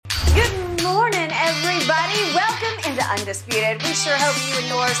and undisputed. We sure hope you and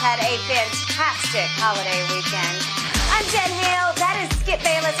yours had a fantastic holiday weekend. I'm Jen Hale. That is Skip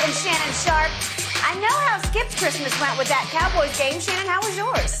Bayless and Shannon Sharp. I know how Skip's Christmas went with that Cowboys game. Shannon, how was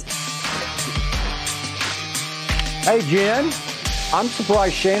yours? Hey, Jen. I'm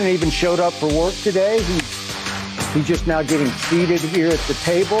surprised Shannon even showed up for work today. He's just now getting seated here at the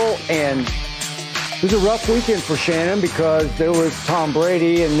table, and it was a rough weekend for Shannon because there was Tom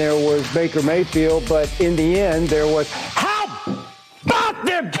Brady and there was Baker Mayfield, but in the end, there was, how about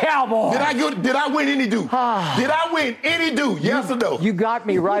them Cowboys? Did I win any due? Did I win any due? Yes or no? You got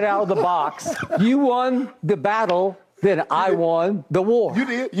me right out of the box. You won the battle, then I won the war. You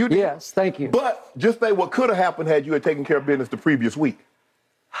did. You did. Yes, thank you. But just think what could have happened had you had taken care of business the previous week.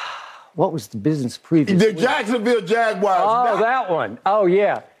 What was the business previous The week? Jacksonville Jaguars. Oh, that one. Oh,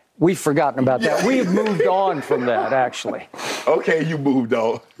 yeah. We've forgotten about that. We have moved on from that, actually. Okay, you moved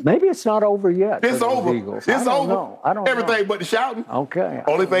on. Maybe it's not over yet. It's over. Eagles. It's over. Know. I don't Everything know. but the shouting. Okay.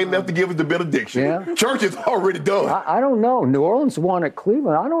 Only thing left to give is the benediction. Yeah. Church is already done. I don't know. New Orleans won at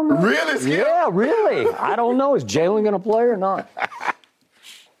Cleveland. I don't know. Really, Skip? Yeah, really. I don't know. Is Jalen going to play or not?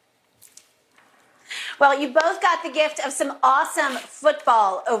 Well, you both got the gift of some awesome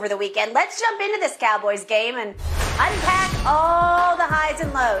football over the weekend. Let's jump into this Cowboys game and unpack all the highs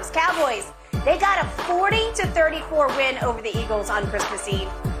and lows. Cowboys, they got a 40-34 win over the Eagles on Christmas Eve.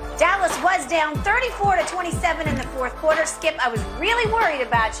 Dallas was down 34-27 in the fourth quarter. Skip, I was really worried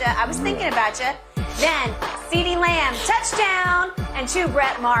about you. I was thinking about you. Then, CeeDee Lamb, touchdown, and 2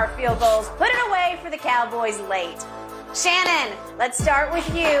 Brett Maher field goals put it away for the Cowboys late. Shannon, let's start with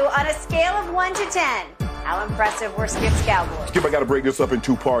you. On a scale of 1 to 10, how impressive were Skip's Cowboys? Skip, I got to break this up in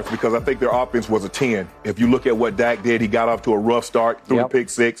 2 parts because I think their offense was a 10. If you look at what Dak did, he got off to a rough start, threw a pick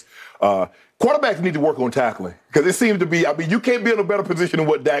 6. Quarterbacks need to work on tackling because it seems to be, you can't be in a better position than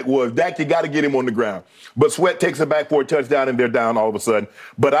what Dak was. Dak, you got to get him on the ground. But Sweat takes it back for a touchdown, and they're down all of a sudden.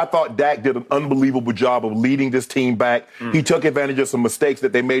 But I thought Dak did an unbelievable job of leading this team back. He took advantage of some mistakes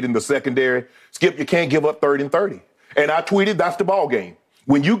that they made in the secondary. Skip, you can't give up 3rd and 30. And I tweeted, that's the ball game.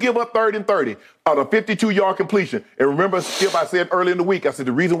 When you give up 3rd and 30 on a 52-yard completion, and remember, Skip, I said earlier in the week, I said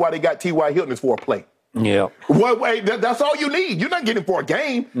the reason why they got T.Y. Hilton is for a play. Yeah. Well, wait, that's all you need. You're not getting for a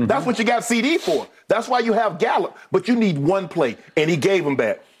game. That's what you got CD for. That's why you have Gallup. But you need one play, and he gave him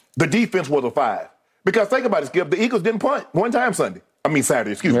that. The defense was a 5. Because think about it, Skip, the Eagles didn't punt one time Saturday.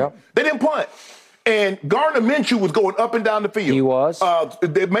 Excuse me. They didn't punt. And Gardner Minshew was going up and down the field. He was.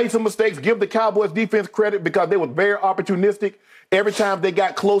 They made some mistakes. Give the Cowboys defense credit because they were very opportunistic. Every time they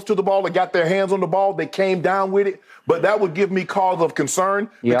got close to the ball and got their hands on the ball, they came down with it. But that would give me cause of concern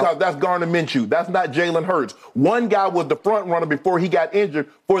because that's Gardner Minshew. That's not Jalen Hurts. One guy was the front runner before he got injured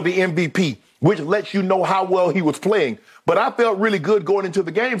for the MVP, which lets you know how well he was playing. But I felt really good going into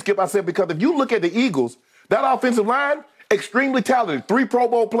the game, Skip. I said, because if you look at the Eagles, that offensive line, extremely talented, 3 Pro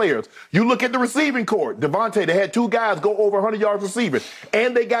Bowl players. You look at the receiving corps. Devontae, they had 2 guys go over 100 yards receiving.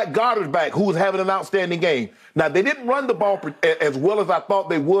 And they got Goddard back, who was having an outstanding game. Now, they didn't run the ball as well as I thought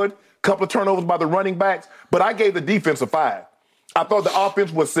they would. Couple of turnovers by the running backs. But I gave the defense a 5. I thought the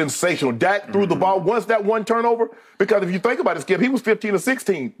offense was sensational. Dak threw the ball once that one turnover, because if you think about it, Skip, he was 15 or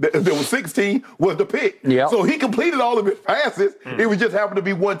 16. There was 16 was the pick. Yep. So he completed all of his passes. It was just happened to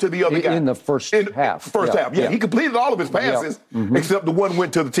be one to the other guy. In the first half. First half, yeah. He completed all of his passes, except the one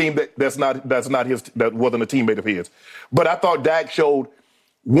went to the team that wasn't a teammate of his. But I thought Dak showed,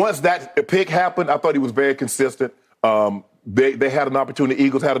 once that pick happened, I thought he was very consistent. They had an opportunity.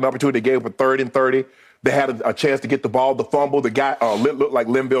 Eagles had an opportunity. They gave up a 3rd and 30. They had a chance to get the ball, the fumble. The guy looked like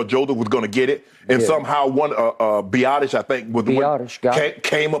Linval Joseph was going to get it. And somehow Biotish, I think, was the one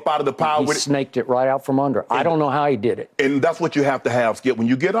came up out of the pile with it. He snaked it right out from under. I don't know how he did it. And that's what you have to have, Skip. When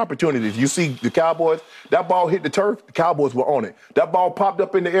you get opportunities, you see the Cowboys, that ball hit the turf, the Cowboys were on it. That ball popped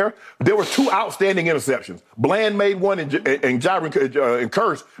up in the air. There were 2 outstanding interceptions. Bland made one, and Kyron and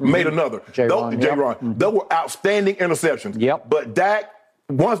Kearse made another. J-Ron. They were outstanding interceptions. Yep. But Dak,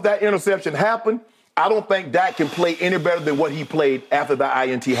 once that interception happened, I don't think Dak can play any better than what he played after the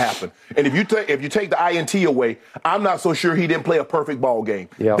INT happened. And if you take the INT away, I'm not so sure he didn't play a perfect ball game.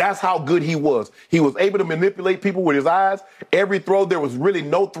 Yep. That's how good he was. He was able to manipulate people with his eyes. Every throw, there was really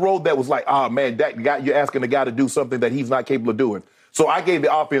no throw that was like, oh, man, Dak, you're asking the guy to do something that he's not capable of doing. So I gave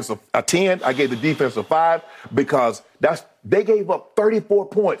the offense a 10. I gave the defense a 5 because they gave up 34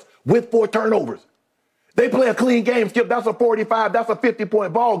 points with 4 turnovers. They play a clean game, Skip. That's a 45. That's a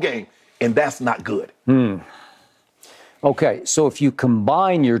 50-point ball game. And that's not good. Okay, so if you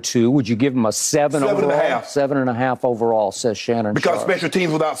combine your 2, would you give them a 7 overall? 7.5. 7.5 overall, says Shannon Because Sharp. special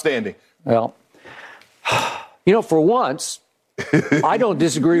teams was outstanding. Well, for once, I don't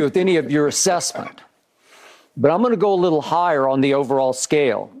disagree with any of your assessment. but I'm going to go a little higher on the overall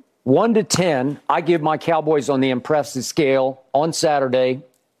scale. 1 to 10, I give my Cowboys on the impressive scale on Saturday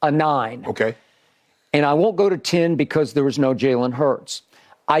a 9. Okay. And I won't go to 10 because there was no Jalen Hurts.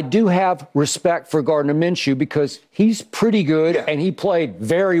 I do have respect for Gardner Minshew because he's pretty good and he played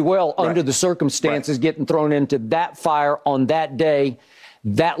very well under the circumstances, getting thrown into that fire on that day,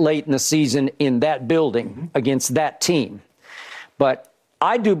 that late in the season in that building against that team. But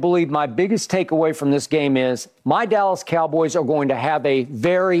I do believe my biggest takeaway from this game is my Dallas Cowboys are going to have a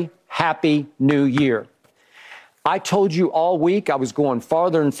very happy new year. I told you all week I was going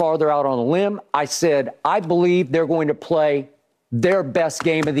farther and farther out on a limb. I said I believe they're going to play their best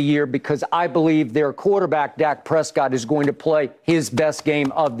game of the year because I believe their quarterback, Dak Prescott, is going to play his best game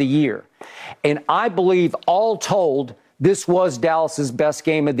of the year. And I believe, all told, this was Dallas's best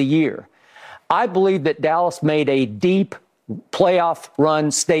game of the year. I believe that Dallas made a deep playoff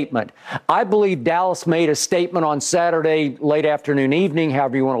run statement. I believe Dallas made a statement on Saturday, late afternoon, evening,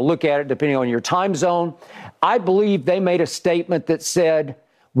 however you want to look at it, depending on your time zone. I believe they made a statement that said,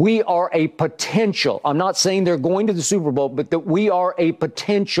 we are a potential, I'm not saying they're going to the Super Bowl, but that we are a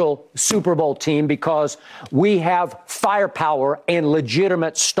potential Super Bowl team because we have firepower and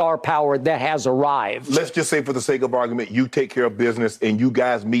legitimate star power that has arrived. Let's just say, for the sake of argument, you take care of business and you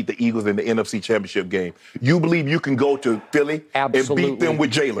guys meet the Eagles in the NFC Championship game. You believe you can go to Philly and beat them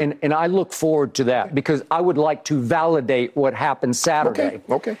with Jalen? And I look forward to that because I would like to validate what happened Saturday.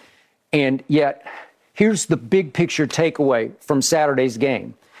 Okay. And yet, here's the big picture takeaway from Saturday's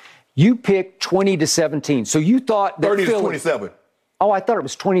game. You picked 20 to 17. So you thought that 30 Philly, to 27. Oh, I thought it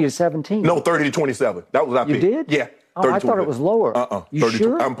was 20 to 17. No, 30 to 27. That was our pick. You did? Yeah. Oh, I thought it was lower. You 32,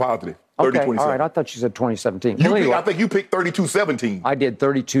 sure? I'm positive. 30 Okay, 27. all right. I thought you said 2017. I think you picked 32-17. I did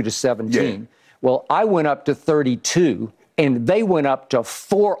 32 to 17. Yeah. Well, I went up to 32, and they went up to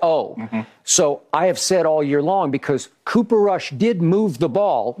 4-0. So I have said all year long, because Cooper Rush did move the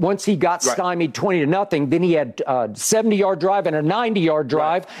ball. Once he got stymied 20-0, then he had a 70-yard drive and a 90-yard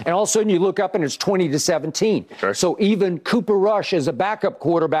drive, and all of a sudden you look up and it's 20 to 17. Okay. So even Cooper Rush as a backup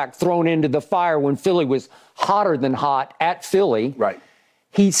quarterback thrown into the fire when Philly was hotter than hot at Philly.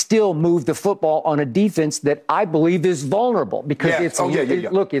 He still moved the football on a defense that I believe is vulnerable because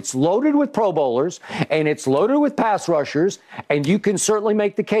look, it's loaded with Pro Bowlers and it's loaded with pass rushers, and you can certainly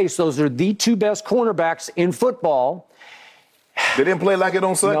make the case those are the two best cornerbacks in football. They didn't play like it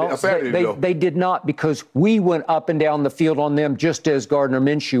on Saturday. They did not, because we went up and down the field on them just as Gardner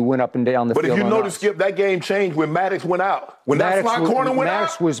Minshew went up and down the field on us. But if you notice, Skip, that game changed when Maddox went out. When that slot corner went out.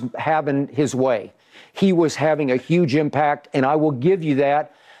 Maddox was having his way. He was having a huge impact, and I will give you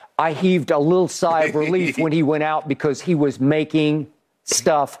that. I heaved a little sigh of relief when he went out because he was making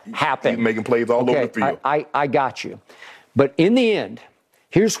stuff happen. He's making plays all over the field. I got you. But in the end,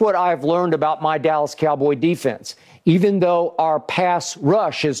 here's what I've learned about my Dallas Cowboy defense. Even though our pass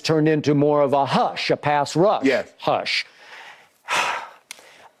rush has turned into more of a pass rush. Hush.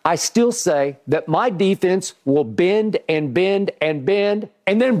 I still say that my defense will bend and bend and bend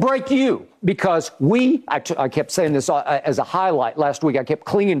and then break you, because I kept saying this as a highlight last week. I kept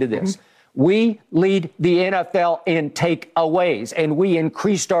clinging to this. We lead the NFL in takeaways, and we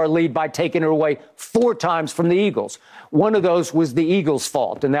increased our lead by taking it away 4 times from the Eagles. One of those was the Eagles'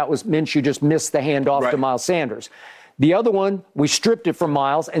 fault, and that was Minshew just missed the handoff to Miles Sanders. The other one, we stripped it from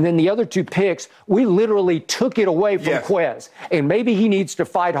Miles, and then the other 2 picks, we literally took it away from Quez. And maybe he needs to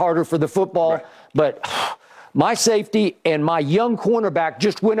fight harder for the football, but my safety and my young cornerback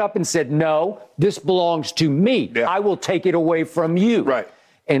just went up and said, no, this belongs to me. I will take it away from you.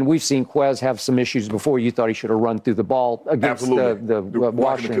 And we've seen Quez have some issues before. You thought he should have run through the ball against the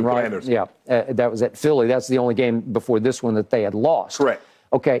Washington, right? That was at Philly. That's the only game before this one that they had lost.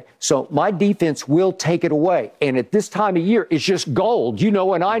 Okay, so my defense will take it away. And at this time of year, it's just gold. You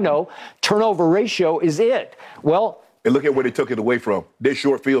know, and I know, turnover ratio is it. Well, and look at where they took it away from. They're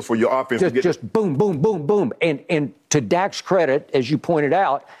short fields for your offense. Just boom, boom, boom, boom. And to Dak's credit, as you pointed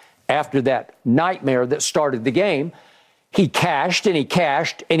out, after that nightmare that started the game, he cashed and he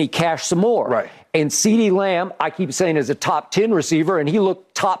cashed and he cashed some more. And CeeDee Lamb, I keep saying, is a top 10 receiver, and he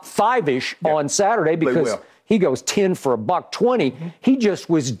looked top 5-ish on Saturday because he goes 10 for $120. He just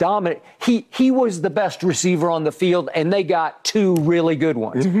was dominant. He was the best receiver on the field, and they got 2 really good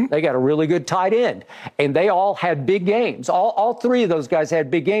ones. They got a really good tight end, and they all had big games. All 3 of those guys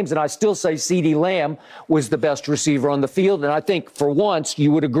had big games, and I still say CeeDee Lamb was the best receiver on the field, and I think for once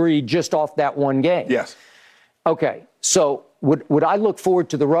you would agree just off that one game. Okay, so would I look forward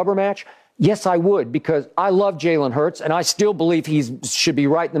to the rubber match? Yes, I would, because I love Jalen Hurts, and I still believe he should be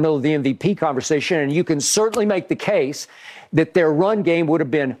right in the middle of the MVP conversation. And you can certainly make the case that their run game would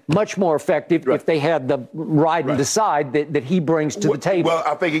have been much more effective if they had the ride and decide that he brings to the table. Well,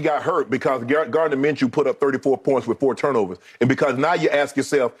 I think he got hurt because Gardner Minshew put up 34 points with 4 turnovers. And because now you ask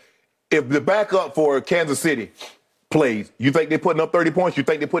yourself, if the backup for Kansas City plays, you think they're putting up 30 points? You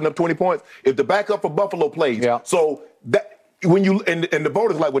think they're putting up 20 points? If the backup for Buffalo plays, so that when you and the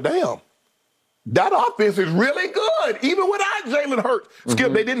voters like, well, damn, that offense is really good, even without Jalen Hurts.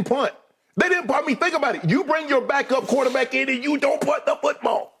 Skip, they didn't punt. They didn't punt. I mean, think about it. You bring your backup quarterback in and you don't punt the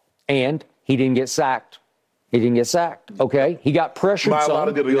football. And he didn't get sacked. He didn't get sacked, okay? He got pressured some.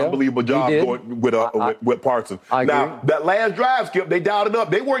 Mailata did an unbelievable job going with Parsons. I agree. Now, that last drive, Skip, they dialed it up.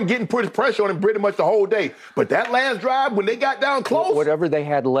 They weren't getting pressure on him pretty much the whole day. But that last drive, when they got down close. Whatever they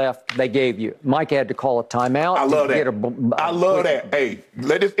had left, they gave you. Mike had to call a timeout. I love that. I love that.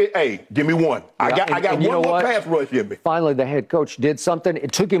 Hey, give me one. I got one more pass rush in me. Finally, the head coach did something.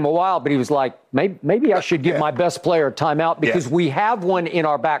 It took him a while, but he was like, maybe I should give my best player a timeout because we have one in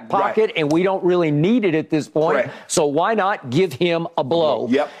our back pocket and we don't really need it at this point. Correct. So why not give him a blow?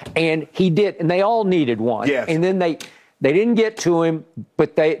 Yep. And he did, and they all needed one. Yes. And then they didn't get to him,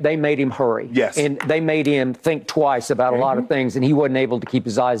 but they made him hurry. Yes. And they made him think twice about a lot of things, and he wasn't able to keep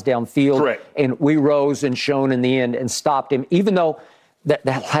his eyes downfield. Correct. And we rose and shone in the end and stopped him, even though that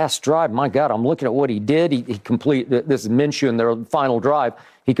last drive, my God, I'm looking at what he did. He completed, this is Minshew in their final drive,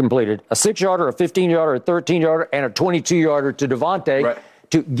 he completed a 6-yarder, a 15-yarder, a 13-yarder, and a 22-yarder to Devontae. Right.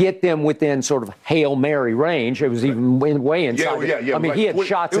 To get them within sort of Hail Mary range. It was even way inside. Yeah. I mean, he had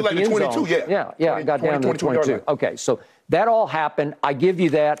shots at the end zone. It got down to the 22. Okay, so that all happened. I give you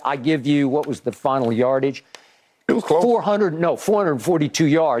that. I give you, what was the final yardage? It was close. 442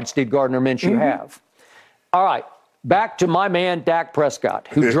 yards did Gardner Minshew have. All right, back to my man, Dak Prescott,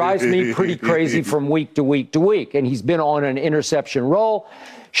 who drives me pretty crazy from week to week to week, and he's been on an interception roll.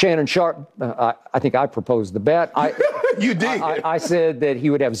 Shannon Sharp, I think I proposed the bet. You did. I said that he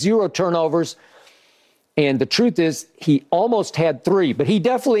would have 0 turnovers. And the truth is, he almost had 3, but he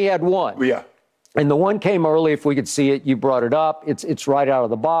definitely had 1. Yeah. And the one came early, if we could see it. You brought it up. It's right out of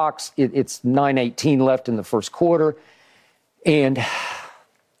the box. It's 9:18 left in the first quarter. And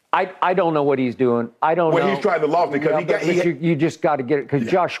I don't know what he's doing. I don't know. Well, he's trying to loft because you just got to get it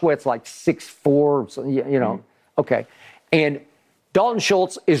because Josh Sweat's like 6'4", so, you know. Okay. And Dalton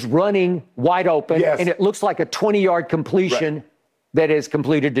Schultz is running wide open, and it looks like a 20-yard completion that is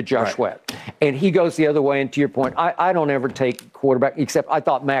completed to Josh Sweat. And he goes the other way, and to your point, I don't ever take quarterback, except I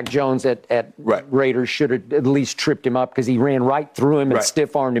thought Mac Jones at Raiders should have at least tripped him up because he ran right through him and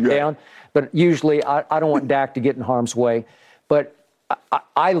stiff-armed him down. But usually I don't want Dak to get in harm's way. But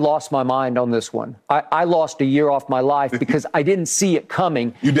I lost my mind on this one. I lost a year off my life because I didn't see it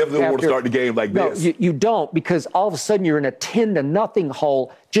coming. You definitely don't want to start the game like this. No, you don't, because all of a sudden you're in a 10-0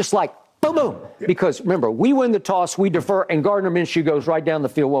 hole, just like boom, boom. Yeah. Because remember, we win the toss, we defer, and Gardner Minshew goes right down the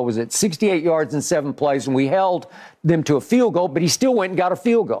field. What was it? 68 yards in 7 plays, and we held them to a field goal, but he still went and got a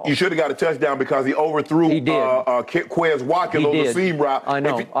field goal. You should have got a touchdown because he overthrew Quez Watkins on the seam route. I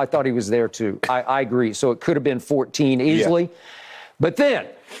know. I thought he was there too. I agree. So it could have been 14 easily. Yeah. But then,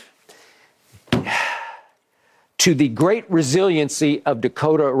 to the great resiliency of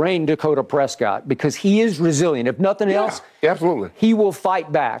Dakota Prescott, because he is resilient. If nothing else, absolutely, he will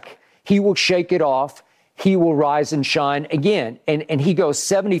fight back. He will shake it off. He will rise and shine again. And he goes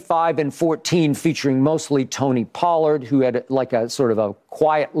 75-14, featuring mostly Tony Pollard, who had like a sort of a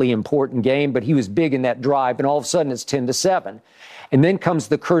quietly important game, but he was big in that drive. And all of a sudden, it's 10-7. And then comes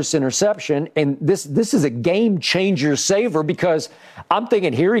the Kearse interception, and this is a game-changer saver because I'm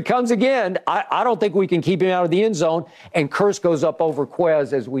thinking, here he comes again. I don't think we can keep him out of the end zone. And Kearse goes up over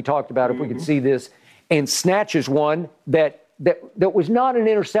Quez, as we talked about, if we could see this, and snatches one that was not an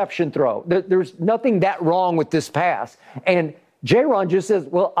interception throw. There's nothing that wrong with this pass. And J-Ron just says,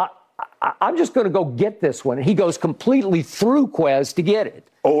 well, I'm just going to go get this one. And he goes completely through Quez to get it.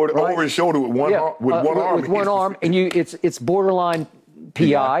 Over his shoulder with one arm. With one arm, and it's borderline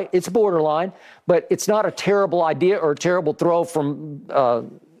PI. It's borderline, but it's not a terrible idea or a terrible throw from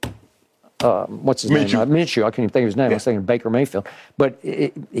what's his name? Minshew. I can't even think of his name. I was thinking Baker Mayfield. But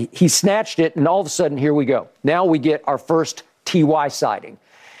he snatched it, and all of a sudden, here we go. Now we get our first T.Y. sighting.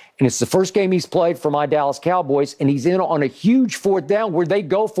 And it's the first game he's played for my Dallas Cowboys, and he's in on a huge 4th down where they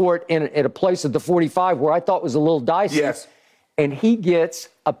go for it at a place at the 45 where I thought was a little dicey. Yes. And he gets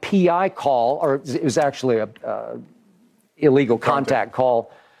a PI call, or it was actually a illegal contact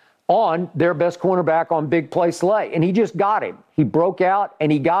call, on their best cornerback on big play Slay. And he just got him. He broke out,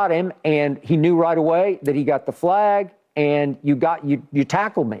 and he got him, and he knew right away that he got the flag, and you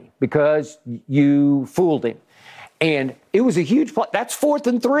tackled me because you fooled him. And it was a huge play. That's 4th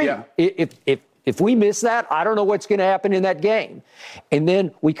and 3. Yeah. If If we miss that, I don't know what's going to happen in that game. And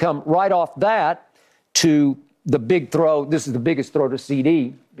then we come right off that to the big throw. This is the biggest throw to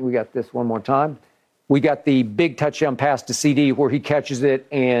CD. We got this one more time. We got the big touchdown pass to CD where he catches it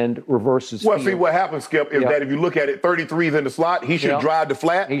and reverses. Well, see, what happens, Skip, is that if you look at it, 33 is in the slot. He should drive the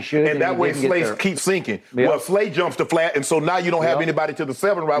flat. He should. And that way Slay keeps sinking. Well, Slay jumps the flat, and so now you don't have anybody to the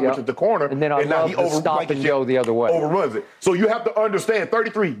 7 route, which is the corner. And then now he stop and go the other way. Overruns it. So you have to understand,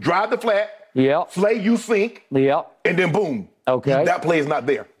 33, drive the flat. Yep. Slay, you sink. Yep. And then boom. Okay. That play is not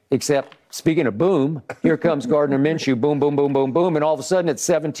there. Except, speaking of boom, here comes Gardner Minshew, boom, boom, boom, boom, boom, and all of a sudden it's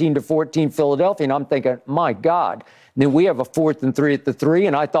 17-14 Philadelphia, and I'm thinking, my God. And then we have a 4th and 3 at the 3,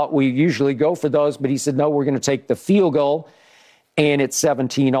 and I thought we usually go for those, but he said, no, we're going to take the field goal, and it's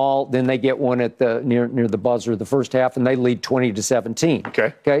 17 all. Then they get one at the near the buzzer of the first half, and they lead 20-17.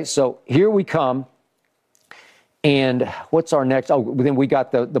 Okay, so here we come, and what's our next? Oh, then we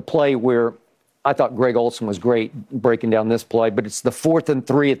got the play where I thought Greg Olsen was great breaking down this play, but it's the 4th and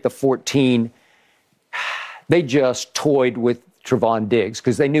 3 at the 14. They just toyed with Trevon Diggs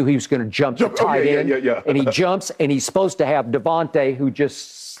because they knew he was going to jump to tight end. And he jumps, and he's supposed to have Devontae, who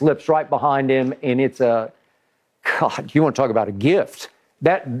just slips right behind him, and it's God, you want to talk about a gift.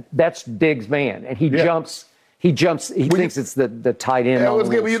 That's Diggs' man, and he jumps. He thinks it's the tight end. That was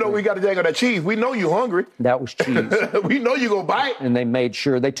good. You know, we got to take on that cheese. We know you're hungry. That was cheese. We know you're going to bite. And they made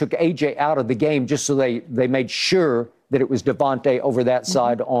sure. They took A.J. out of the game just so they made sure that it was Devontae over that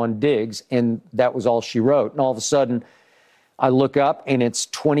side on Diggs, and that was all she wrote. And all of a sudden, I look up, and it's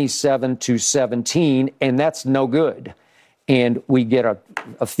 27-17, and that's no good. And we get a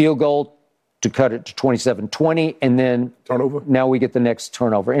field goal to cut it to 27-20, and then turnover. Now we get the next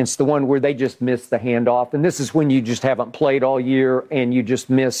turnover. And it's the one where they just missed the handoff. And this is when you just haven't played all year, and you just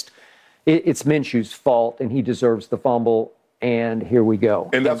missed. It's Minshew's fault, and he deserves the fumble, and here we go.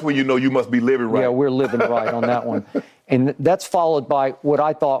 And that's when you know you must be living right. Yeah, we're living right on that one. And that's followed by what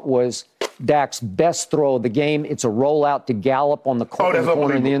I thought was Dak's best throw of the game. It's a rollout to Gallup on the corner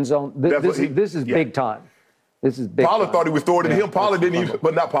in the end zone. This is big time. This is big. Pollard thought he was throwing it to him. Pollard didn't even,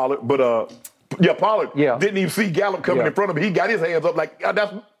 but not Pollard, but Pollard didn't even see Gallup coming in front of him. He got his hands up like,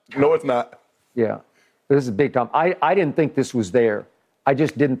 no, it's not. Yeah, this is big time. I didn't think this was there. I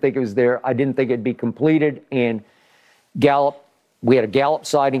just didn't think it was there. I didn't think it'd be completed. And Gallup, we had a Gallup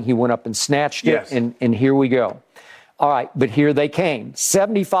sighting. He went up and snatched it, and here we go. All right, but here they came,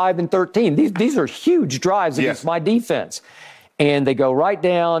 75-13. These are huge drives against my defense. And they go right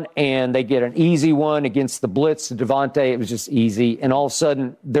down, and they get an easy one against the blitz to Devontae. It was just easy. And all of a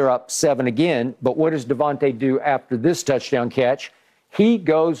sudden, they're up 7 again. But what does Devontae do after this touchdown catch? He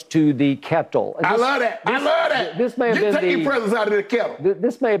goes to the kettle. I love that. This may have been take your presence out of the kettle.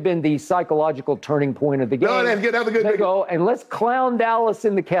 This may have been the psychological turning point of the game. No, that's good. That's a good. They go, and let's clown Dallas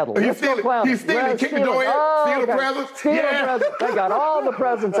in the kettle. Let's go clown. He's stealing. Kick the door in. Steal the presents. Steal the presents. They got all the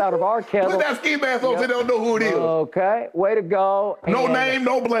presents out of our kettle. Put that ski mask on so they don't know who it is. Okay, way to go. No name,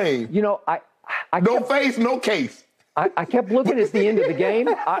 no blame. You know, I no face, no case. I kept looking at the end of the game.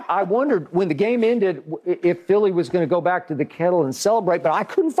 I wondered when the game ended if Philly was going to go back to the kettle and celebrate, but I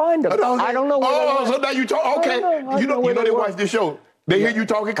couldn't find them. I don't know where they went. So now you talk. Okay, you know they watch this show. They hear you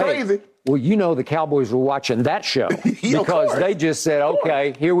talking crazy. Well, you know the Cowboys were watching that show because they just said,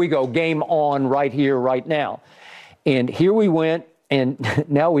 okay, here we go, game on right here, right now. And here we went, and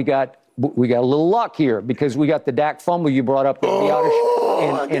now we got a little luck here because we got the Dak fumble you brought up.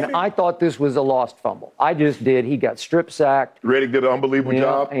 And I thought this was a lost fumble. I just did. He got strip sacked. Reddick did an unbelievable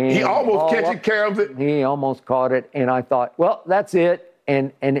job. He almost carries it. He almost caught it. And I thought, well, that's it.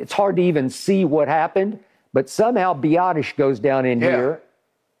 And it's hard to even see what happened. But somehow Biadasz goes down in here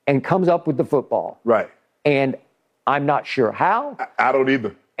and comes up with the football. Right. And I'm not sure how. I don't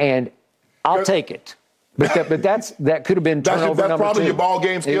either. And I'll take it. But that could have been turnover that's number probably 2. your ball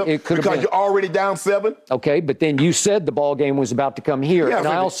game, Skip, it could because have been. You're already down 7. Okay, but then you said the ball game was about to come here. Yeah, and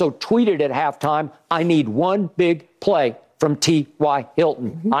I also tweeted at halftime, I need one big play from T.Y.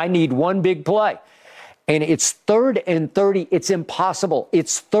 Hilton. Mm-hmm. I need one big play. And it's 3rd and 30. It's impossible.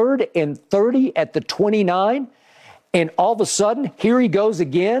 It's 3rd and 30 at the 29. And all of a sudden, here he goes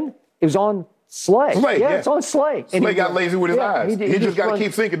again. It was on Slay. It's on Slay. Slay and got lazy with his eyes. He just got to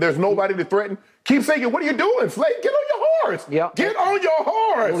keep thinking. There's nobody to threaten. Keep thinking, what are you doing, Slay? Get on your horse. Yeah. Get on your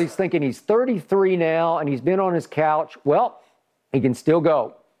horse. Well, he's thinking he's 33 now, and he's been on his couch. Well, he can still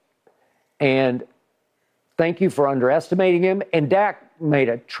go. And thank you for underestimating him. And Dak made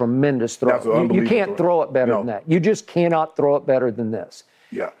a tremendous throw. That's an unbelievable you can't throw it better than that. You just cannot throw it better than this.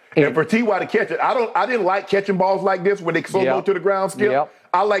 Yeah. And for T.Y. to catch it, I didn't like catching balls like this when they so low to the ground, Skip.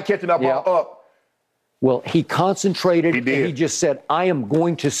 I like catching that ball up. Well, he concentrated. He did. And he just said, I am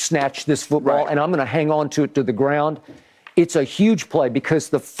going to snatch this football, and I'm going to hang on to it to the ground. It's a huge play because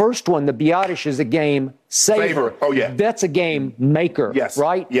the first one, the Biadasz, is a game saver. Oh, yeah. That's a game maker, yes.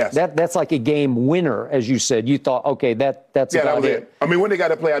 right? Yes. That's like a game winner, as you said. You thought, okay, that's that about was it. I mean, when they got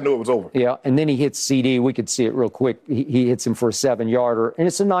that play, I knew it was over. Yeah, and then he hits CD. We could see it real quick. He hits him for a 7-yarder, and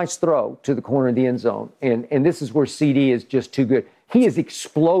it's a nice throw to the corner of the end zone. And this is where CD is just too good. He is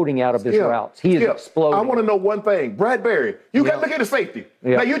exploding out of his routes. He is exploding. I want to know one thing. Bradbury, you got to look at the safety.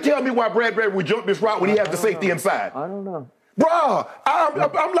 Now, you tell me why Bradbury would jump this route when he has the safety inside. I don't know. Bruh,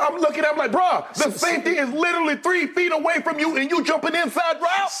 I'm looking at him like, bruh, the safety is literally 3 feet away from you, and you jumping inside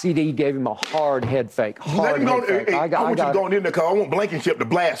route? CD gave him a hard head fake. I want you going in there because I want Blankenship to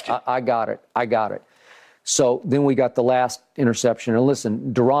blast you. I got it. So then we got the last interception. And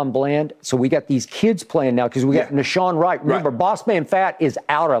listen, DaRon Bland, so we got these kids playing now because we got Nahshon Wright. Remember, Boss Man Fat is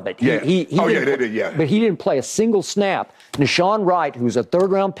out of it. They did. But he didn't play a single snap. Nahshon Wright, who's a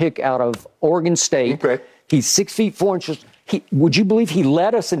third-round pick out of Oregon State, he's 6 feet 4 inches. Would you believe he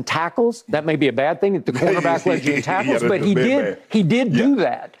led us in tackles? That may be a bad thing that the cornerback led you in tackles, but he did do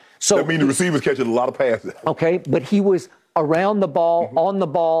that. So that means the receivers catching a lot of passes. Okay, but he was around the ball, on the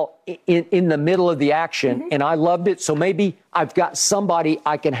ball, in the middle of the action, and I loved it. So maybe I've got somebody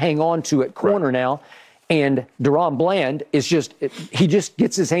I can hang on to at corner now. And DaRon Bland is he just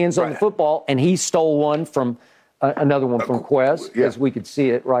gets his hands on the football, and he stole one from another one from Quez, as we could see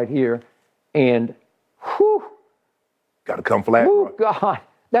it right here. And whew. Got to come flat. Oh, God.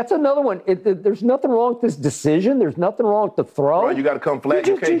 That's another one. There's nothing wrong with this decision. There's nothing wrong with the throw. Right, you got to come flat.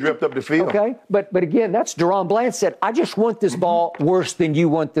 You can't drift up the field. Okay, but again, that's DaRon Bland said, I just want this ball worse than you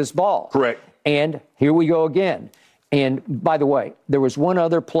want this ball. Correct. And here we go again. And by the way, there was one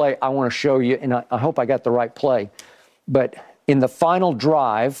other play I want to show you, and I hope I got the right play. But in the final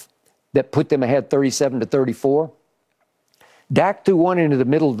drive that put them ahead 37-34, Dak threw one into the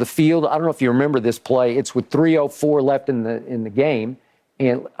middle of the field. I don't know if you remember this play. It's with 3:04 left in the game.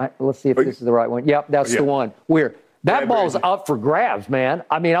 And let's see if this is the right one. Yep, that's the one. Where that ball's up for grabs, man.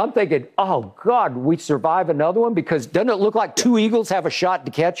 I mean, I'm thinking, oh, God, we survive another one? Because doesn't it look like two Eagles have a shot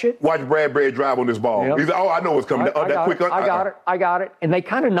to catch it? Watch Bradbury drive on this ball. He's like, I know what's coming. I got it. And they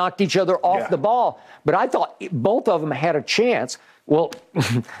kind of knocked each other off the ball. But I thought both of them had a chance. Well,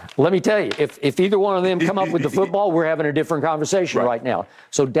 let me tell you, if either one of them come up with the football, we're having a different conversation right now.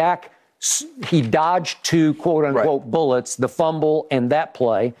 So Dak, he dodged two quote-unquote bullets, the fumble and that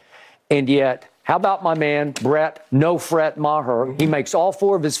play. And yet, how about my man, Brett, no fret Maher? He makes all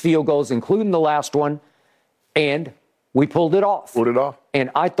 4 of his field goals, including the last one, and we pulled it off. And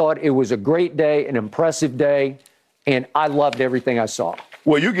I thought it was a great day, an impressive day, and I loved everything I saw.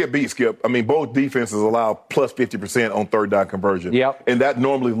 Well, you get beat, Skip. I mean, both defenses allow plus 50% on third down conversion. Yep. And that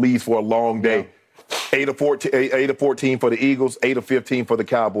normally leads for a long day. 8 of 14 for the Eagles, 8 of 15 for the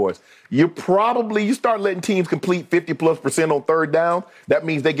Cowboys. You start letting teams complete 50+% on third down. That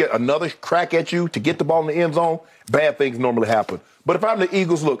means they get another crack at you to get the ball in the end zone. Bad things normally happen. But if I'm the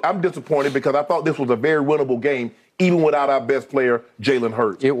Eagles, look, I'm disappointed because I thought this was a very winnable game, even without our best player, Jalen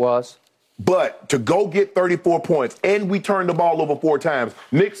Hurts. It was. But to go get 34 points, and we turned the ball over 4 times,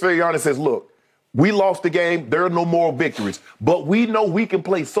 Nick Sirianni says, look, we lost the game. There are no moral victories. But we know we can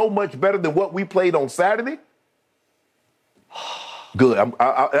play so much better than what we played on Saturday. Good.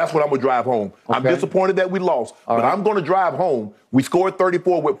 That's what I'm going to drive home. Okay. I'm disappointed that we lost, but I'm going to drive home. We scored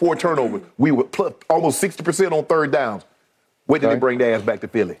 34 with 4 turnovers. We were almost 60% on third downs. Wait till they bring their ass back to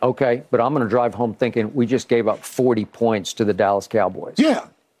Philly. Okay, but I'm going to drive home thinking we just gave up 40 points to the Dallas Cowboys. Yeah.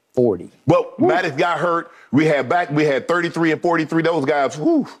 40. Well, Mattis got hurt. We had 33 and 43. Those guys,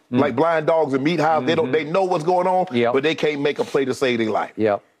 like blind dogs in meat house. They know what's going on, but they can't make a play to save their life.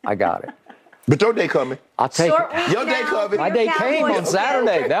 Yep, I got it. But your day coming. I'll take it. Your day coming. My day came on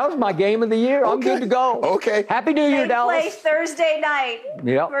Saturday. That was my game of the year. I'm good to go. Okay. Happy New Year, Dallas. They play Thursday night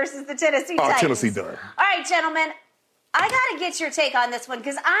versus the Tennessee Titans. Tennessee done. All right, gentlemen. I got to get your take on this one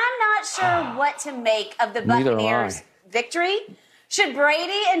because I'm not sure what to make of the Buccaneers' victory. Should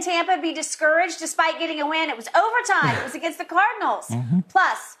Brady and Tampa be discouraged despite getting a win? It was overtime. It was against the Cardinals.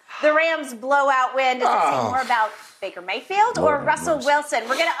 Plus, the Rams' blowout win. Does it say more about Baker Mayfield or Russell Wilson?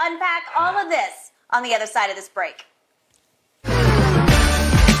 We're going to unpack all of this on the other side of this break.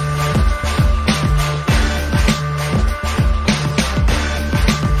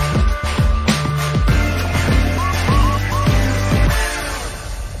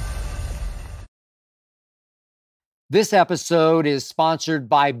 This episode is sponsored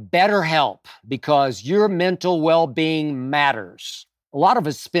by BetterHelp because your mental well-being matters. A lot of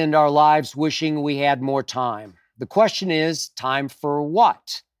us spend our lives wishing we had more time. The question is, time for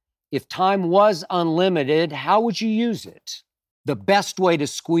what? If time was unlimited, how would you use it? The best way to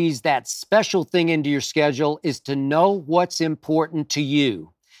squeeze that special thing into your schedule is to know what's important to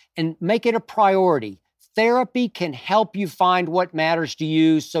you and make it a priority. Therapy can help you find what matters to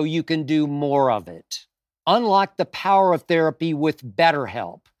you so you can do more of it. Unlock the power of therapy with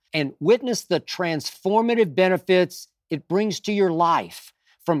BetterHelp and witness the transformative benefits it brings to your life,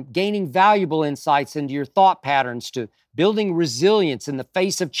 from gaining valuable insights into your thought patterns to building resilience in the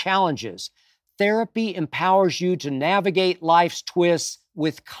face of challenges. Therapy empowers you to navigate life's twists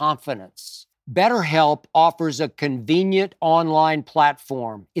with confidence. BetterHelp offers a convenient online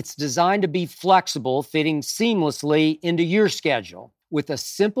platform. It's designed to be flexible, fitting seamlessly into your schedule. With a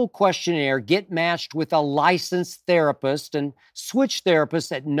simple questionnaire, get matched with a licensed therapist and switch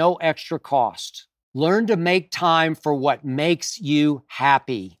therapists at no extra cost. Learn to make time for what makes you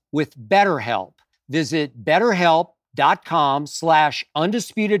happy with BetterHelp. Visit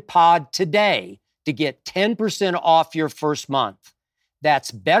BetterHelp.com/UndisputedPod today to get 10% off your first month.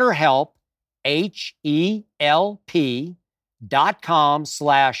 That's BetterHelp,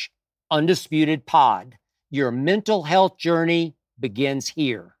 HELP.com/UndisputedPod. Your mental health journey begins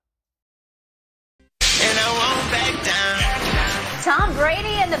here. And I won't back down. Tom Brady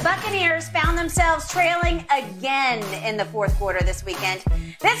and the Buccaneers found themselves trailing again in the fourth quarter this weekend.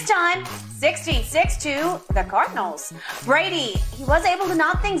 This time, 16-6 to the Cardinals. Brady, he was able to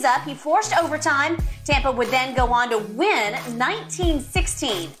knock things up. He forced overtime. Tampa would then go on to win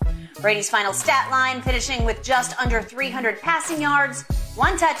 19-16. Brady's final stat line finishing with just under 300 passing yards,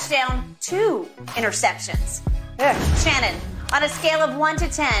 1 touchdown, 2 interceptions. Shannon, on a scale of 1 to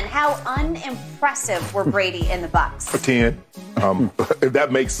 10, how unimpressive were Brady and the Bucs? A 10, if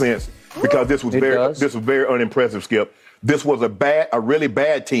that makes sense, because this was very unimpressive, Skip. This was a really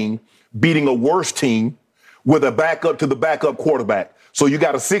bad team beating a worse team with a backup to the backup quarterback. So you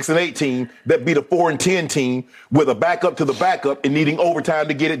got a 6-8 team that beat a 4-10 team with a backup to the backup and needing overtime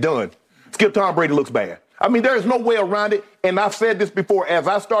to get it done. Skip, Tom Brady looks bad. I mean, there is no way around it. And I've said this before. As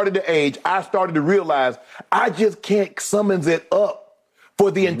I started to age, I started to realize I just can't summons it up for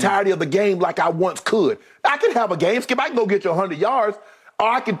the entirety of the game like I once could. I can have a game, Skip. I can go get you 100 yards. Or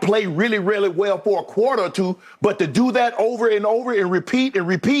I can play really, really well for a quarter or two. But to do that over and over and repeat,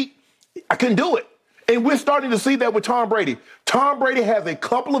 I couldn't do it. And we're starting to see that with Tom Brady. Tom Brady has a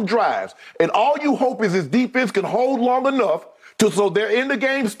couple of drives, and all you hope is his defense can hold long enough so they're in the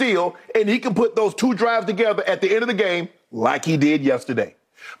game still, and he can put those 2 drives together at the end of the game like he did yesterday.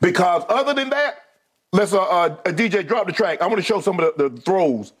 Because other than that, let's DJ drop the track. I want to show some of the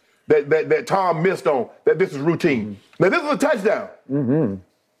throws that Tom missed on, that this is routine. Now, this is a touchdown. Bro,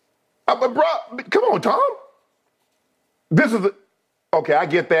 come on, Tom. This is okay, I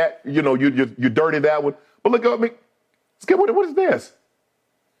get that. You know, you dirty that one. But look at me. Skip, what is this?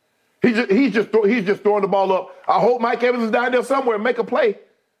 He's just throwing the ball up. I hope Mike Evans is down there somewhere and make a play.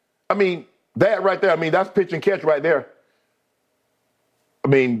 I mean, that right there, that's pitch and catch right there. I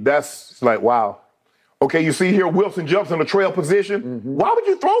mean, that's like, wow. Okay, you see here Wilson jumps in the trail position. Why would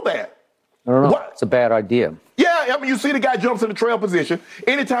you throw that? I don't know. It's a bad idea. Yeah, I mean, you see the guy jumps in the trail position.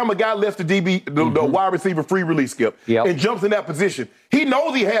 Anytime a guy lets the DB, the wide receiver free release, Skip, and jumps in that position, he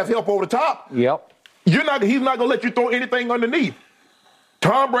knows he has help over the top. He's not going to let you throw anything underneath.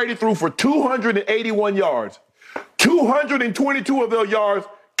 Tom Brady threw for 281 yards. 222 of those yards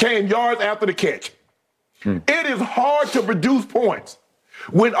came yards after the catch. It is hard to produce points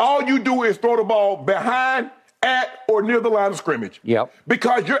when all you do is throw the ball behind, at, or near the line of scrimmage.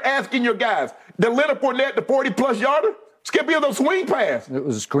 Because you're asking your guys, the Leonard Fournette, the 40-plus yarder, Skip, he was a swing pass. It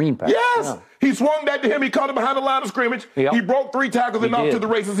was a screen pass. Yes. Yeah. He swung that to him. He caught it behind the line of scrimmage. He broke 3 tackles and off to the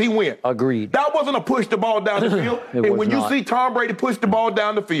races. He went. Agreed. That wasn't a push the ball down the field. And when you see Tom Brady push the ball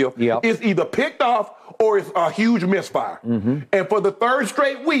down the field, it's either picked off or it's a huge misfire. And for the 3rd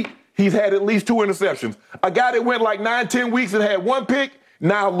straight week, he's had at least 2 interceptions. A guy that went like 9-10 weeks and had 1 pick,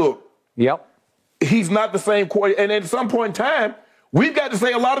 now look. He's not the same quarterback. And at some point in time, we've got to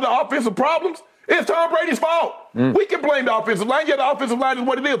say a lot of the offensive problems, it's Tom Brady's fault. We can blame the offensive line. Yeah, the offensive line is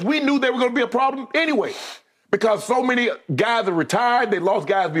what it is. We knew they were going to be a problem anyway because so many guys are retired. They lost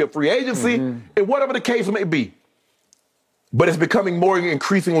guys via free agency and whatever the case may be. But it's becoming more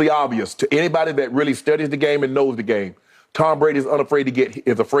increasingly obvious to anybody that really studies the game and knows the game. Tom Brady is afraid to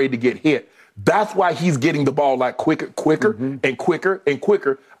get hit. That's why he's getting the ball like quicker and quicker and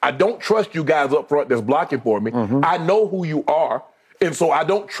quicker. I don't trust you guys up front that's blocking for me. I know who you are. And so I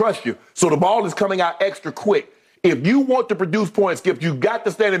don't trust you. So the ball is coming out extra quick. If you want to produce points, Skip, you got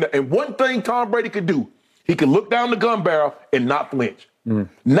to stand in there. And one thing Tom Brady could do, he could look down the gun barrel and not flinch.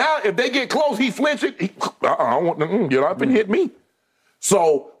 Now, if they get close, he flinches. You're not going to hit me.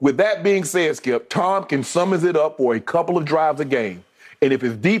 So with that being said, Skip, Tom can summons it up for a couple of drives a game. And if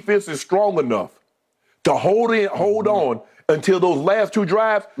his defense is strong enough to hold on until those last two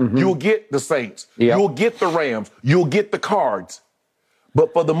drives, you'll get the Saints. Yep. You'll get the Rams. You'll get the Cards.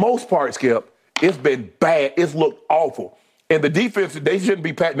 But for the most part, Skip, it's been bad. It's looked awful. And the defense, they shouldn't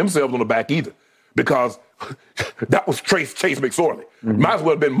be patting themselves on the back either, because that was Chase McSorley. Might as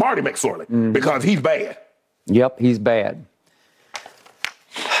well have been Marty McSorley, because he's bad. Yep, he's bad.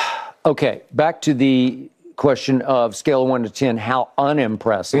 Okay, back to the question of scale of 1 to 10, how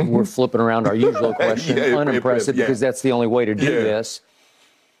unimpressive. We're flipping around our usual question. Unimpressive, because that's the only way to do this.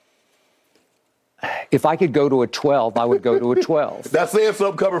 If I could go to a 12, I would go to a 12. That's saying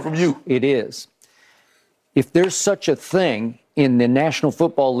something coming from you. It is. If there's such a thing in the National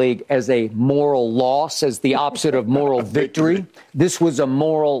Football League as a moral loss, as the opposite of moral victory, this was a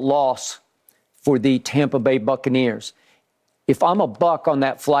moral loss for the Tampa Bay Buccaneers. If I'm a Buck on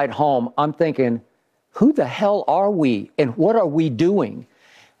that flight home, I'm thinking, who the hell are we and what are we doing?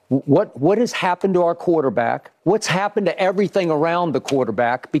 What has happened to our quarterback? What's happened to everything around the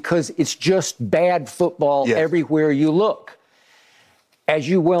quarterback? Because it's just bad football everywhere you look. As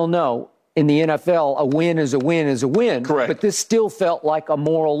you well know, in the NFL, a win is a win is a win. Correct. But this still felt like a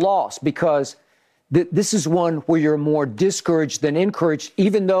moral loss, because this is one where you're more discouraged than encouraged,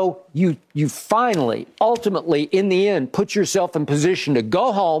 even though you finally, ultimately, in the end, put yourself in position to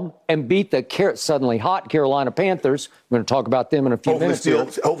go home and beat the suddenly hot Carolina Panthers. We're going to talk about them in a few minutes.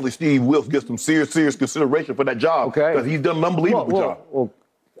 Hopefully Steve Wilks gets some serious consideration for that job. Okay. Because he's done an unbelievable job. Well,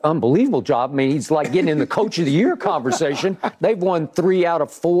 unbelievable job. I mean, he's like getting in the Coach of the Year conversation. They've won 3 out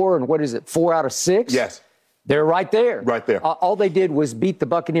of 4, and what is it, 4 out of 6? Yes. They're right there. Right there. All they did was beat the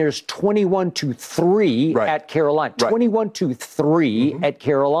Buccaneers 21-3 at Carolina. 21-3 at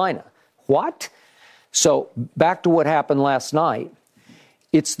Carolina. What? So back to what happened last night.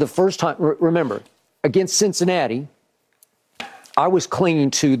 It's the first time. Remember, against Cincinnati, I was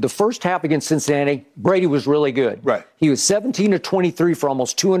clinging to the first half against Cincinnati. Brady was really good. Right. He was 17-23 for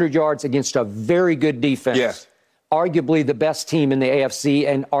almost 200 yards against a very good defense. Yes. Arguably the best team in the AFC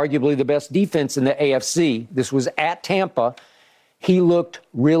and arguably the best defense in the AFC. This was at Tampa. He looked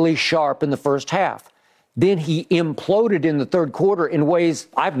really sharp in the first half. Then he imploded in the third quarter in ways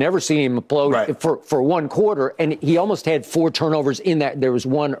I've never seen him implode for one quarter, and he almost had 4 turnovers in that. There was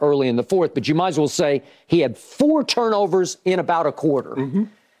one early in the fourth, but you might as well say he had 4 turnovers in about a quarter.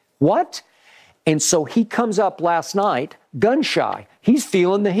 What? And so he comes up last night gun shy. He's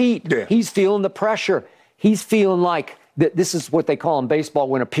feeling the heat. Yeah. He's feeling the pressure. He's feeling like this is what they call in baseball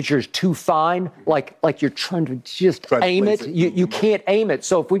when a pitcher is too fine, like you're trying to just aim it. You can't aim it.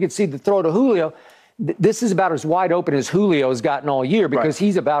 So if we could see the throw to Julio, this is about as wide open as Julio has gotten all year, because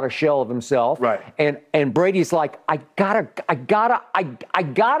he's about a shell of himself. Right. And Brady's like, I gotta.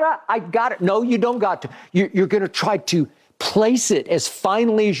 No, you don't got to. You're going to try to place it as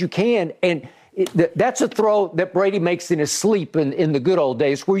finely as you can. And that's a throw that Brady makes in his sleep in the good old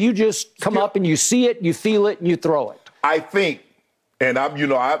days, where you just come up and you see it, you feel it, and you throw it. I think, and I'm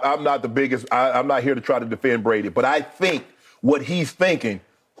not the biggest, I'm not here to try to defend Brady, but I think what he's thinking,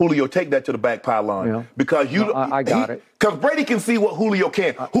 Julio, take that to the back pylon, because I got it. Because Brady can see what Julio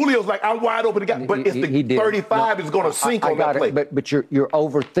can. Julio's like, I'm wide open again, but it's the 35 is going to sink on that play. But you're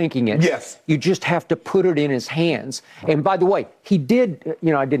overthinking it. Yes. You just have to put it in his hands. And by the way, he did,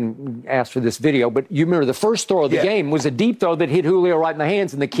 I didn't ask for this video, but you remember the first throw of the game was a deep throw that hit Julio right in the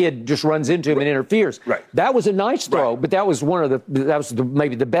hands, and the kid just runs into him and interferes. Right. That was a nice throw, but that was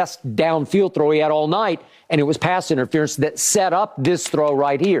maybe the best downfield throw he had all night, and it was pass interference that set up this throw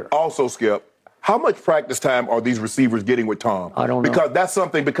right here. Also, Skip, how much practice time are these receivers getting with Tom? I don't know. Because that's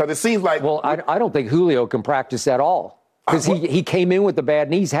something, because it seems like... Well, I don't think Julio can practice at all. Because he came in with the bad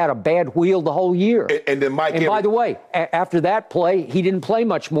knees, had a bad wheel the whole year. And then Mike... And by the way, after that play, he didn't play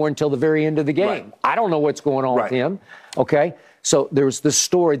much more until the very end of the game. Right. I don't know what's going on with him. Okay? So there was this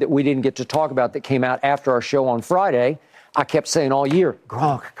story that we didn't get to talk about that came out after our show on Friday. I kept saying all year,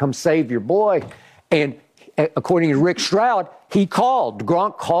 Gronk, come save your boy. And according to Rick Stroud,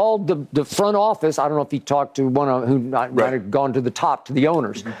 Gronk called the front office. I don't know if he talked to one who might have gone to the top, to the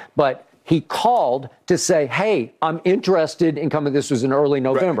owners, but he called to say, hey, I'm interested in coming. This was in early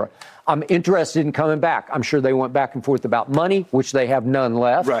November. I'm interested in coming back. I'm sure they went back and forth about money, which they have none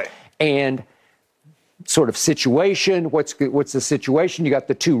left. And sort of situation. What's the situation? You got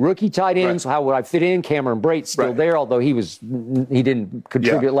the 2 rookie tight ends. How would I fit in? Cameron Brate's still there, although he didn't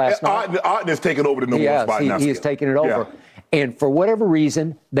contribute last night. Otten has taken over the number 1 spot now. He has taken it over. And for whatever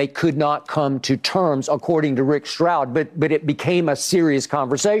reason, they could not come to terms, according to Rick Stroud, but it became a serious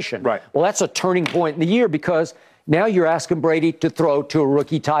conversation. Well, that's a turning point in the year, because Now you're asking Brady to throw to a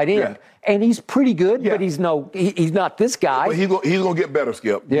rookie tight end. Yeah. And he's pretty good, Yeah. but he's not this guy. But he's going to get better,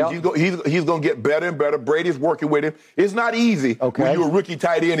 Skip. Yeah. He's going to get better and better. Brady's working with him. It's not easy when you're a rookie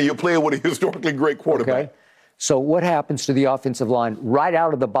tight end and you're playing with a historically great quarterback. Okay. So what happens to the offensive line right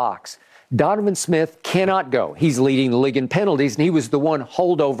out of the box? Donovan Smith cannot go. He's leading the league in penalties, and he was the one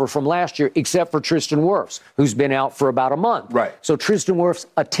holdover from last year, except for Tristan Wirfs, who's been out for about a month. Right. So Tristan Wirfs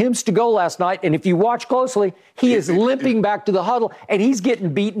attempts to go last night, and if you watch closely, he is limping back to the huddle, and he's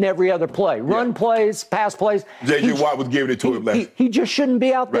getting beaten every other play. Run plays, pass plays. J.J. Watt was giving it to him last. He just shouldn't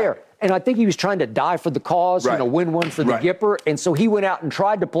be out there. And I think he was trying to die for the cause, win one for the Gipper. And so he went out and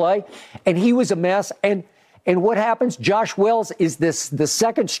tried to play, and he was a mess. And what happens? Josh Wells is the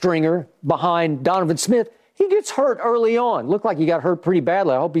second stringer behind Donovan Smith. He gets hurt early on. Looked like he got hurt pretty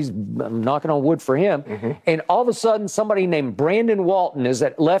badly. I hope he's knocking on wood for him. Mm-hmm. And all of a sudden, somebody named Brandon Walton is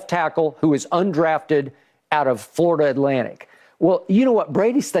at left tackle who is undrafted out of Florida Atlantic. Well, you know what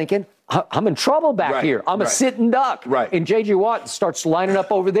Brady's thinking? I'm in trouble back here. I'm a sitting duck. Right. And J.J. Watt starts lining up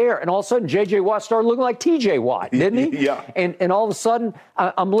over there. And all of a sudden, J.J. Watt started looking like T.J. Watt, didn't he? Yeah. And all of a sudden,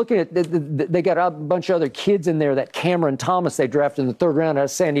 I'm looking at, they got a bunch of other kids in there, that Cameron Thomas they drafted in the third round out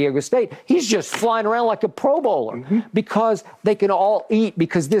of San Diego State. He's just flying around like a Pro Bowler because they can all eat,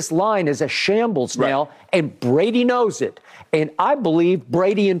 because this line is a shambles now, and Brady knows it. And I believe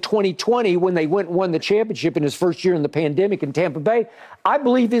Brady in 2020, when they went and won the championship in his first year in the pandemic in Tampa Bay, I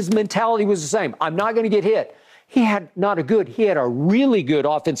believe his mentality was the same. I'm not going to get hit. He had a really good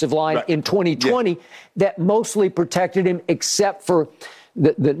offensive line in 2020 that mostly protected him, except for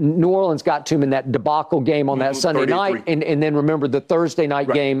the New Orleans got to him in that debacle game on that Sunday night. And then remember the Thursday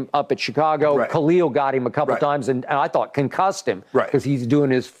night game up at Chicago. Khalil got him a couple times and I thought concussed him because he's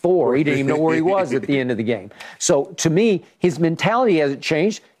doing his 4. He didn't even know where he was at the end of the game. So to me, his mentality hasn't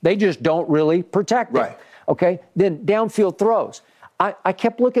changed. They just don't really protect him. Okay. Then downfield throws. I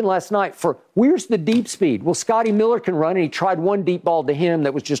kept looking last night for where's the deep speed? Well, Scotty Miller can run, and he tried one deep ball to him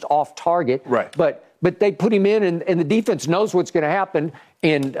that was just off target. But they put him in, and the defense knows what's going to happen.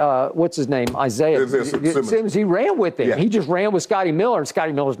 And what's his name? Isaiah Simmons. He ran with him. He just ran with Scotty Miller, and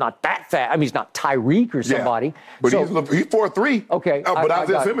Scotty Miller's not that fast. I mean, he's not Tyreek or somebody. But he's 4'3". Okay. But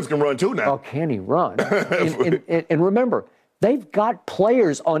Isaiah Simmons can run too now. Oh, can he run? and remember, they've got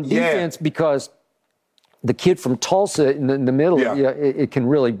players on defense because the kid from Tulsa in the middle, it can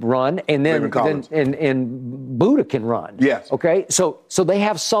really run, and then Buddha can run. Yes. Okay. So they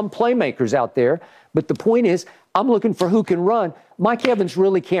have some playmakers out there, but the point is, I'm looking for who can run. Mike Evans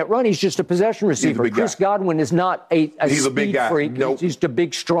really can't run. He's just a possession receiver. Chris Godwin is not a speed freak. Nope. He's just a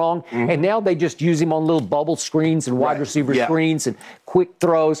big, strong. And now they just use him on little bubble screens and wide receiver screens and quick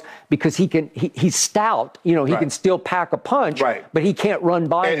throws because he's stout. You know, he can still pack a punch, but he can't run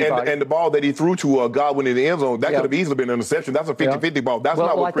by anybody. And the ball that he threw to Godwin in the end zone, that could have easily been an interception. That's a 50-50 ball. That's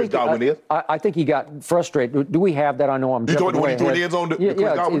not what Chris Godwin is. I think he got frustrated. Do we have that? I know I'm jumping way ahead. You threw in the end zone to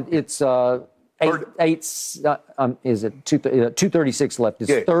Chris Godwin? It's is it 2:36 left?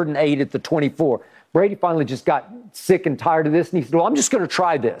 It's 3rd and 8 at the 24. Brady finally just got sick and tired of this, and he said, well, I'm just going to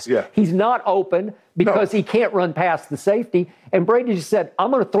try this. He's not open because he can't run past the safety. And Brady just said,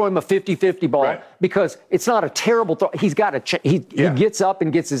 I'm going to throw him a 50-50 ball because it's not a terrible throw. He's got he gets up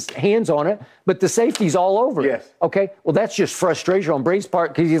and gets his hands on it, but the safety's all over it. Okay? Well, that's just frustration on Brady's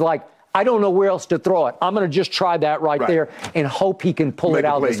part because he's like, I don't know where else to throw it. I'm going to just try that right there and hope he can pull it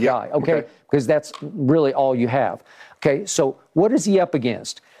out of this guy, okay? Because that's really all you have. Okay, so what is he up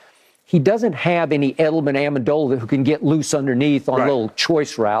against? He doesn't have any Edelman Amendola who can get loose underneath on little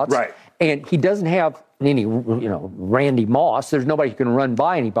choice routes. And he doesn't have any, Randy Moss. There's nobody who can run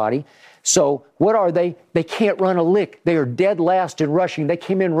by anybody. So what are they? They can't run a lick. They are dead last in rushing. They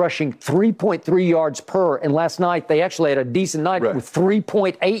came in rushing 3.3 yards per, and last night they actually had a decent night with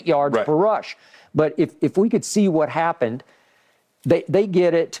 3.8 yards per rush. But if we could see what happened, they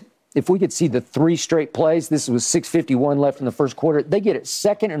get it. If we could see the 3 straight plays, this was 6:51 left in the first quarter. They get it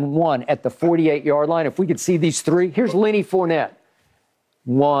 2nd and 1 at the 48-yard line. If we could see these 3, here's Lenny Fournette.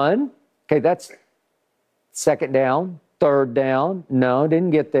 1, okay, that's 2nd down. 3rd down. No,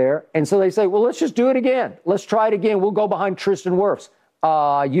 didn't get there. And so they say, well, let's just do it again. Let's try it again. We'll go behind Tristan Wirfs.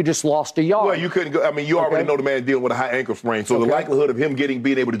 You just lost a yard. Well, you couldn't go. I mean, you already know the man dealing with a high ankle sprain. So the likelihood of him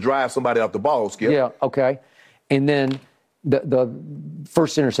being able to drive somebody off the ball, Skip. Yeah, okay. And then the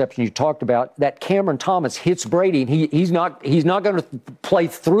first interception you talked about, that Cameron Thomas hits Brady, and he's not going to play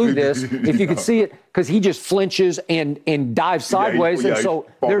through this if you could see it, because he just flinches and dives sideways. And so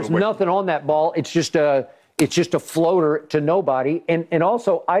there's nothing on that ball. It's just a floater to nobody. And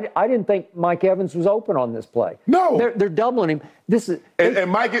also, I didn't think Mike Evans was open on this play. No. They're doubling him. this is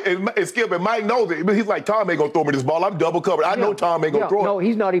and Mike and Skip and Mike knows it. But he's like, Tom ain't gonna throw me this ball. I'm double covered. I know Tom ain't gonna throw it. No,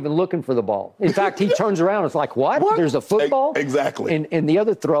 he's not even looking for the ball. In fact, he turns around. It's like, what? There's a football? Exactly. And the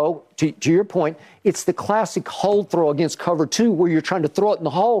other throw, to your point, it's the classic hole throw against cover 2 where you're trying to throw it in the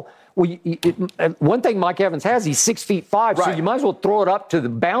hole. Well, one thing Mike Evans has, he's 6'5", so you might as well throw it up to the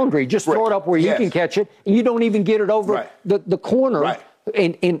boundary. Just throw it up where you can catch it, and you don't even get it over the corner. Right.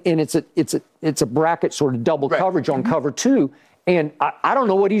 And it's a bracket sort of double coverage on cover 2. And I don't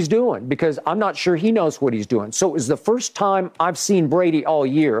know what he's doing because I'm not sure he knows what he's doing. So it was the first time I've seen Brady all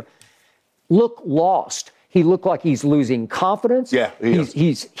year look lost. He looked like he's losing confidence. Yeah,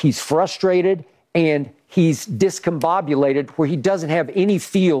 he's frustrated and he's discombobulated where he doesn't have any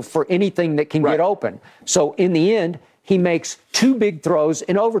feel for anything that can get open. So in the end, he makes 2 big throws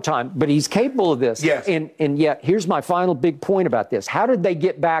in overtime, but he's capable of this. Yes. And yet, here's my final big point about this. How did they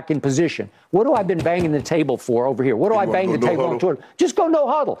get back in position? What have I been banging the table for over here? What do I bang the table on Twitter? Just go no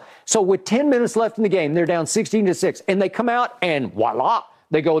huddle. So with 10 minutes left in the game, they're down 16-6, and they come out and voila,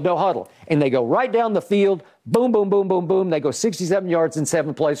 they go no huddle. And they go right down the field, boom, boom, boom, boom, boom. They go 67 yards in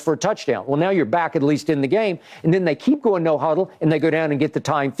 7 plays for a touchdown. Well, now you're back at least in the game. And then they keep going no huddle, and they go down and get the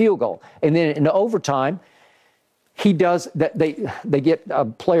tying field goal. And then in the overtime, he does that. They get a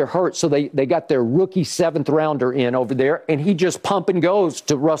player hurt, so they got their rookie 7th rounder in over there, and he just pump and goes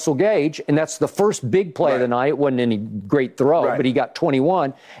to Russell Gage, and that's the first big play of the night. It wasn't any great throw, but he got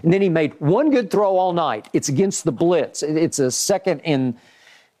 21, and then he made one good throw all night. It's against the blitz. It's a 2nd and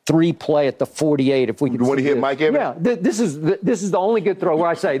 3 play at the 48. If we could, want to hit Mike Evans? Yeah, this is the only good throw where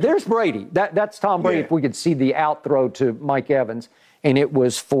I say there's Brady. That's Tom Brady. If we could see the out throw to Mike Evans. And it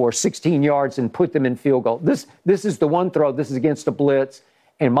was for 16 yards and put them in field goal. This is the one throw. This is against a blitz.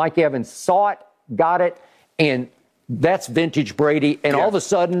 And Mike Evans saw it, got it, and that's vintage Brady. And all of a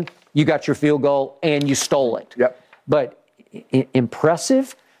sudden, you got your field goal and you stole it. Yep. But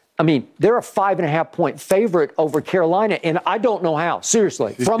impressive? I mean, they're a 5.5-point favorite over Carolina, and I don't know how.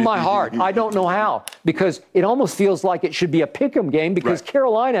 Seriously, from my heart, I don't know how. Because it almost feels like it should be a pick'em game because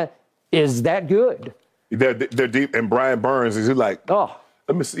Carolina is that good. They're deep, and Brian Burns is like, let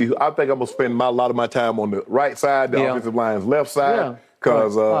me see. I think I'm gonna spend a lot of my time on the right side, the offensive line's left side,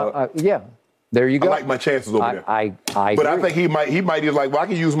 because there you go. I like my chances over there. I but I agree. think he might be like, well, I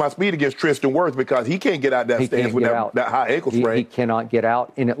can use my speed against Tristan Wirfs because he can't get out that stance with that high ankle sprain. He cannot get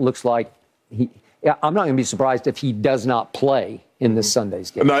out, and it looks like I'm not going to be surprised if he does not play in this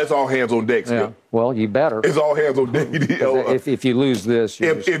Sunday's game. No, it's all hands on deck. Yeah. Well, you better. It's all hands on deck. If you lose this,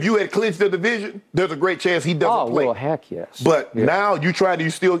 if you had clinched the division, there's a great chance he doesn't play. Oh, well, heck yes. But now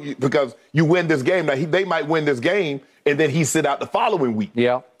because you win this game. Now they might win this game, and then he sit out the following week.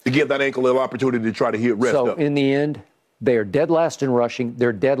 Yeah. To give that ankle an opportunity to try to hit rest up. So in the end, they are dead last in rushing.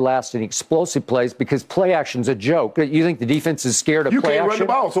 They're dead last in explosive plays because play action's a joke. You think the defense is scared of play action? You can't run the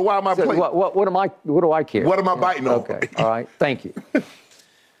ball, so why am I playing? What do I care? What am I biting on? Okay, all right. Thank you.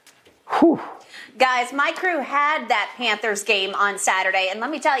 Whew. Guys, my crew had that Panthers game on Saturday, and let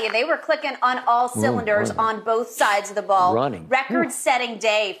me tell you, they were clicking on all cylinders on both sides of the ball. Running. Record-setting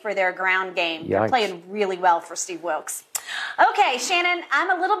day for their ground game. Yikes. They're playing really well for Steve Wilkes. Okay, Shannon,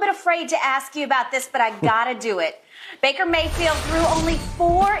 I'm a little bit afraid to ask you about this, but I gotta do it. Baker Mayfield threw only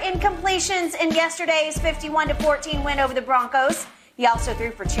 4 incompletions in yesterday's 51-14 win over the Broncos. He also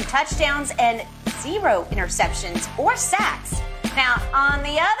threw for 2 touchdowns and 0 interceptions or sacks. Now, on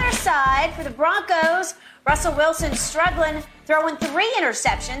the other side, for the Broncos, Russell Wilson struggling, throwing 3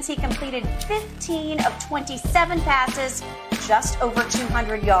 interceptions. He completed 15 of 27 passes, just over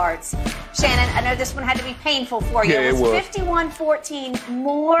 200 yards. Shannon, I know this one had to be painful for you. Yeah, it was. 51-14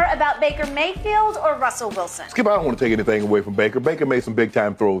 more about Baker Mayfield or Russell Wilson? Skip, I don't want to take anything away from Baker. Baker made some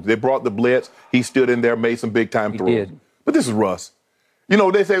big-time throws. They brought the blitz. He stood in there, made some big-time throws. He did. But this is Russ. You know,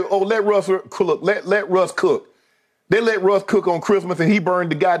 they say, let Russ cook. Let Russ cook. They let Russ cook on Christmas, and he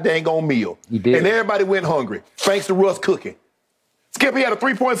burned the goddamn on meal. He did. And everybody went hungry, thanks to Russ cooking. Skip, he had a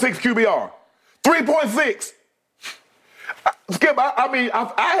 3.6 QBR. 3.6. Skip,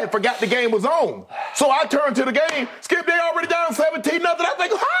 I had forgot the game was on. So I turned to the game. Skip, they already down 17-0. I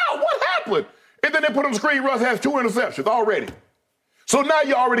think, how? What happened? And then they put on the screen, Russ has 2 interceptions already. So now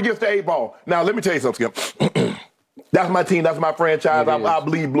you're already against the 8-ball. Now, let me tell you something, Skip. That's my team. That's my franchise. I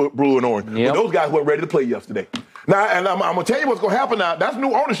bleed blue and orange. Yep. But those guys weren't ready to play yesterday. Now, and I'm going to tell you what's going to happen now. That's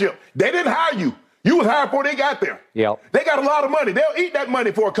new ownership. They didn't hire you. You was hired before they got there. Yep. They got a lot of money. They'll eat that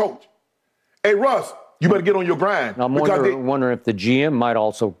money for a coach. Hey, Russ, you better get on your grind. I'm wondering if the GM might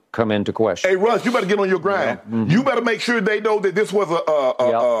also come into question. Hey, Russ, you better get on your grind. Yeah. Mm-hmm. You better make sure they know that this was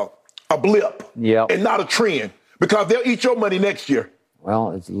a blip Yep. and not a trend, because they'll eat your money next year.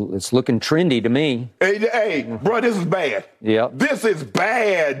 Well, it's looking trendy to me. Hey, bro, this is bad. Yeah. This is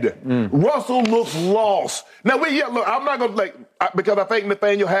bad. Russell looks lost. Now, look, I'm not going to, because I think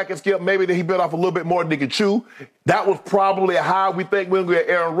Nathaniel Hackett, Skip, maybe that he bit off a little bit more than he could chew. That was probably how we think we're going to get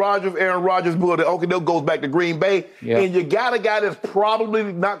Aaron Rodgers. Aaron Rodgers, goes back to Green Bay. Yeah. And you got a guy that's probably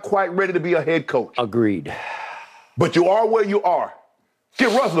not quite ready to be a head coach. Agreed. But you are where you are. Skip,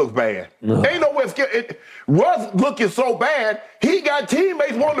 Russ looks bad. Ain't no way Russ looking so bad, he got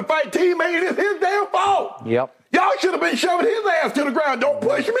teammates wanting to fight teammates. It's his damn fault. Yep. Y'all should have been shoving his ass to the ground. Don't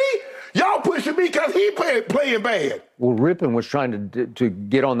push me. Y'all pushing me because he playing bad. Well, Rippon was trying to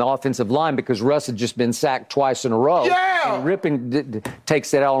get on the offensive line because Russ had just been sacked twice in a row. Yeah. And Rippon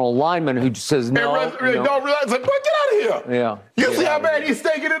takes that out on a lineman who says no. And Russ don't realize, boy, get out of here. Yeah. You see how bad he's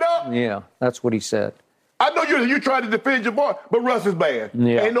staking it up? Yeah, that's what he said. I know you trying to defend your boy, but Russ is bad.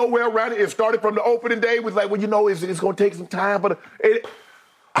 Yeah. Ain't no way around it. It started from the opening day. It was like, well, it's going to take some time. But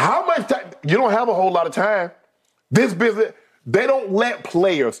how much time? You don't have a whole lot of time. This business, they don't let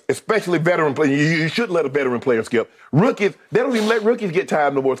players, especially veteran players, you should let a veteran player, Skip. Rookies, they don't even let rookies get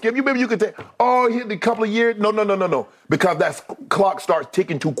time no more. Skip, you could say, he hit a couple of years. No. Because that clock starts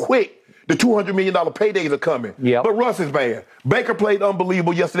ticking too quick. The $200 million paydays are coming. Yep. But Russ is bad. Baker played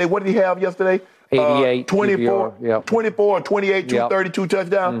unbelievable yesterday. What did he have yesterday? 88, 24, yep. 24, 28, 232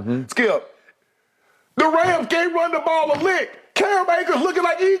 touchdowns. Mm-hmm. Skip. The Rams can't run the ball a lick. Cam Akers looking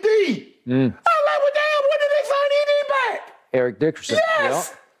like ED. I'm like, well, damn, when did they sign ED back? Eric Dickerson.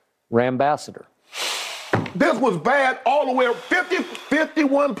 Yes. Yep. Rambassador. This was bad all the way up.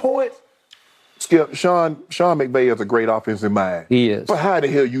 51 points. Skip, Sean McVay has a great offensive mind. He is. But how the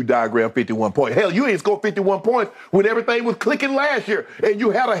hell you diagram 51 points? Hell, you ain't scored 51 points when everything was clicking last year, and you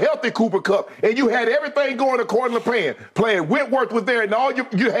had a healthy Cooper Kupp, and you had everything going according to plan. Whitworth was there, and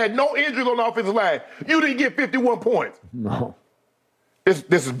you had no injuries on the offensive line. You didn't get 51 points. No.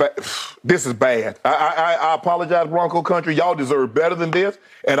 This is bad. This is bad. I apologize, Bronco Country. Y'all deserve better than this,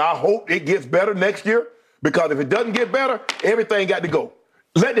 and I hope it gets better next year, because if it doesn't get better, everything got to go.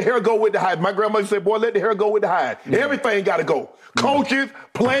 Let the hair go with the hide. My grandmother said, boy, let the hair go with the hide. Everything got to go. Coaches,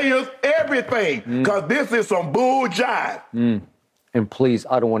 players, everything. Because this is some bull jive. And please,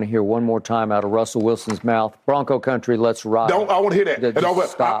 I don't want to hear one more time out of Russell Wilson's mouth. Bronco Country, let's ride. I want to hear that.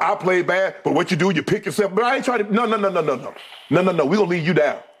 Stop. I played bad, but what you do, you pick yourself. But I ain't trying to. No. We're going to leave you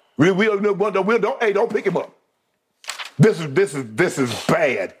down. Don't pick him up. This is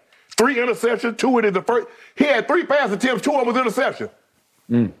bad. 3 interceptions, 2 in the first. He had 3 pass attempts, 2 of them was interception.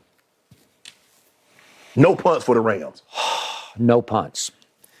 No punts for the Rams. No punts.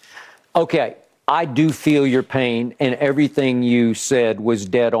 Okay, I do feel your pain, and everything you said was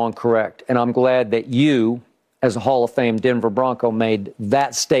dead on correct. And I'm glad that you, as a Hall of Fame Denver Bronco, made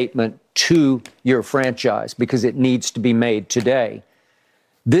that statement to your franchise, because it needs to be made today.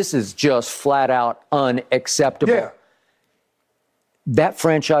 This is just flat out unacceptable. Yeah. That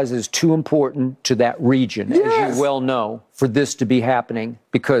franchise is too important to that region, as you well know, for this to be happening,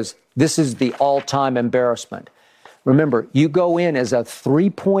 because this is the all-time embarrassment. Remember, you go in as a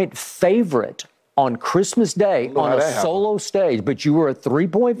 3-point favorite on Christmas Day on a solo stage, but you were a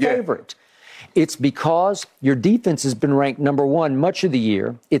 3-point favorite. It's because your defense has been ranked number 1 much of the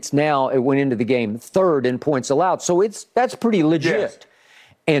year. It went into the game 3rd in points allowed. So that's pretty legit. Yes.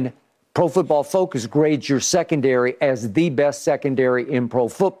 And Pro Football Focus grades your secondary as the best secondary in pro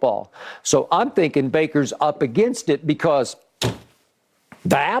football. So I'm thinking Baker's up against it because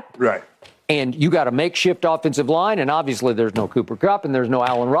that. Right. And you got a makeshift offensive line, and obviously there's no Cooper Kupp and there's no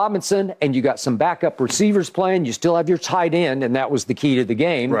Allen Robinson, and you got some backup receivers playing. You still have your tight end, and that was the key to the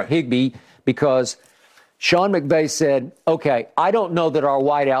game, Higbee, because Sean McVay said, okay, I don't know that our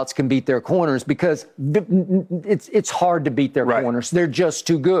wideouts can beat their corners because it's hard to beat their corners. They're just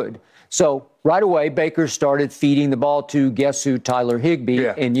too good. So right away, Baker started feeding the ball to, guess who, Tyler Higbee,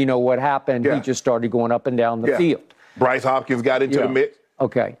 and you know what happened? He just started going up and down the field. Bryce Hopkins got into the mix.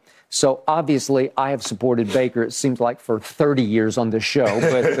 Okay. So obviously, I have supported Baker, it seems like, for 30 years on this show,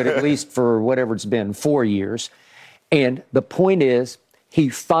 but at least for whatever it's been, 4 years. And the point is, he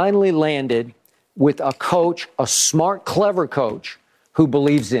finally landed with a coach, a smart, clever coach, who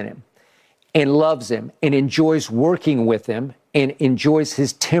believes in him and loves him and enjoys working with him and enjoys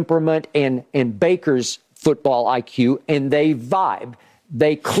his temperament and Baker's football IQ, and they vibe.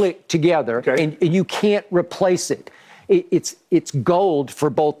 They click together, and you can't replace it. It's gold for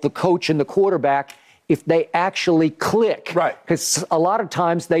both the coach and the quarterback if they actually click. Right. Because a lot of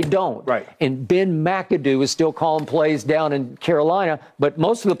times they don't. Right. And Ben McAdoo is still calling plays down in Carolina, but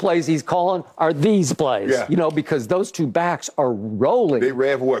most of the plays he's calling are these plays. Yeah. You know, because those two backs are rolling. They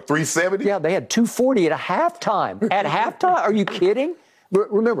ran for what, 370? Yeah, they had 240 at halftime. At halftime? Are you kidding?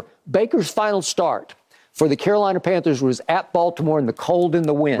 Remember, Baker's final start for the Carolina Panthers was at Baltimore in the cold and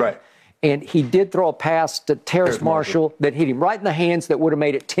the wind. Right. And he did throw a pass to Terrace Marshall that hit him right in the hands that would have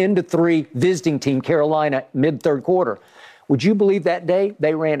made it 10-3 visiting team Carolina mid-third quarter. Would you believe that day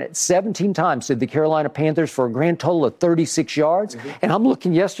they ran it 17 times to the Carolina Panthers for a grand total of 36 yards? Mm-hmm. And I'm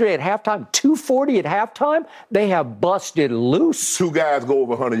looking yesterday at halftime, 240 at halftime. They have busted loose. 2 guys go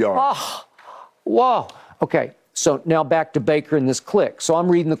over 100 yards. Oh, wow. Okay. So now back to Baker in this click. So I'm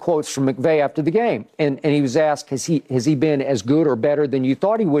reading the quotes from McVay after the game, and he was asked, has he been as good or better than you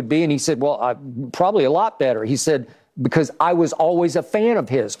thought he would be? And he said, well, probably a lot better. He said, because I was always a fan of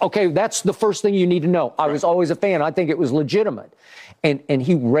his. Okay, that's the first thing you need to know. I was always a fan. I think it was legitimate. And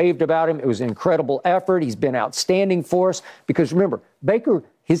he raved about him. It was an incredible effort. He's been outstanding for us. Because remember, Baker,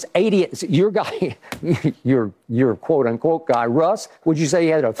 his 80, your guy, your quote-unquote guy, Russ, would you say he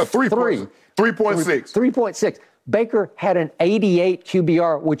had a 3.6. 3.6. Baker had an 88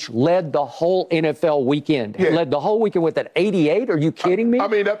 QBR, which led the whole NFL weekend. Yeah. Led the whole weekend with an 88? Are you kidding me? I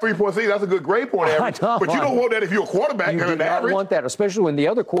mean, that 3.6, that's a good grade point average. But you don't want that if you're a quarterback. You do not want that, especially when the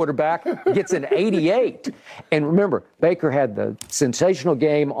other quarterback gets an 88. And remember, Baker had the sensational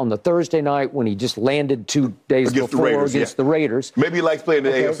game on the Thursday night when he just landed 2 days before against the Raiders. Maybe he likes playing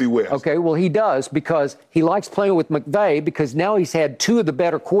in the AFC West. Okay, well, he does because he likes playing with McVay because now he's had 2 of the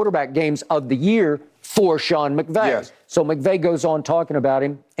better quarterback games of the year for Sean McVay. Yes. So McVay goes on talking about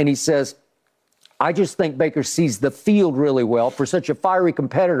him, and he says, I just think Baker sees the field really well. For such a fiery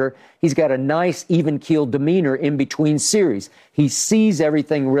competitor, he's got a nice, even-keeled demeanor in between series. He sees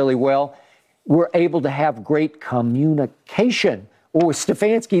everything really well. We're able to have great communication. Or with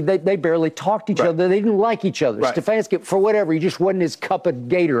Stefanski, they barely talked to each other. They didn't like each other. Right. Stefanski, for whatever, he just wasn't his cup of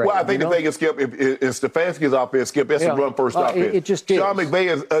Gatorade. Well, I think the thing is, Skip, if Stefanski's offense, Skip, that's a run-first offense. It just is. Sean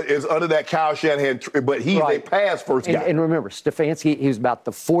McVay is under that Kyle Shanahan, but he's a pass-first guy. And remember, Stefanski, he was about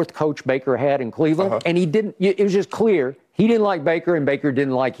the 4th coach Baker had in Cleveland, and he didn't. It was just clear he didn't like Baker, and Baker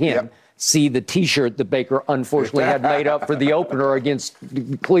didn't like him. Yep. See the T-shirt that Baker unfortunately had made up for the opener against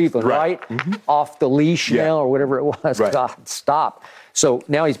Cleveland, right? Mm-hmm. Off the leash now or whatever it was. Right. God, stop. So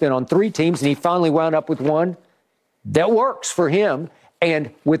now he's been on 3 teams, and he finally wound up with one that works for him. And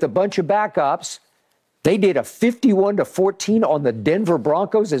with a bunch of backups, they did a 51-14 on the Denver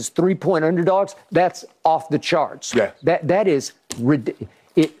Broncos as 3-point underdogs. That's off the charts. Yeah. That is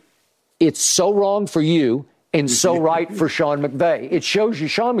it's so wrong for you. And so right for Sean McVay. It shows you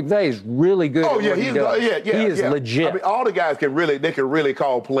Sean McVay is really good at what he does. He is legit. I mean, all the guys can really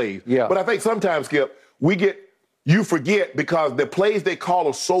call plays. Yeah. But I think sometimes, Skip, you forget because the plays they call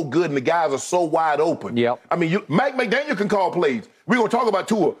are so good and the guys are so wide open. Yep. I mean, Mike McDaniel can call plays. We're going to talk about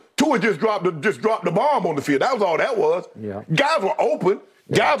Tua. Tua just dropped the bomb on the field. That was all that was. Yeah. Guys were open.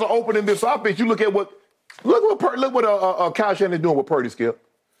 Yeah. Guys are open in this offense. You look what Kyle Shanahan is doing with Purdy, Skip.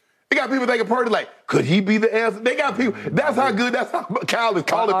 They got people thinking Purdy could he be the answer? They got people. That's how Kyle is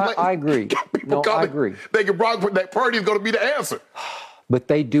calling plays. I agree. I agree. Thinking that Purdy is going to be the answer. But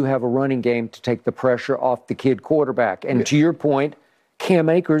they do have a running game to take the pressure off the kid quarterback. And to your point, Cam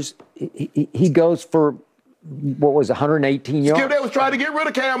Akers, he goes for, 118 yards? Skip, they was trying to get rid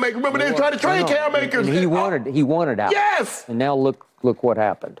of Cam Akers. Remember, they were trying to trade Cam Akers. And he wanted out. Yes. And now look what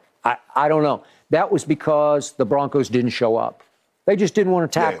happened. I don't know. That was because the Broncos didn't show up. They just didn't want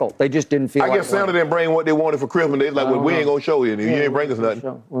to tackle. Yeah. They just didn't feel like it. I guess Santa didn't bring what they wanted for Christmas. They was we ain't going to show you. You ain't bring us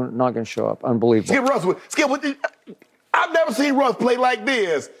nothing. We're not going to show up. Unbelievable. Skip, I've never seen Russ play like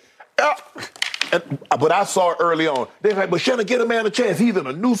this. But I saw it early on. They're like, but Shannon, get a man a chance. He's in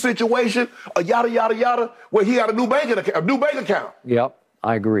a new situation, a yada, yada, yada, where he got a new bank account. Yep,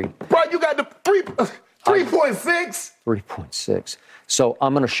 I agree. Bro, you got the 3.6? 3.6. So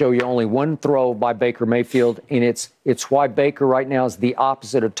I'm going to show you only one throw by Baker Mayfield, and it's why Baker right now is the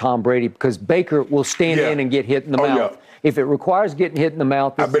opposite of Tom Brady, because Baker will stand in and get hit in the mouth. Yeah. If it requires getting hit in the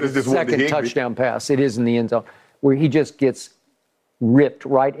mouth, it's the second touchdown pass. It is in the end zone, where he just gets ripped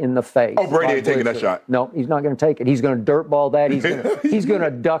right in the face. Oh, Brady ain't taking that shot. No, he's not going to take it. He's going to dirt ball that. He's going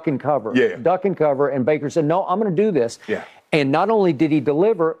to duck and cover. Yeah. Duck and cover, and Baker said, no, I'm going to do this. Yeah. And not only did he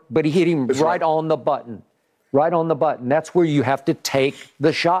deliver, but he hit him right on the button. Right on the button. That's where you have to take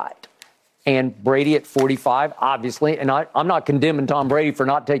the shot. And Brady at 45, obviously, and I'm not condemning Tom Brady for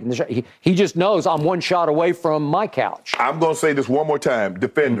not taking the shot. He just knows I'm one shot away from my couch. I'm going to say this one more time.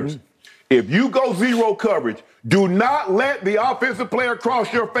 Defenders, if you go zero coverage, do not let the offensive player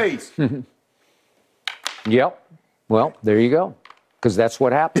cross your face. Yep. Well, there you go. Because that's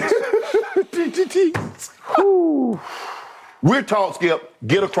what happens. We're taught, Skip,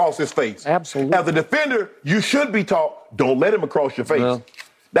 get across his face. Absolutely. As a defender, you should be taught, don't let him across your face. Well,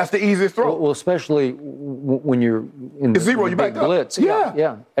 That's the easiest throw. Well, especially when you're in it's zero, the you big back up. blitz. Yeah.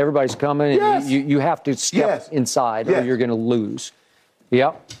 Yeah. Everybody's coming, Yes. and you have to step inside, or you're going to lose.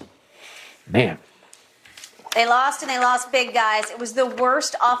 Yep. Man. They lost, and they lost big, guys. It was the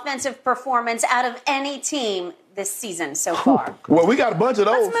worst offensive performance out of any team this season so far. Well, we got a bunch of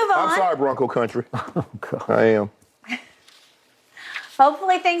those. Let's move on. I'm sorry, Bronco Country. Oh, God. I am.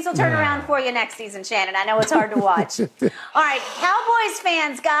 Hopefully things will turn around for you next season, Shannon. I know it's hard to watch. All right, Cowboys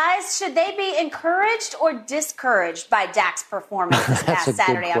fans, guys, should they be encouraged or discouraged by Dak's performance this past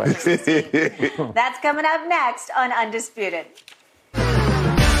Saturday on Christmas Eve? That's coming up next on Undisputed.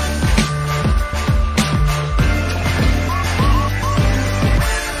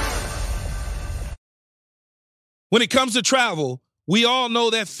 When it comes to travel, we all know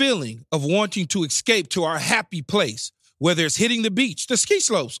that feeling of wanting to escape to our happy place, whether it's hitting the beach, the ski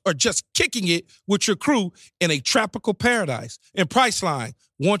slopes, or just kicking it with your crew in a tropical paradise. And Priceline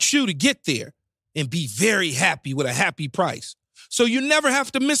wants you to get there and be very happy with a happy price, so you never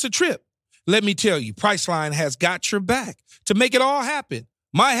have to miss a trip. Let me tell you, Priceline has got your back to make it all happen.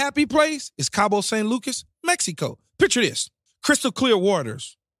 My happy place is Cabo San Lucas, Mexico. Picture this: crystal clear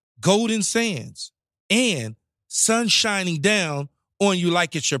waters, golden sands, and sun shining down on you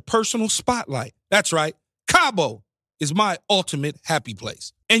like it's your personal spotlight. That's right, Cabo is my ultimate happy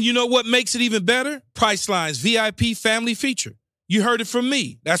place. And you know what makes it even better? Priceline's VIP family feature. You heard it from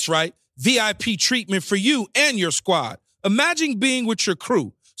me. That's right, VIP treatment for you and your squad. Imagine being with your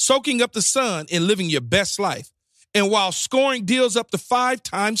crew, soaking up the sun and living your best life. And while scoring deals up to 5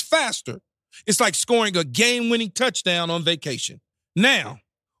 times faster, it's like scoring a game-winning touchdown on vacation. Now,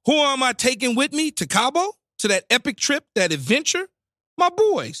 who am I taking with me to Cabo? To that epic trip, that adventure? My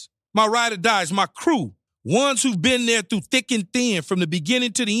boys, my ride or dies, my crew, ones who've been there through thick and thin from the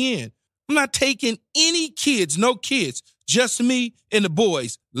beginning to the end. I'm not taking any kids, no kids, just me and the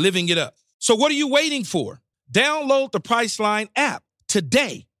boys living it up. So what are you waiting for? Download the Priceline app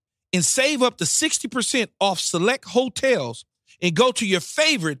today and save up to 60% off select hotels and go to your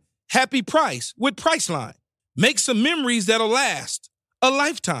favorite happy price with Priceline. Make some memories that'll last a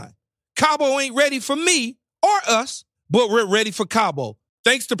lifetime. Cabo ain't ready for me or us, but we're ready for Cabo.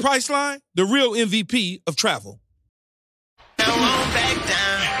 Thanks to Priceline, the real MVP of travel.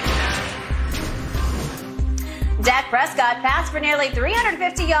 Dak Prescott passed for nearly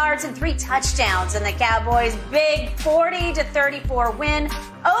 350 yards and 3 touchdowns in the Cowboys' big 40-34 win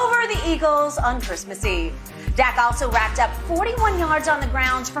over the Eagles on Christmas Eve. Dak also racked up 41 yards on the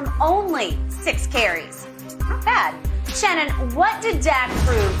ground from only 6 carries. Not bad. Shannon, what did Dak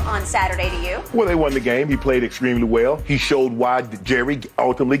prove on Saturday to you? Well, they won the game. He played extremely well. He showed why Jerry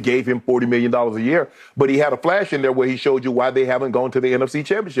ultimately gave him $40 million a year. But he had a flash in there where he showed you why they haven't gone to the NFC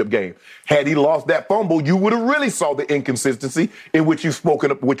Championship game. Had he lost that fumble, you would have really saw the inconsistency in which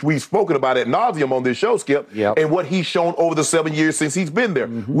we've spoken about ad nauseum on this show, Skip, and what he's shown over the 7 years since he's been there.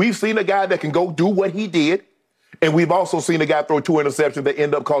 We've seen a guy that can go do what he did. And we've also seen a guy throw 2 interceptions that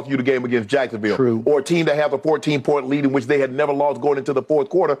end up costing you the game against Jacksonville. True. Or a team that has a 14-point lead in which they had never lost going into the fourth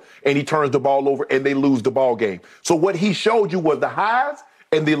quarter, and he turns the ball over and they lose the ball game. So what he showed you was the highs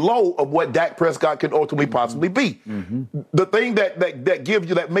and the low of what Dak Prescott can ultimately possibly be. The thing that gives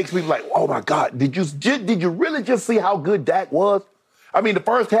you, that makes me like, oh my God, did you really just see how good Dak was? I mean, the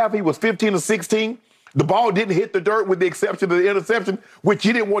first half he was 15 of 16. The ball didn't hit the dirt with the exception of the interception, which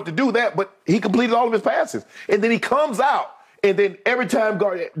he didn't want to do that, but he completed all of his passes. And then he comes out, and then every time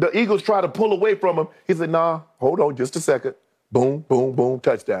the Eagles try to pull away from him, he said, nah, hold on just a second. Boom, boom, boom,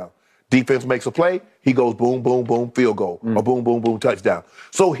 touchdown. Defense makes a play, he goes boom, boom, boom, field goal, or boom, boom, boom, touchdown.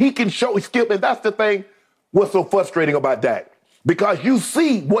 So he can show, Skip, and that's the thing what's so frustrating about Dak, because you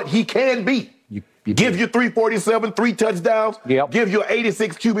see what he can be. Give you 347, 3 touchdowns, give you an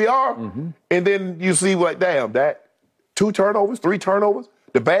 86 QBR, and then you see what, damn, that 2 turnovers, 3 turnovers,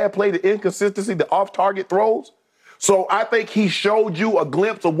 the bad play, the inconsistency, the off-target throws. So I think he showed you a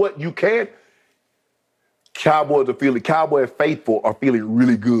glimpse of what you can. Cowboy faithful are feeling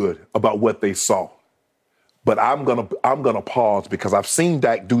really good about what they saw. But I'm gonna pause because I've seen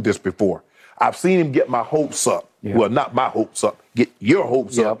Dak do this before. I've seen him get my hopes up. Well, not my hopes up. Get your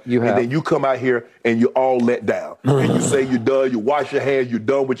hopes up. And then you come out here and you're all let down. And you say you're done. You wash your hands. You're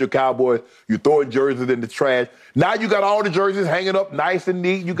done with your Cowboys. You're throwing jerseys in the trash. Now you got all the jerseys hanging up nice and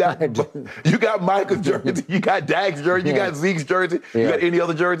neat. You got Michael's jersey. You got Dak's jersey. You got Zeke's jersey. You got any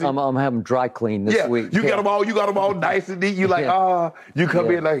other jersey? I'm having dry clean this week. You got them all. You got them all nice and neat. You like, you come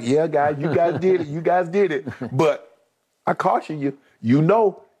in like, yeah, guys, you guys did it. You guys did it. But I caution you. You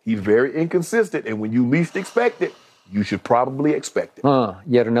know he's very inconsistent, and when you least expect it, you should probably expect it.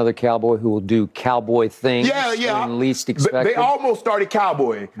 Yet another Cowboy who will do Cowboy things when least expected. They almost started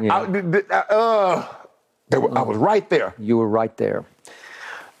Cowboying. Yeah. I was right there. You were right there.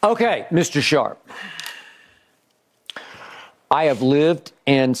 Okay, Mr. Sharp. I have lived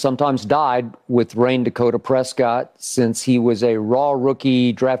and sometimes died with Rain Dakota Prescott since he was a raw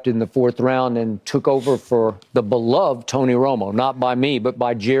rookie drafted in the 4th round and took over for the beloved Tony Romo, not by me, but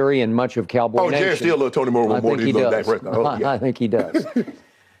by Jerry and much of Cowboy Nation. Jerry still loves Tony Romo more than he loves Dak Prescott. Oh, yeah. I think he does.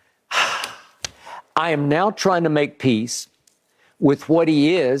 I am now trying to make peace with what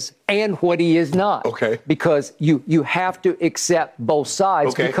he is and what he is not. Okay. Because you have to accept both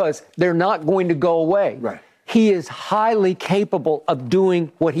sides because they're not going to go away. Right. He is highly capable of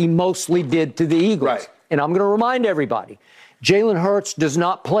doing what he mostly did to the Eagles. Right. And I'm going to remind everybody, Jalen Hurts does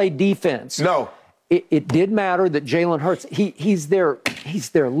not play defense. No. It did matter that Jalen Hurts, he's their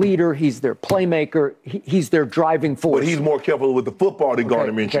leader, he's their playmaker, he's their driving force. But he's more careful with the football than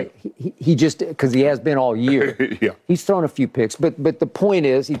Gardner Minshew. He just, because he has been all year. Yeah. He's thrown a few picks, but the point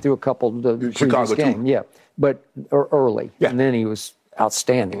is he threw a couple the previous game. Yeah, but early. Yeah. And then he was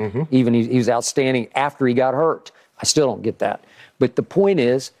outstanding. Mm-hmm. Even he was outstanding after he got hurt. I still don't get that. But the point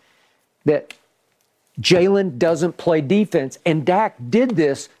is that Jalen doesn't play defense, and Dak did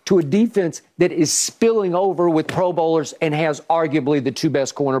this to a defense that is spilling over with Pro Bowlers and has arguably the 2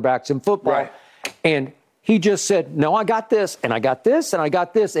 best cornerbacks in football. Right. And he just said, no, I got this, and I got this, and I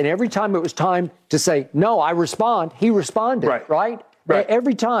got this. And every time it was time to say, no, I respond, he responded, right?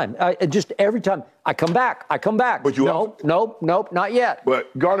 Every time. Every time. I come back. But you nope, not yet.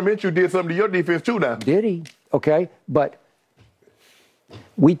 But Gardner Minshew did something to your defense too now. Did he? Okay. But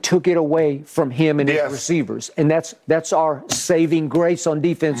we took it away from him and his receivers. And that's our saving grace on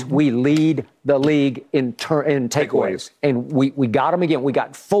defense. Mm-hmm. We lead the league in takeaways. And we got them again. We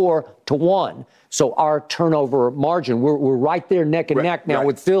got 4-1. So our turnover margin, we're right there neck and neck now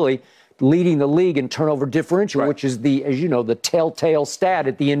with Philly, leading the league in turnover differential, which is the telltale stat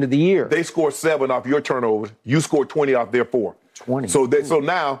at the end of the year. They scored 7 off your turnovers. You scored 20 off their 4. 20. So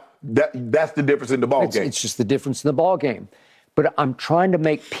now that's the difference in the ball game. It's just the difference in the ball game. But I'm trying to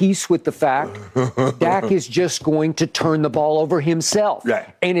make peace with the fact Dak is just going to turn the ball over himself. Right.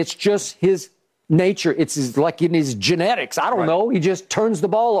 And it's just his nature. It's like in his genetics. I don't know. He just turns the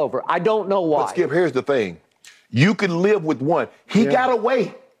ball over. I don't know why. But Skip, here's the thing. You can live with one. He got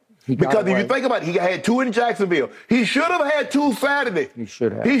away. Because if you think about it, he had 2 in Jacksonville. He should have had 2 Saturday. He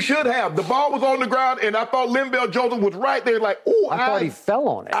should have. He should have. The ball was on the ground, and I thought Linval Joseph was right there like, ooh. I thought he fell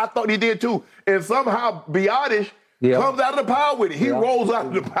on it. I thought he did too. And somehow Biotish comes out of the pile with it. He rolls out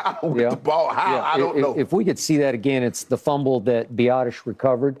of the pile with the ball. How? I don't know. If we could see that again, it's the fumble that Biotish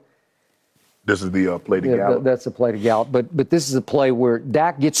recovered. This is the play to Gallup. That's a play to Gallup. But this is a play where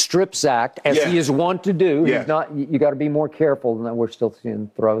Dak gets strip sacked, as he is wont to do. He's not. You got to be more careful than that. We're still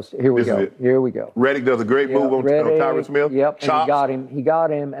seeing throws. Here we go. Reddick does a great move on Tyron Smith. Yep, and he got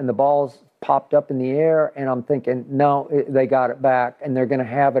him, and the ball's popped up in the air, and I'm thinking, no, they got it back, and they're going to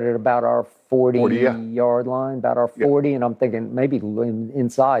have it at about our 40-yard line, about our 40, and I'm thinking maybe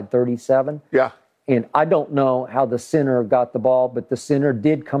inside 37. Yeah. And I don't know how the center got the ball, but the center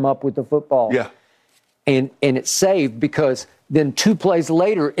did come up with the football. Yeah. And it's saved because then 2 plays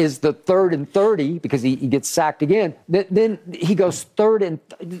later is the 3rd and 30 because he gets sacked again. Then he goes 3rd and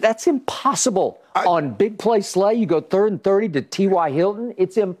that's impossible. On big play Slay, you go 3rd and 30 to T.Y. Hilton.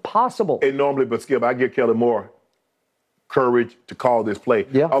 It's impossible. And normally, but Skip, I give Kellen Moore courage to call this play.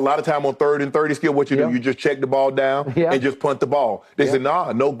 Yeah. A lot of time on 3rd and 30, Skip, what you do, you just check the ball down and just punt the ball. They say,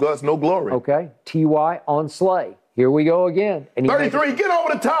 nah, no guts, no glory. Okay, T.Y. on Slay. Here we go again. And 33, get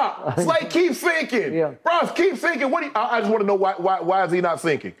over the top. Slay, keep sinking. Bros, keep sinking. I just want to know why is he not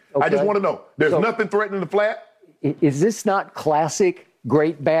sinking? Okay. I just want to know. There's nothing threatening the flat. Is this not classic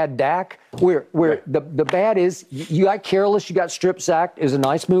great bad Dak? Where the bad is you got careless, you got strip sacked. It was a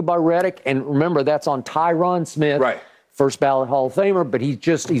nice move by Reddick. And remember, that's on Tyron Smith. Right. First ballot Hall of Famer, but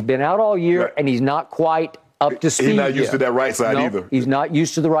he's been out all year and he's not quite up to speed. He's not used to that right side either. He's not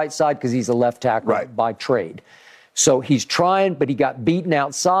used to the right side because he's a left tackle by trade. So he's trying, but he got beaten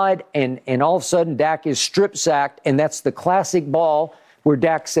outside, and all of a sudden Dak is strip sacked, and that's the classic ball where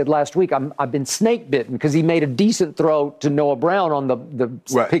Dak said last week, I've been snake bitten because he made a decent throw to Noah Brown on the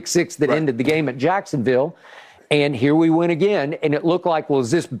pick 6 that ended the game at Jacksonville. And here we win again, and it looked like, well,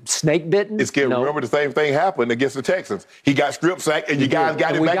 is this snake bitten? Remember the same thing happened against the Texans. He got strip sacked, and you guys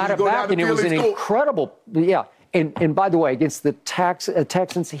got it back. We got it back, and it was an incredible, And by the way, against the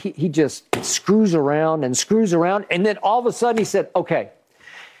Texans, he just screws around, and then all of a sudden he said, okay,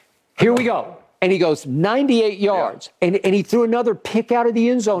 here we go. And he goes 98 yards. And he threw another pick out of the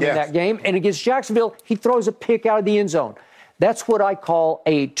end zone in that game. And against Jacksonville, he throws a pick out of the end zone. That's what I call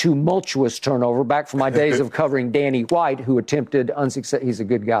a tumultuous turnover, back from my days of covering Danny White, who attempted he's a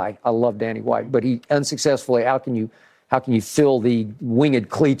good guy. I love Danny White. But he unsuccessfully, how can you fill the winged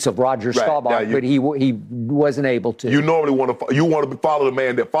cleats of Roger Staubach? But he wasn't able to. You normally want to follow the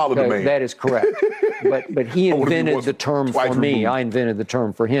man that followed the man. That is correct. but he invented the term for me. I invented the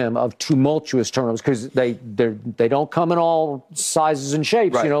term for him of tumultuous turnovers, because they don't come in all sizes and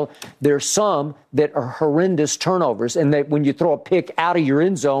shapes. Right. You know, there's some that are horrendous turnovers, and that when you throw a pick out of your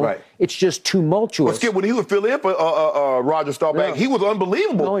end zone, it's just tumultuous. Well, Skip, when he was filling in for Roger Staubach, he was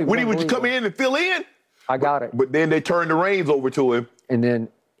unbelievable. No, when he would come in and fill in. I got it. But then they turned the reins over to him. And then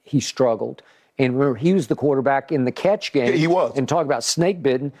he struggled. And remember, he was the quarterback in the catch game. Yeah, he was. And talk about snake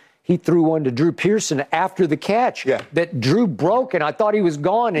bitten. He threw one to Drew Pearson after the catch that Drew broke, and I thought he was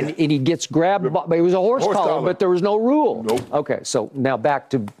gone, and he gets grabbed. But it was a horse collar, but there was no rule. Nope. Okay, so now back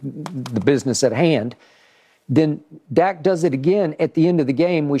to the business at hand. Then Dak does it again at the end of the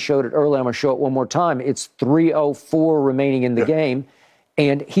game. We showed it earlier. I'm going to show it one more time. It's 3:04 remaining in the game.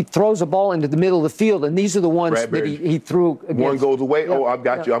 And he throws a ball into the middle of the field, and these are the ones that he threw against. One goes away. Yeah, I've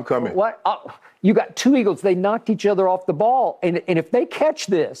got you. I'm coming. What? You got two Eagles. They knocked each other off the ball. And if they catch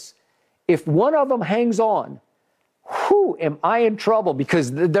this, if one of them hangs on, am I in trouble?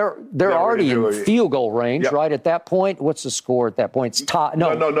 Because they're already in field goal range, right, at that point? What's the score at that point? It's tie.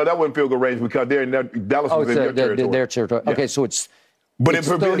 No, that wasn't field goal range, because they're in Dallas was in their territory. Okay, so it's... But it's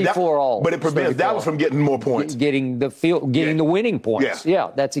 34 all. But it prevents Dallas from getting more points. Getting the winning points. Yeah,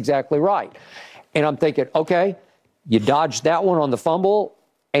 that's exactly right. And I'm thinking, okay, you dodged that one on the fumble,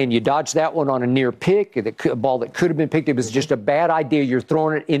 and you dodged that one on a near pick, a ball that could have been picked. It was just a bad idea. You're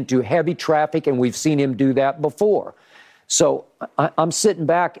throwing it into heavy traffic, and we've seen him do that before. So I'm sitting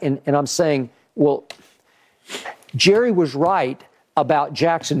back, and I'm saying, well, Jerry was right about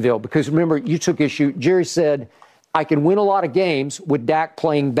Jacksonville, because remember, you took issue. Jerry said, I can win a lot of games with Dak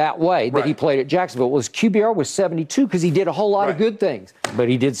playing that way that he played at Jacksonville. Well, his QBR was 72 because he did a whole lot of good things, but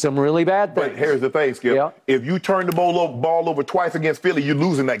he did some really bad things. But here's the thing, Skip. Yeah. If you turn the ball over twice against Philly, you're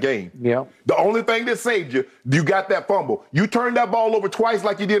losing that game. Yeah. The only thing that saved you got that fumble. You turn that ball over twice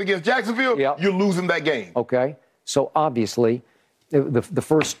like you did against Jacksonville, you're losing that game. Okay. So obviously, the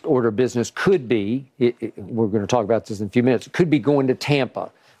first order of business could be, we're going to talk about this in a few minutes, could be going to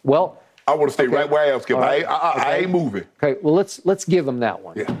Tampa. Well, I want to stay right where I am, Skip. Right. I ain't moving. Okay, well, let's give them that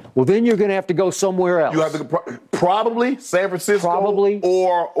one. Yeah. Well, then you're going to have to go somewhere else. You have to probably San Francisco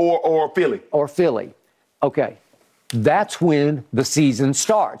or Philly. Or Philly. Okay. That's when the season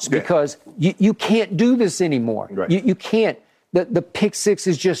starts, because you can't do this anymore. Right. You can't. The pick six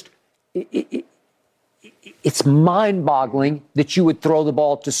is just... It's mind-boggling that you would throw the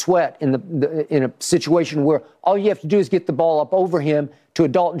ball to Sweat in a situation where all you have to do is get the ball up over him to a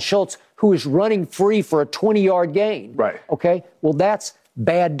Dalton Schultz, who is running free for a 20-yard gain. Right. Okay? Well, that's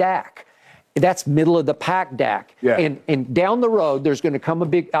bad Dak. That's middle-of-the-pack Dak. Yeah. And down the road, there's going to come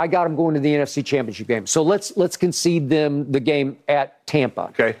I got him going to the NFC Championship game. So let's concede them the game at Tampa.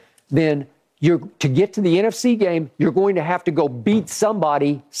 Okay. Then... to get to the NFC game, you're going to have to go beat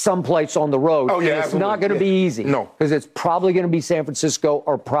somebody someplace on the road. Oh, yeah, and it's not going to be easy. No. Because it's probably going to be San Francisco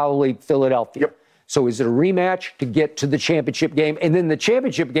or probably Philadelphia. Yep. So is it a rematch to get to the championship game? And then the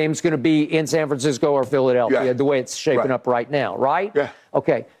championship game is going to be in San Francisco or Philadelphia, the way it's shaping up right now, right? Yeah.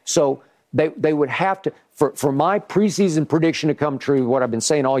 Okay, so they would have to, for my preseason prediction to come true, what I've been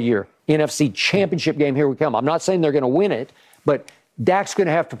saying all year, NFC championship game, here we come. I'm not saying they're going to win it, but Dak's going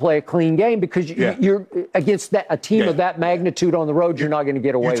to have to play a clean game, because you're against a team of that magnitude on the road. You're not going to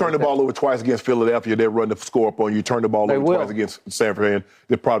get away with it. You turn the ball over twice against Philadelphia, they'll run the score up on you. Turn the ball over twice against San Fran,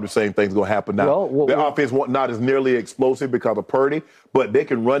 they're probably the same thing's going to happen now. Their offense not as nearly explosive because of Purdy, but they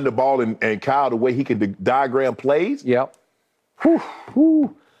can run the ball, and Kyle, the way he can diagram plays. Yep.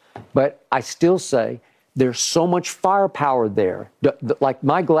 Whew. But I still say there's so much firepower there. Like,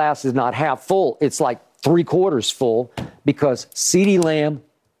 my glass is not half full. It's like 3/4 full, because CeeDee Lamb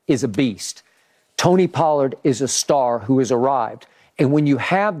is a beast. Tony Pollard is a star who has arrived. And when you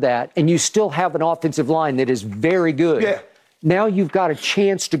have that, and you still have an offensive line that is very good, now you've got a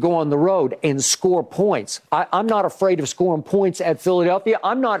chance to go on the road and score points. I'm not afraid of scoring points at Philadelphia.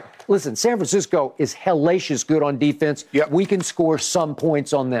 Listen, San Francisco is hellacious good on defense. Yep. We can score some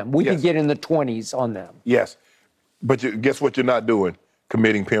points on them. We can get in the 20s on them. Yes. But guess what you're not doing?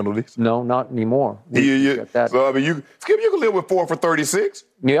 Committing penalties. No, not anymore. So, I mean, Skip, you can live with 4 for 36.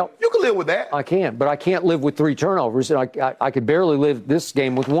 Yep. You can live with that. I can, but I can't live with 3 turnovers, and I could barely live this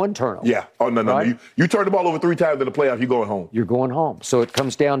game with 1 turnover. Yeah. Oh, no. Right? You turn the ball over 3 times in the playoffs, you're going home. You're going home. So it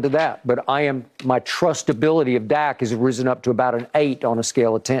comes down to that. But my trustability of Dak has risen up to about an 8 on a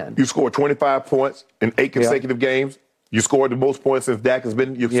scale of 10. You scored 25 points in 8 consecutive games. You scored the most points since Dak has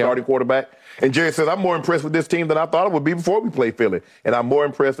been your starting quarterback. And Jerry says, I'm more impressed with this team than I thought it would be before we played Philly. And I'm more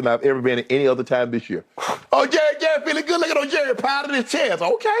impressed than I've ever been at any other time this year. Oh, Jerry feeling good. Look at Jerry pounding his chest.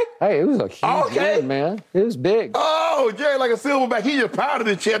 Okay. Hey, it was a huge win, man. It was big. Oh, Jerry like a silverback. He just pounded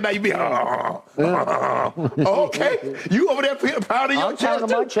his chest. Now you be, okay. You over there pounding your chest,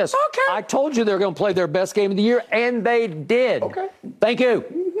 pounding my chest. Okay. I told you they were going to play their best game of the year, and they did. Okay. Thank you.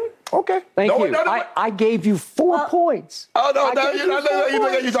 Okay. Thank you. I gave you 4 points. Oh, no,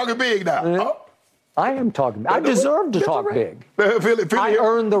 you're talking big now. I am talking. I deserve to talk big. I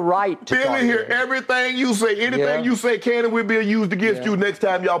earned the right to talk Philly hear big. everything you say. Anything you say can and will be used against you next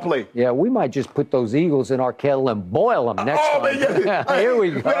time y'all play. Yeah, we might just put those Eagles in our kettle and boil them next time. Man, Here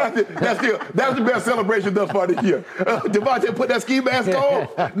we go. That's the best celebration thus far this year. Devontae put that ski mask on,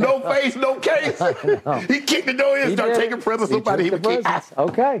 no face, no case. He kicked the door in and started taking presents. Somebody he would kick.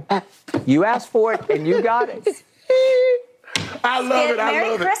 Okay. You asked for it, and you got it. I love it.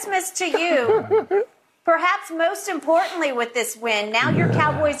 Merry Christmas to you. Perhaps most importantly with this win, now your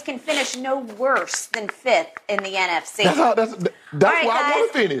Cowboys can finish no worse than 5th in the NFC. That's right, why I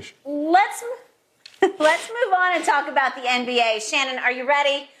want to finish. Let's move on and talk about the NBA. Shannon, are you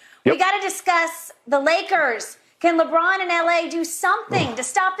ready? Yep. We got to discuss the Lakers. Can LeBron and LA do something to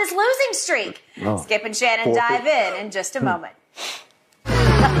stop this losing streak? Skip and Shannon dive in just a moment.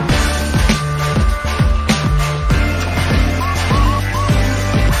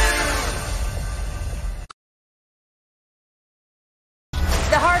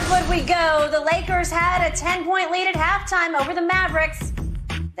 The hardwood we go. The Lakers had a 10-point lead at halftime over the Mavericks.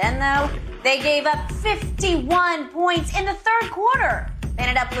 Then, though, they gave up 51 points in the third quarter. They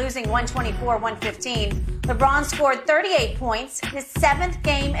ended up losing 124-115. LeBron scored 38 points, his 7th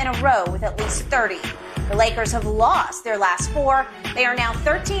game in a row with at least 30. The Lakers have lost their last 4. They are now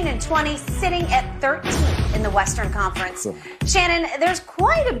 13-20, sitting at 13th in the Western Conference. Shannon, there's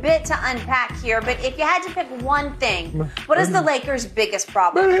quite a bit to unpack here, but if you had to pick one thing, what is the Lakers' biggest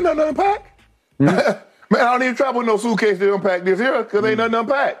problem? Man, ain't nothing to unpack. Man, I don't even travel with no suitcase to unpack this here because ain't nothing to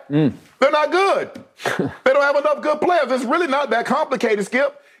unpack. They're not good. They don't have enough good players. It's really not that complicated,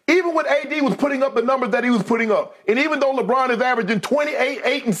 Skip. Even when AD was putting up the numbers that he was putting up, and even though LeBron is averaging 28,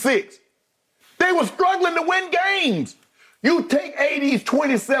 8, and 6, they were struggling to win games. You take AD's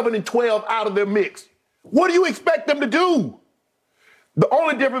 27 and 12 out of their mix. What do you expect them to do? The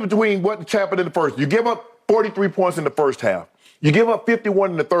only difference between what happened in the first, you give up 43 points in the first half. You give up 51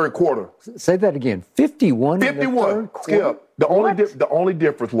 in the third quarter. Say that again. 51 in the third quarter? Skip. The only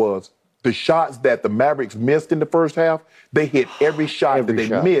difference was the shots that the Mavericks missed in the first half, they hit every shot that they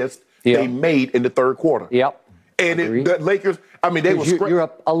missed, they made in the third quarter. Yep. And the Lakers, I mean, they were You're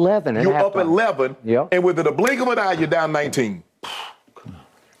up 11 at You're halftime. up 11, and within a blink of an eye, you're down 19.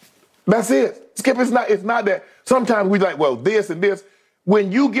 That's it. Skip, it's not that. Sometimes we like, well, this and this.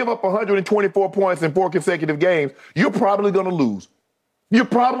 When you give up 124 points in 4 consecutive games, you're probably going to lose. You're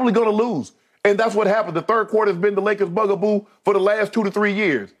probably going to lose. And that's what happened. The third quarter has been the Lakers' bugaboo for the last 2 to 3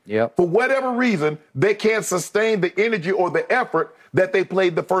 years. Yep. For whatever reason, they can't sustain the energy or the effort that they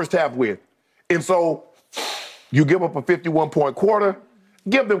played the first half with. And so you give up a 51-point quarter.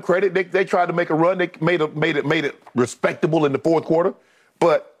 Give them credit. They tried to make a run. They made it respectable in the fourth quarter.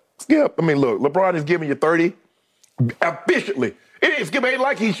 But, Skip, I mean, look, LeBron is giving you 30 efficiently. Skip ain't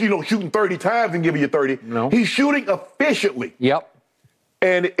like he's shooting 30 times and giving you 30. No. He's shooting efficiently. Yep.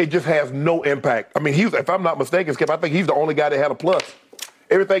 And it just has no impact. I mean, if I'm not mistaken, Skip, I think he's the only guy that had a plus.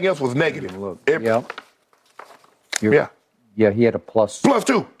 Everything else was negative. Yeah, he had a plus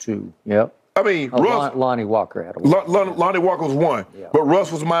 2. 2. Yep. I mean, Russ. Lonnie Walker had a 1. Lonnie Walker was 1. Yeah. But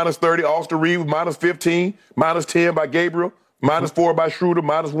Russ was minus 30. Austin Reeves was minus 15. Minus 10 by Gabriel. Minus 4 by Schroeder.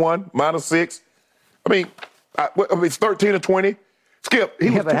 Minus 1. Minus 6. I mean, it's 13 and 20. Skip.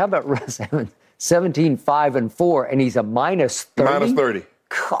 But how about Russ having 17, 5, and 4, and he's a minus 30? Minus 30.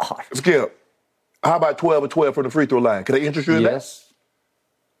 God. Skip. How about 12 and 12 from the free throw line? Can I interest you in that? Yes.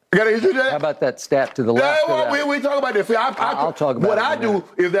 Got to interest you in that? How about that stat to the left? We talk about this. See, I'll talk about what it. I do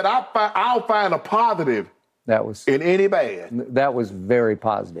is that I'll find a positive in any bad. That was very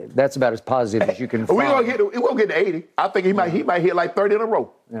positive. That's about as positive as you can find. We won't get to 80. I think he might hit like 30 in a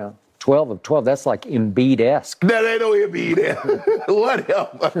row. Yeah. 12 of 12. That's like Embiid-esque. That ain't no Embiid.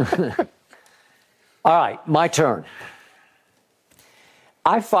 Whatever. All right, my turn.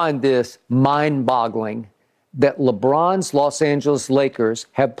 I find this mind-boggling that LeBron's Los Angeles Lakers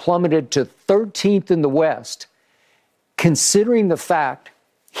have plummeted to 13th in the West, considering the fact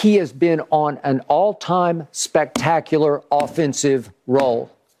he has been on an all-time spectacular offensive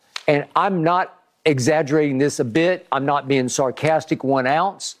roll. And I'm not exaggerating this a bit. I'm not being sarcastic 1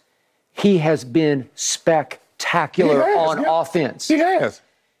 ounce. He has been spectacular on offense. He has.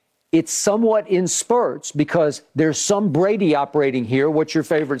 It's somewhat in spurts because there's some Brady operating here. What's your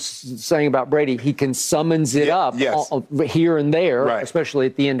favorite saying about Brady? He can summons it up here and there, especially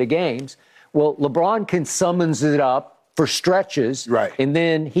at the end of games. Well, LeBron can summons it up for stretches, and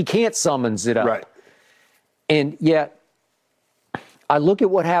then he can't summons it up. And yet, I look at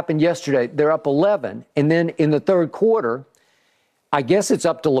what happened yesterday. They're up 11, and then in the third quarter, I guess it's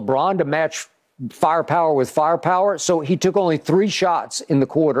up to LeBron to match firepower with firepower. So he took only 3 shots in the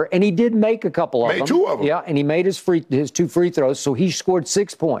quarter, and he did make a couple of them. Made 2 of them. Yeah, and he made his 2 free throws, so he scored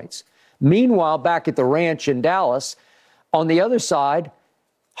 6 points. Meanwhile, back at the ranch in Dallas, on the other side,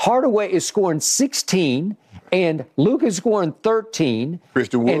 Hardaway is scoring 16, and Luke is scoring 13.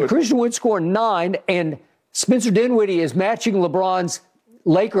 And Christian Wood scoring 9, and Spencer Dinwiddie is matching LeBron's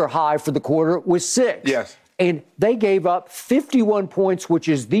Laker high for the quarter with 6. Yes. And they gave up 51 points, which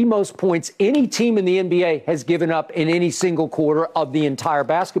is the most points any team in the NBA has given up in any single quarter of the entire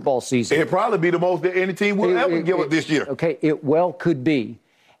basketball season. It'd probably be the most that any team will ever give up this year. Okay, it well could be.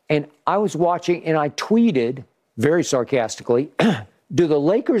 And I was watching, and I tweeted very sarcastically, do the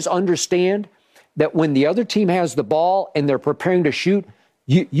Lakers understand that when the other team has the ball and they're preparing to shoot,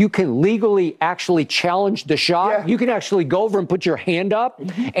 you can legally actually challenge the shot. Yeah. You can actually go over and put your hand up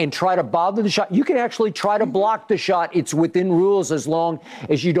and try to bother the shot. You can actually try to block the shot. It's within rules as long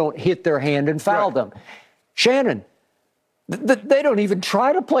as you don't hit their hand and foul them. Shannon, they don't even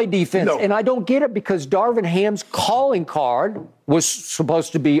try to play defense. No. And I don't get it because Darvin Ham's calling card was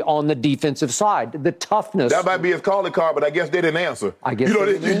supposed to be on the defensive side. The toughness. That might be his calling card, but I guess they didn't answer. I guess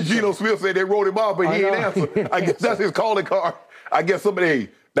Geno Smith said they wrote him off, but he didn't answer. I guess that's his calling card. I guess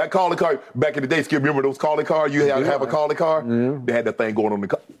that calling card, back in the day, Skip, remember those calling cards? You had to have a calling card? Yeah. They had that thing going on the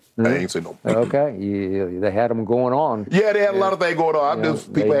car. I ain't saying no. Okay. They had them going on. Yeah, they had a lot of things going on.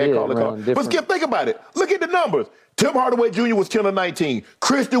 People had calling cards. But Skip, think about it. Look at the numbers. Tim Hardaway Jr. was 10 of 19.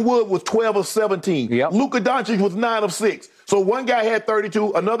 Christian Wood was 12 of 17. Yep. Luka Doncic was 9 of 6. So one guy had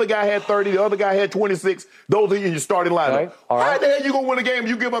 32, another guy had 30, the other guy had 26. Those are in your starting lineup. Okay. How the hell you going to win a game if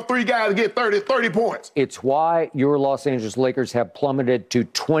you give up 3 guys to get 30 points? It's why your Los Angeles Lakers have plummeted to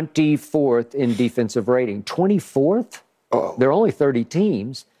 24th in defensive rating. 24th? Oh. There are only 30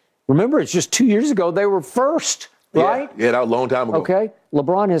 teams. Remember, it's just 2 years ago they were first, right? Yeah, that was a long time ago. Okay.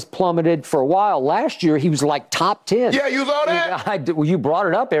 LeBron has plummeted for a while. Last year, he was like top 10. Yeah, you saw that? Well, you brought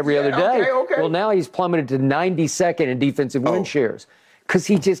it up every other day. Okay. Well, now he's plummeted to 92nd in defensive win shares. Because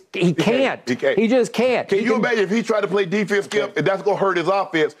he can't. He just can't. Can you imagine if he tried to play defense, Skip, and that's going to hurt his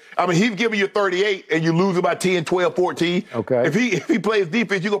offense? I mean, he's giving you 38, and you lose about 10, 12, 14. Okay. If he plays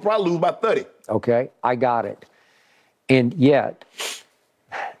defense, you're going to probably lose about 30. Okay, I got it. And yet,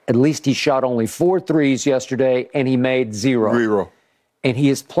 at least he shot only 4 threes yesterday, and he made 0. And he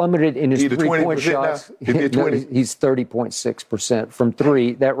has plummeted in his three-point shots. He's 30.6% from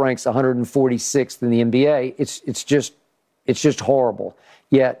 3. That ranks 146th in the NBA. It's just horrible.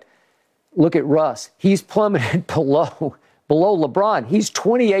 Yet, look at Russ. He's plummeted below LeBron. He's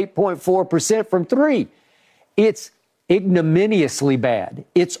 28.4% from 3. It's ignominiously bad.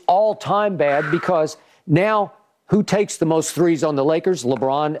 It's all-time bad because now who takes the most threes on the Lakers?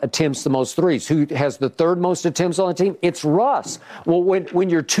 LeBron attempts the most threes. Who has the 3rd most attempts on the team? It's Russ. Well, when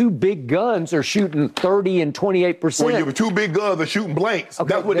your 2 big guns are shooting 30 and 28%. When your 2 big guns are shooting blanks.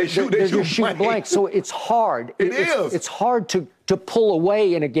 Okay, that's what they shoot. They shoot blanks. So it's hard. It's hard to pull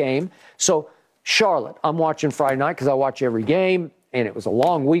away in a game. So Charlotte, I'm watching Friday night because I watch every game. And it was a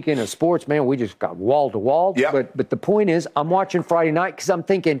long weekend of sports, man. We just got wall to wall. Yep. But the point is, I'm watching Friday night because I'm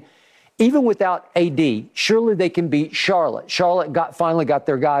thinking, even without AD, surely they can beat Charlotte. Charlotte finally got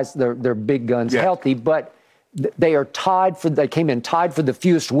their guys, their big guns healthy, but they came in tied for the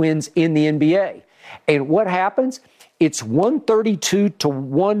fewest wins in the NBA. And what happens? It's 132 to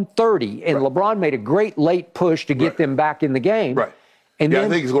 130, and LeBron made a great late push to get them back in the game. Right. And then, I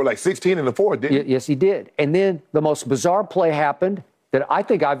think he scored like 16 in the 4th, didn't he? Yes, he did. And then the most bizarre play happened that I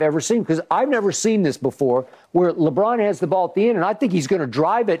think I've ever seen, because I've never seen this before, where LeBron has the ball at the end, and I think he's going to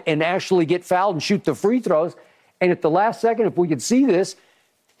drive it and actually get fouled and shoot the free throws. And at the last second, if we could see this,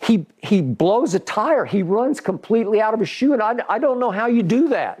 he blows a tire. He runs completely out of his shoe, and I don't know how you do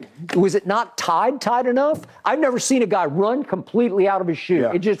that. Was it not tied tight enough? I've never seen a guy run completely out of his shoe.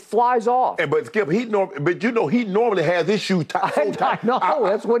 Yeah. It just flies off. But Skip, he normally has his shoe tied. I know,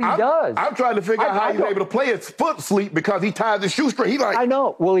 that's what he does. I'm trying to figure out how he's able to play his foot sleep because he ties his shoe straight. I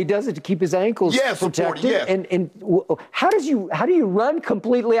know. Well, he does it to keep his ankles protected. Yes. And how do you run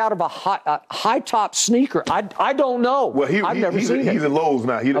completely out of a high top sneaker? I don't know. Well, I've never seen it. He's at Lowe's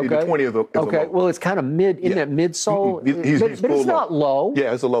now. The 20 is a okay. Well, it's kind of isn't it midsole? But it's not low.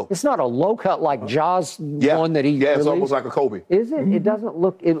 Yeah, it's a low. It's not a low cut like Ja's one that he released. It's almost like a Kobe. Is it? It doesn't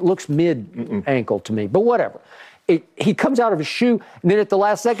look. It looks mid ankle to me. But whatever. He comes out of his shoe, and then at the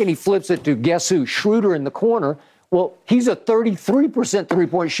last second he flips it to guess who? Schroeder in the corner. Well, he's a 33%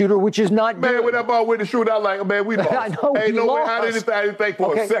 three-point shooter, which is not good. Man, when that ball went to shoot out, like, man, we lost. I know, Ain't no way. lost. I didn't think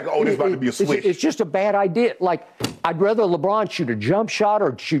for a second, this is about to be a switch. It's just a bad idea. Like, I'd rather LeBron shoot a jump shot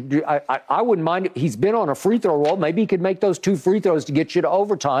or shoot. I wouldn't mind it. He's been on a free throw roll. Maybe he could make those 2 free throws to get you to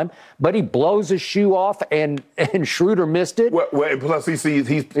overtime. But he blows his shoe off, and Schroeder missed it. Well, and plus he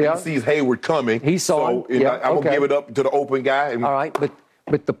sees Hayward coming. He saw him. I'm gonna give it up to the open guy. All right,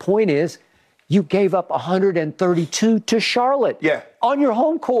 but the point is, you gave up 132 to Charlotte. Yeah. On your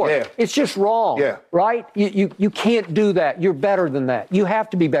home court. Yeah. It's just wrong. Yeah. Right? You can't do that. You're better than that. You have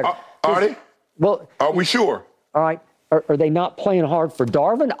to be better. Are they? Well, are we sure? All right. Are they not playing hard for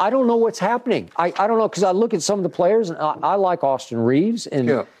Darvin? I don't know what's happening. I don't know, because I look at some of the players, and I like Austin Reeves. And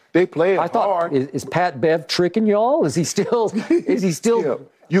yeah. They play hard. Is Pat Bev tricking y'all? Is he still?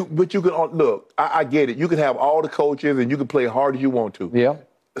 Yeah. But you can look. I get it. You can have all the coaches, and you can play hard as you want to. Yeah.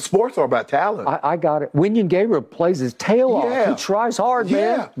 Sports are about talent. I got it. Wenyen Gabriel plays his tail off. He tries hard,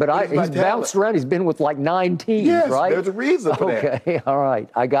 man. But he's bounced around. He's been with like 9 teams, right? There's a reason for that. Okay, all right.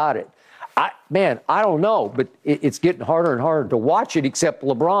 I got it. I don't know, but it's getting harder and harder to watch it, except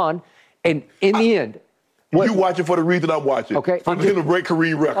LeBron. And in the end... You watch it for the reason I'm watching. Okay. For him to break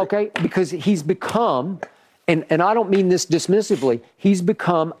Kareem record. Okay, because he's become... And I don't mean this dismissively. He's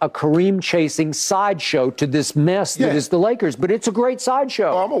become a Kareem-chasing sideshow to this mess that is the Lakers. But it's a great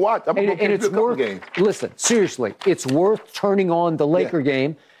sideshow. Oh, I'm going to watch. I'm going to it's worth, games. Listen, seriously, it's worth turning on the Laker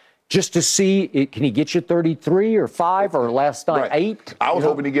game just to see, can he get you 33 or 5 or last night 8? I was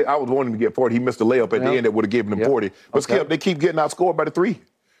wanting him to get 40. He missed a layup at the end that would have given him 40. But Skip, they keep getting outscored by the 3.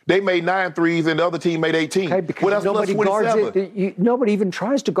 They made 9 threes, and the other team made 18. Okay, because nobody guards it. Nobody even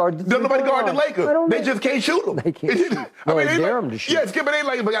tries to guard the three. Nobody guard the Lakers. They just can't shoot them. They can't shoot. They dare them to shoot. Yeah, Skip, it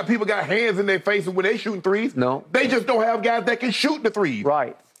ain't like people got hands in their face when they shooting threes. No. They just don't have guys that can shoot the threes.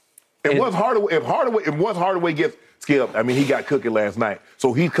 Right. And once Hardaway gets Skip, I mean, he got cooking last night.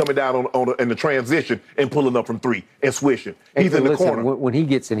 So he's coming down in the transition and pulling up from 3 and swishing. He's in the corner. When he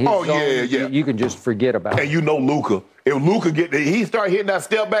gets in his zone, you can just forget about it. And you know Luka. If Luka he start hitting that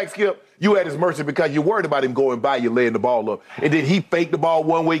step back, Skip, you at his mercy because you're worried about him going by you, laying the ball up. And then he faked the ball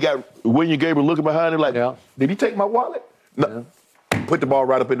one way, got Wenyen Gabriel looking behind him like, did he take my wallet? No. Yeah. Put the ball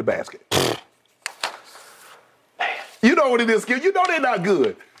right up in the basket. You know what it is, Skip. You know they're not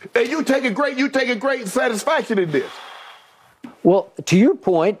good. And you take a great satisfaction in this. Well, to your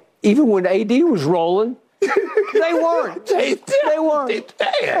point, even when AD was rolling, they weren't. They weren't.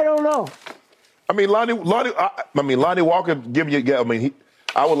 I don't know. I mean, Lonnie Walker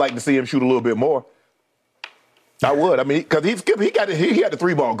I would like to see him shoot a little bit more. I would. I mean, because he got the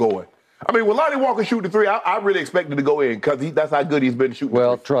 3-ball going. I mean, when Lonnie Walker shoot the 3, I really expected to go in because that's how good he's been shooting.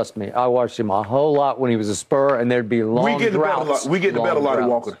 Well, trust me, I watched him a whole lot when he was a Spur, and there'd be long droughts. We get the better Lonnie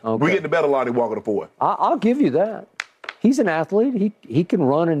Walker. Okay. We get the better Lonnie Walker to 4. I'll give you that. He's an athlete. He can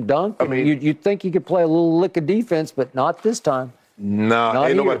run and dunk. I mean, you'd think he could play a little lick of defense, but not this time. Nah,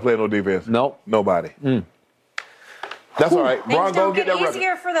 ain't nobody playing no defense. Nope. Nobody. That's all right. Things don't get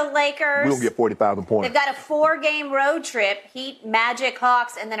easier for the Lakers. We're going to get 40,000 points. They've got a 4-game road trip, Heat, Magic,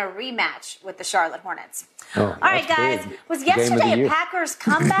 Hawks, and then a rematch with the Charlotte Hornets. All right, guys. Big. Was yesterday a Packers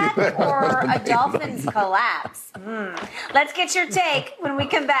comeback or a Dolphins collapse? Let's get your take when we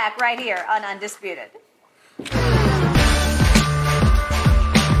come back right here on Undisputed.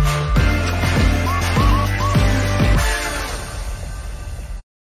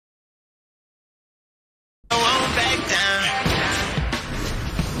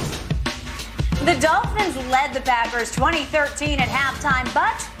 The Dolphins led the Packers 2013 at halftime,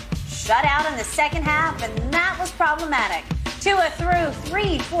 but shut out in the second half, and that was problematic. Tua threw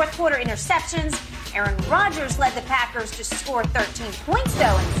 3 fourth-quarter interceptions. Aaron Rodgers led the Packers to score 13 points,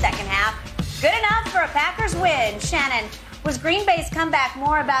 though, in the second half. Good enough for a Packers win. Shannon, was Green Bay's comeback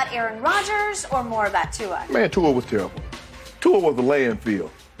more about Aaron Rodgers or more about Tua? Man, Tua was terrible. Tua was a laying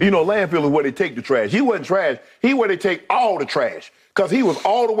field. You know, landfill is where they take the trash. He wasn't trash. He where they take all the trash. Because he was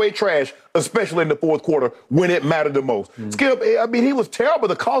all the way trash, especially in the fourth quarter when it mattered the most. Skip, I mean, he was terrible.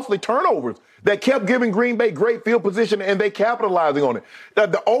 The costly turnovers that kept giving Green Bay great field position and they capitalizing on it.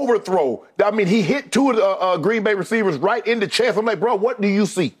 The overthrow, I mean, he hit two of the Green Bay receivers right in the chest. I'm like, bro, what do you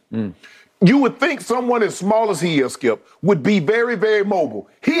see? You would think someone as small as he is, Skip, would be very, very mobile.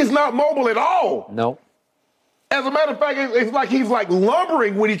 He is not mobile at all. No. As a matter of fact, it's like he's like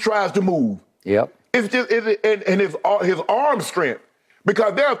lumbering when he tries to move. Yep. It's just and his arm strength,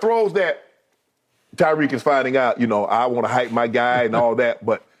 because there are throws that Tyreek is finding out. You know, I want to hype my guy and all that,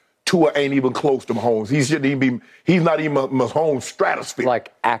 but Tua ain't even close to Mahomes. He shouldn't even be. He's not even Mahomes' stratosphere.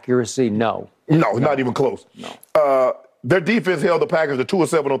 Like accuracy, no, not even close. No. Their defense held the Packers to 2 of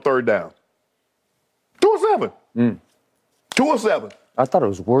 7 on third down. 2 of 7. 2 of 7. I thought it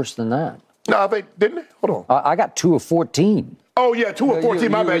was worse than that. No, I think didn't it? Hold on. I got 2 of 14. Oh, yeah, 2 of 14,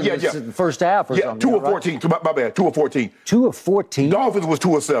 my bad. Yeah. The first half or something. 2 of 14, right? My bad, 2 of 14. 2 of 14? Dolphins was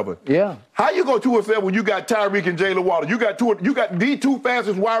 2 of 7. Yeah. How you go 2 of 7 when you got Tyreek and Jalen Waddle? You got the two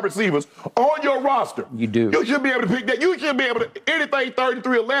fastest wide receivers on your roster. You do. You should be able to pick that. You should be able to, anything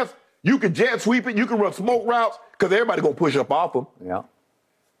 33 or less, you can jet sweep it, you can run smoke routes, because everybody going to push up off them. Yeah.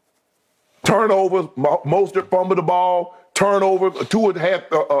 Turnovers, Mostert fumbled the ball, turnovers,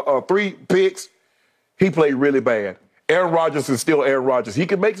 3 picks. He played really bad. Aaron Rodgers is still Aaron Rodgers. He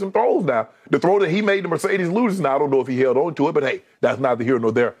can make some throws now. The throw that he made to Mercedes Lewis, now I don't know if he held on to it, but hey, that's neither here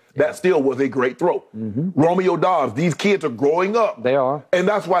nor there. Yeah. That still was a great throw. Romeo Dobbs, these kids are growing up. They are. And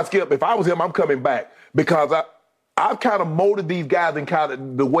that's why, Skip, if I was him, I'm coming back, because I've kind of molded these guys in kind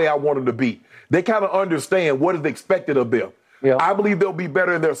of the way I want them to be. They kind of understand what is expected of them. Yeah. I believe they'll be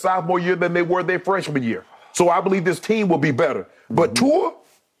better in their sophomore year than they were their freshman year. So I believe this team will be better. But Tua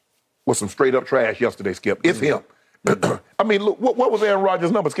was some straight-up trash yesterday, Skip. It's him. I mean, look, what was Aaron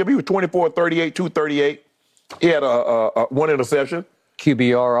Rodgers' number, Skip? He was 24, 38, 238. He had one interception.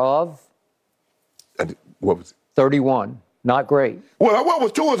 QBR of? What was it? 31. Not great. Well, what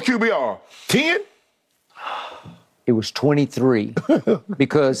was Tua's QBR? 10? It was 23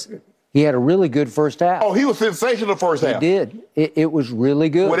 because he had a really good first half. Oh, he was sensational first half. He did. It was really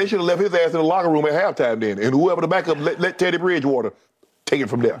good. Well, they should have left his ass in the locker room at halftime then. And whoever the backup, let Teddy Bridgewater take it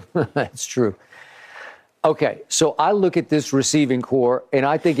from there. That's true. Okay, so I look at this receiving core, and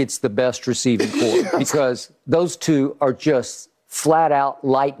I think it's the best receiving core because those two are just flat out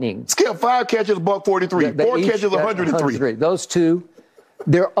lightning. Skip 5 catches, $143. 4 catches, 103. Those two,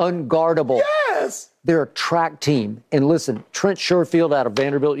 they're unguardable. Yes. They're a track team. And listen, Trent Sherfield out of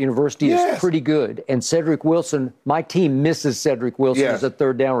Vanderbilt University is pretty good. And Cedric Wilson, my team misses Cedric Wilson as a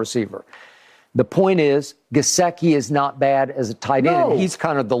third down receiver. The point is, Gesicki is not bad as a tight end. He's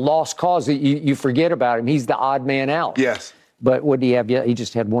kind of the lost cause. You forget about him. He's the odd man out. Yes. But what did he have? Yeah, he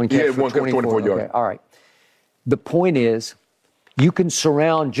just had one catch for 24 yards. Okay, all right. The point is, you can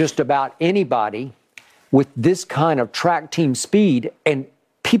surround just about anybody with this kind of track team speed, and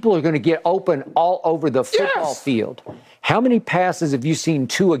people are going to get open all over the football field. How many passes have you seen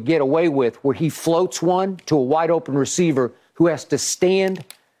Tua get away with where he floats one to a wide open receiver who has to stand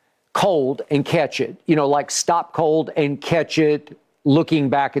cold and catch it? You know, like stop cold and catch it looking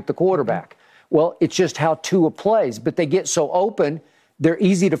back at the quarterback. Well, it's just how Tua plays. But they get so open, they're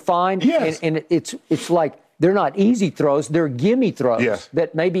easy to find. And it's like they're not easy throws, they're gimme throws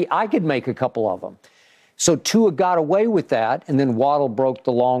that maybe I could make a couple of them. So Tua got away with that, and then Waddle broke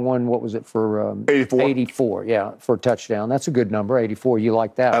the long one. What was it for? 84. 84, yeah, for a touchdown. That's a good number, 84. You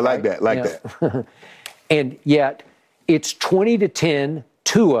like that, I like that, that. And yet, it's 20-10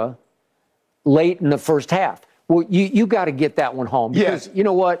 Tua late in the first half. Well, you got to get that one home. Because you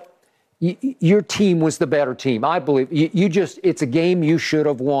know what? Your team was the better team, I believe. It's a game you should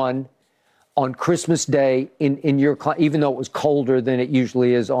have won on Christmas Day in your, even though it was colder than it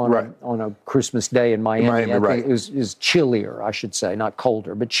usually is on a Christmas Day in Miami. I think it was chillier, I should say, not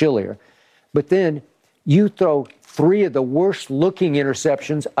colder, but chillier. But then you throw 3 of the worst looking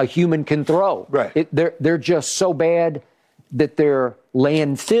interceptions a human can throw. They're just so bad that they're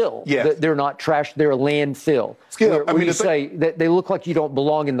landfill. They're not trash, they're landfill. Where you say that they look like you don't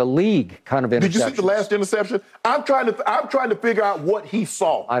belong in the league kind of interception. Did you see the last interception? I'm trying to figure out what he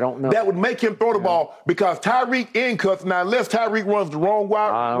saw. I don't know. That would make him throw the ball, because Tyreek in cuts. Now, unless Tyreek runs the wrong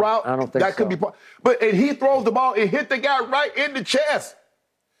route, I don't think that could be. And he throws the ball and hit the guy right in the chest.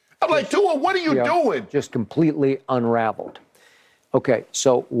 I'm like, Tua, what are you doing? Just completely unraveled. Okay,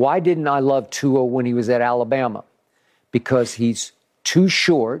 so why didn't I love Tua when he was at Alabama? Because he's too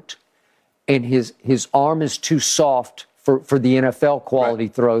short and his arm is too soft for the NFL quality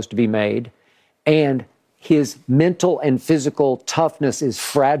throws to be made. And his mental and physical toughness is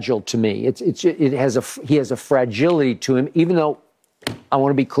fragile to me. He has a fragility to him, even though I want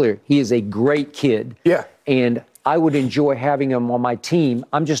to be clear, he is a great kid. Yeah. And I would enjoy having him on my team.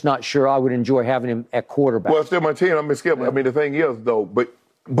 I'm just not sure I would enjoy having him at quarterback. Well, still my team. I mean, Skip. Yeah. I mean, the thing is, though,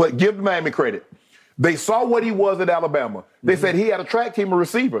 but give Miami credit. They saw what he was at Alabama. They said he had a track team, a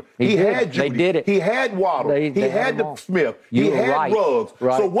receiver. He had Judy. They did it. He had Waddle. He had Smith. He had Ruggs.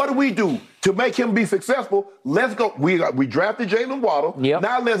 Right. So what do we do to make him be successful? Let's go. We drafted Jalen Waddle. Yep.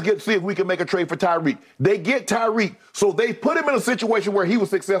 Now let's see if we can make a trade for Tyreek. They get Tyreek. So they put him in a situation where he was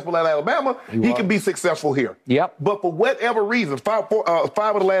successful at Alabama. He can be successful here. Yep. But for whatever reason, five of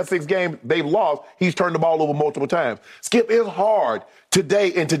the last 6 games they've lost, he's turned the ball over multiple times. Skip, it's hard today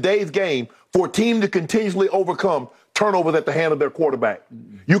in today's game for a team to continuously overcome turnovers at the hand of their quarterback.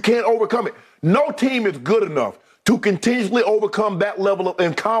 You can't overcome it. No team is good enough to continuously overcome that level of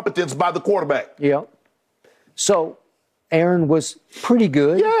incompetence by the quarterback. Yeah. So Aaron was pretty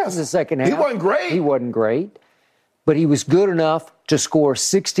good in the second half. He wasn't great. He wasn't great. But he was good enough to score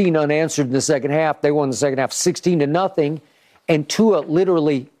 16 unanswered in the second half. They won the second half 16-0, and Tua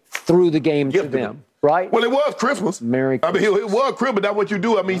literally threw the game to them. Right? Well, it was Christmas. Merry Christmas. I mean, it was Christmas, but that's what you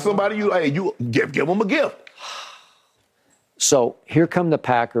do. I mean, you give them a gift. So here come the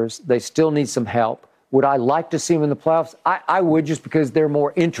Packers. They still need some help. Would I like to see them in the playoffs? I would, just because they're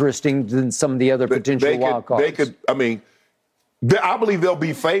more interesting than some of the other potential wild cards. They could, I mean, I believe they'll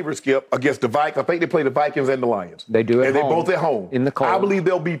be favored, Skip, against the Vikings. I think they play the Vikings and the Lions. They do at home. And they're both at home. In the cold. I believe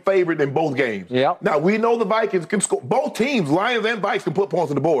they'll be favored in both games. Yeah. Now, we know the Vikings can score. Both teams, Lions and Vikings, can put points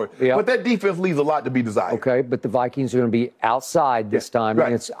on the board. Yeah. But that defense leaves a lot to be desired. Okay, but the Vikings are going to be outside this time.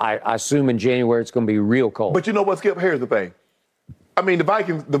 Right. And I assume in January it's going to be real cold. But you know what, Skip? Here's the thing. I mean, the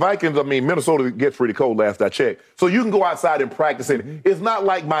Vikings, I mean, Minnesota gets pretty cold last I checked. So you can go outside and practice it. It's not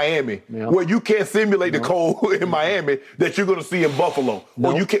like Miami, where you can't simulate the cold in Miami that you're going to see in Buffalo.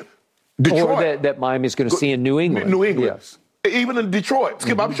 Or you can't. Detroit. Or that Miami's going to see in New England. New England. Yes. Even in Detroit.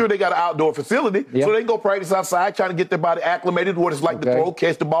 Skip, I'm sure they got an outdoor facility, so they can go practice outside, trying to get their body acclimated to what it's like to throw,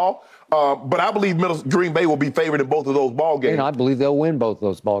 catch the ball. But I believe Green Bay will be favored in both of those ball games. And I believe they'll win both of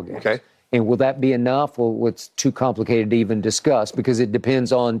those ball games. Okay. And will that be enough? Well, it's too complicated to even discuss because it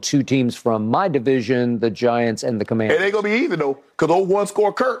depends on 2 teams from my division, the Giants and the Commanders. It ain't going to be easy, though, because old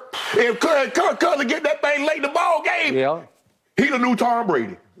one-score Kirk. If Kirk comes to get that thing late in the ball game, he the new Tom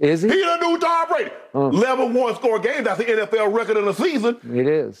Brady. Is he? He the new Tom Brady. 11 one-score games, that's the NFL record in the season. It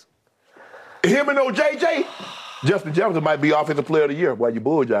is. Him and OJJ, Justin Jefferson might be Offensive Player of the Year while you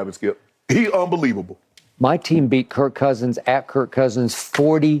bull jiving, Skip. He unbelievable. My team beat Kirk Cousins at Kirk Cousins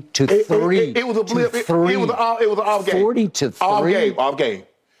 40-3. It was a blip. It was an off game. 40-3. Off game.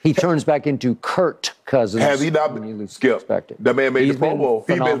 He turns back into Kurt Cousins. Has he not been? Skip. That man made the Pro Bowl.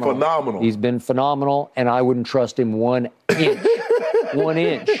 He's been phenomenal. He's been phenomenal, and I wouldn't trust him 1 inch. 1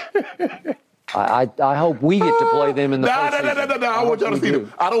 inch. I hope we get to play them in the postseason. No. I want y'all to see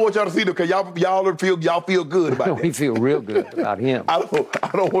them. I don't want y'all to see them because y'all feel good about that. We feel real good about him. I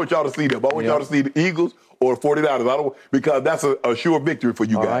don't want y'all to see them. I want y'all to see the Eagles or 49ers. Because that's a sure victory for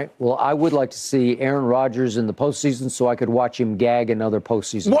you guys. All right. Well, I would like to see Aaron Rodgers in the postseason so I could watch him gag another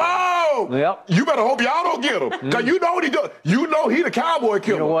postseason. Whoa! Yep. You better hope y'all don't get him. Because you know what he does. You know he the Cowboy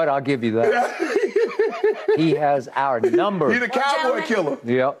killer. You know what? I'll give you that. He has our number. He the Cowboy killer.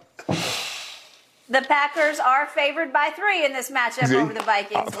 Yep. The Packers are favored by 3 in this matchup over the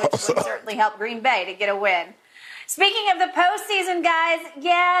Vikings, which would certainly help Green Bay to get a win. Speaking of the postseason, guys,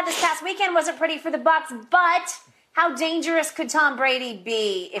 this past weekend wasn't pretty for the Bucs, but how dangerous could Tom Brady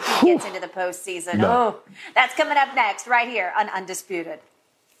be if he gets into the postseason? No. Oh, that's coming up next right here on Undisputed.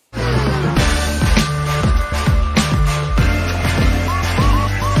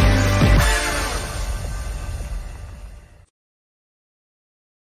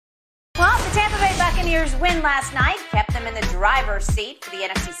 Buccaneers win last night kept them in the driver's seat for the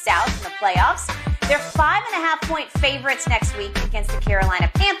NFC South in the playoffs. They're 5.5-point favorites next week against the Carolina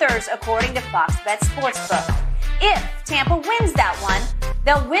Panthers, according to Fox Bet Sportsbook. If Tampa wins that one,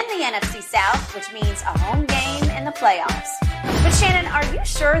 they'll win the NFC South, which means a home game in the playoffs. But Shannon, are you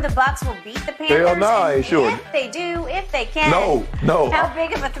sure the Bucs will beat the Panthers? Hell no, I ain't sure. If they do, if they can. No. How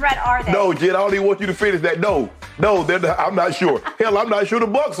big of a threat are they? No, Jen, I don't even want you to finish that. No, I'm not sure. Hell, I'm not sure the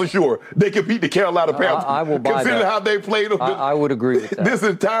Bucs are sure they can beat the Carolina Panthers. I will buy Considering that. how they played I would agree with that. This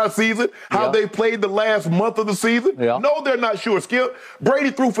entire season, how they played the last month of the season. Yeah. No, they're not sure. Skip,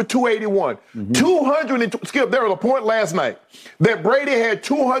 Brady threw for 281. 200 Skip, there was a point last night that Brady had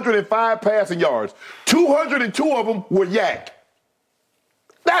 205 passing yards. 202 of them were yak.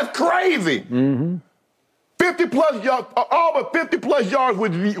 That's crazy. 50-plus yards, all but 50-plus yards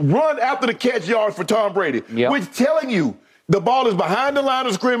would run after the catch yards for Tom Brady, which telling you the ball is behind the line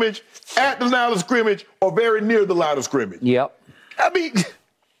of scrimmage, at the line of scrimmage, or very near the line of scrimmage. I mean,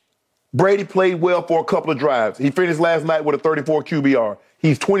 Brady played well for a couple of drives. He finished last night with a 34 QBR.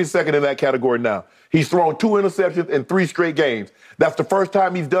 He's 22nd in that category now. He's thrown 2 interceptions in 3 straight games. That's the first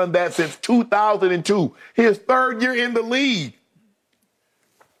time he's done that since 2002, his 3rd year in the league.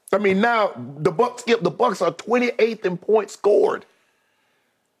 I mean, now the Bucs are 28th in points scored,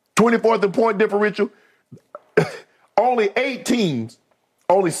 24th in point differential. Only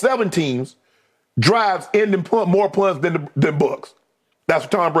 7 teams drives ending more punts than Bucs. That's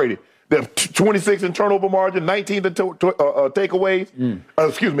Tom Brady. They're 26 in turnover margin, 19th in takeaways,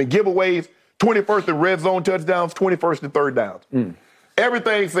 giveaways, 21st in red zone touchdowns, 21st in third downs.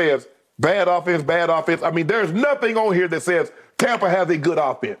 Everything says bad offense, bad offense. I mean, there's nothing on here that says Tampa has a good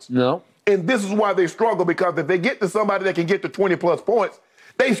offense. No. And this is why they struggle, because if they get to somebody that can get to 20-plus points,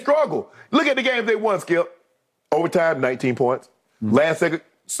 they struggle. Look at the games they won, Skip. Overtime, 19 points. Last second,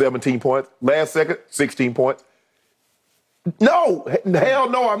 17 points. Last second, 16 points. No, hell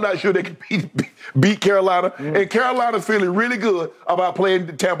no, I'm not sure they can beat Carolina. And Carolina's feeling really good about playing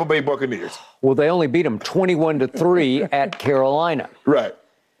the Tampa Bay Buccaneers. Well, they only beat them 21-3 at Carolina. Right.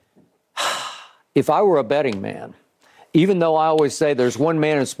 If I were a betting man, even though I always say there's one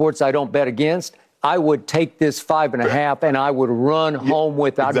man in sports I don't bet against, I would take this 5.5 and I would run home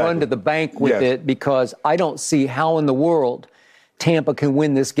with it. I'd run to the bank with it, because I don't see how in the world Tampa can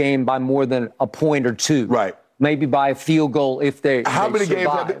win this game by more than a point or 2. Right. Maybe by a field goal if they How many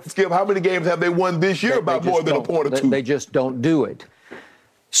games have they won this year by more than a point or 2? They just don't do it.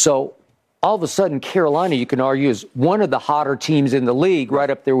 So all of a sudden, Carolina, you can argue, is one of the hotter teams in the league,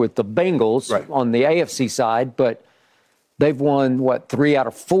 right up there with the Bengals on the AFC side. But they've won, 3 out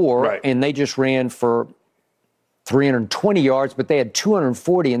of 4, and they just ran for 320 yards, but they had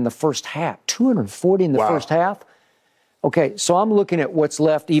 240 in the first half. 240 in the first half? Okay, so I'm looking at what's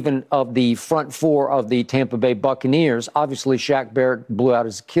left even of the front 4 of the Tampa Bay Buccaneers. Obviously, Shaq Barrett blew out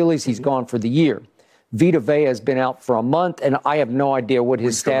his Achilles. He's gone for the year. Vita Vea has been out for a month, and I have no idea what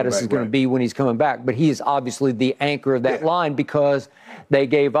his status is going to be when he's coming back. But he is obviously the anchor of that line, because they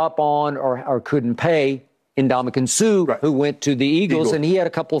gave up on or couldn't pay Ndamukong Suh, who went to the Eagles, and he had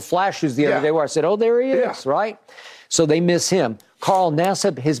a couple of flashes the other day where I said, oh, there he is, right? So they miss him. Carl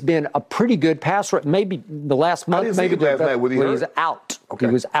Nassib has been a pretty good passer. Maybe the last month, maybe last night. Was he hurt? He was out. Okay.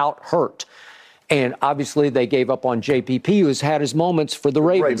 He was out hurt. And obviously they gave up on JPP, who's had his moments for the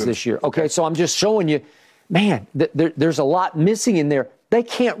Ravens this year. Okay, so I'm just showing you, man, there's a lot missing in there. They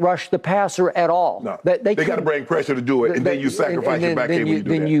can't rush the passer at all. No, they got to bring pressure to do it, and then you sacrifice your back end when you do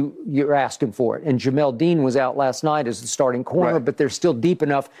that. Then you're asking for it. And Jamel Dean was out last night as the starting corner, but they're still deep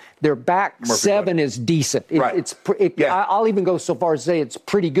enough. Their back 7 is decent. I'll even go so far as to say it's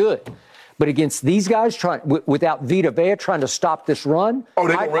pretty good. But against these guys, without Vita Vea trying to stop this run,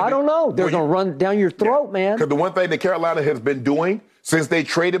 I don't know. They're going to run down your throat, man. Because the one thing that Carolina has been doing since they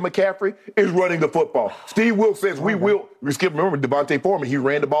traded McCaffrey is running the football. Steve Wilks says remember Devontae Foreman, he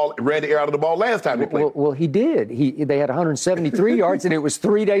ran the air out of the ball last time they played. Well, he did. They had 173 yards, and it was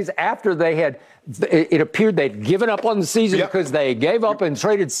 3 days after it appeared they'd given up on the season because they gave up and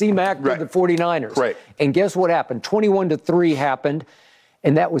traded C-Mac to the 49ers. Right. And guess what happened? 21-3 happened,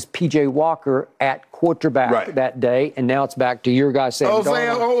 and that was P.J. Walker at quarterback that day, and now it's back to your guy, Sam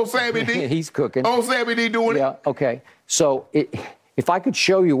Darnold. Sammy D. He's cooking. Sammy D doing it. Yeah, okay. So if I could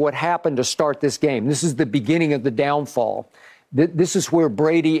show you what happened to start this game, this is the beginning of the downfall. This is where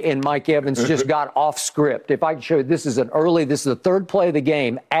Brady and Mike Evans just got off script. If I could show you, this is the 3rd play of the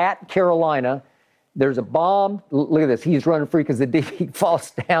game at Carolina. There's a bomb. Look at this. He's running free because the DB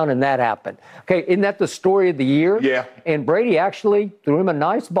falls down, and that happened. Okay, isn't that the story of the year? Yeah. And Brady actually threw him a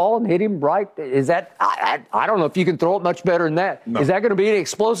nice ball and hit him right. Is that, I don't know if you can throw it much better than that. No. Is that going to be an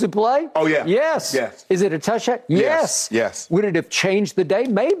explosive play? Oh, yeah. Yes. Is it a touchdown? Yes. Would it have changed the day?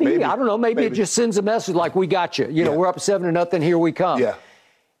 Maybe. I don't know. Maybe it just sends a message like, we got you. We're up 7-0, here we come. Yeah.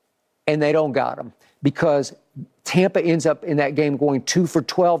 And they don't got him because Tampa ends up in that game going 2 for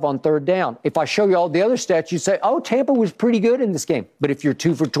 12 on 3rd down. If I show you all the other stats, you say, oh, Tampa was pretty good in this game. But if you're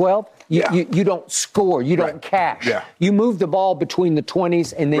 2 for 12, you don't score. You don't cash. Yeah. You move the ball between the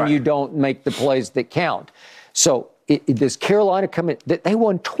 20s, and then you don't make the plays that count. So does Carolina come in? They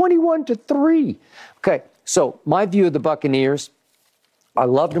won 21-3. Okay, so my view of the Buccaneers, I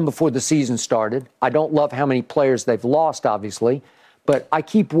loved them before the season started. I don't love how many players they've lost, obviously. But I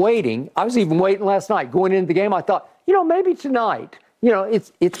keep waiting. I was even waiting last night. Going into the game, I thought, maybe tonight. Come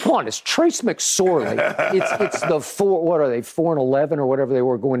on, it's Trace McSorley. It's the 4, what are they, 4-11 or whatever they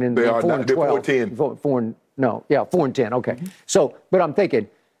were going into the game. 4-12. 4-10. No, yeah, 4-10. Okay. So, but I'm thinking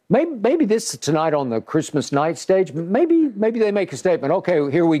maybe this tonight on the Christmas night stage. Maybe they make a statement. Okay,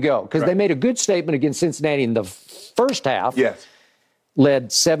 here we go, because they made a good statement against Cincinnati in the first half. Yes. Led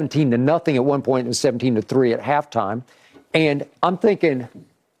 17-0 at one point and 17-3 at halftime, and I'm thinking,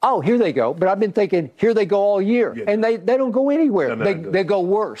 oh, here they go. But I've been thinking, here they go all year, and they don't go anywhere. They go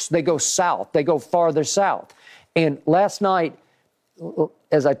worse. They go south. They go farther south. And last night,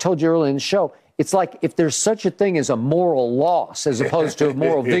 as I told you earlier in the show, it's like if there's such a thing as a moral loss as opposed to a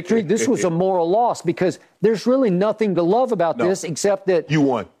moral victory, this was a moral loss because there's really nothing to love about this except that you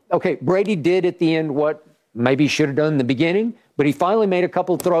won. Okay, Brady did at the end what maybe he should have done in the beginning, but he finally made a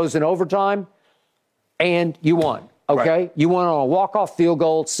couple of throws in overtime, and you won. Okay, right. You won on a walk-off field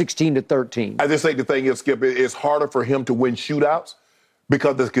goal, 16-13. I just think the thing is, Skip, it's harder for him to win shootouts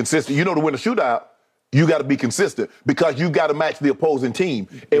because it's consistent. You know, to win a shootout, you got to be consistent because you got to match the opposing team.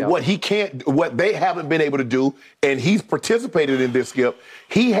 And what they haven't been able to do, and he's participated in this, Skip.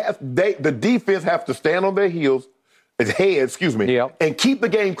 The defense have to stand on their heels. And keep the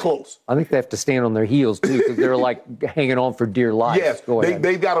game close. I think they have to stand on their heels, too, because they're like hanging on for dear life. Yes,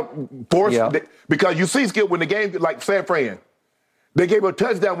 they've got to force because you see, Skip, when the game, like San Fran, they gave up a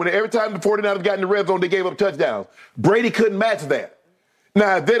touchdown. Every time the 49ers got in the red zone, they gave up touchdowns. Brady couldn't match that.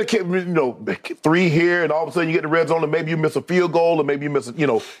 Now, if they'd have, 3 here, and all of a sudden you get the red zone, and maybe you miss a field goal, or maybe you miss,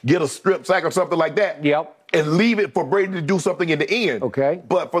 get a strip sack or something like that. Yep. And leave it for Brady to do something in the end. Okay.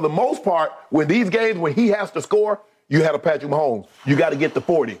 But for the most part, when these games, when he has to score, you had a Patrick Mahomes. You got to get to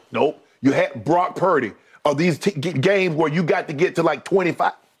 40. Nope. You had Brock Purdy. Or these games where you got to get to like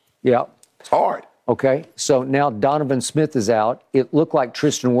 25. Yeah. It's hard. Okay. So now Donovan Smith is out. It looked like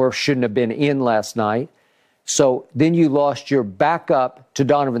Tristan Wirfs shouldn't have been in last night. So then you lost your backup to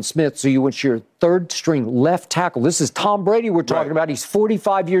Donovan Smith. So you went to your third-string left tackle. This is Tom Brady we're talking about. He's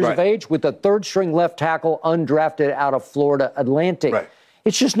 45 years of age with a third-string left tackle undrafted out of Florida Atlantic. Right.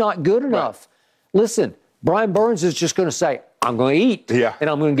 It's just not good enough. Listen. Brian Burns is just going to say, I'm going to eat, and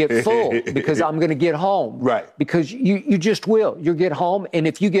I'm going to get full because I'm going to get home. Right. Because you just will. You'll get home, and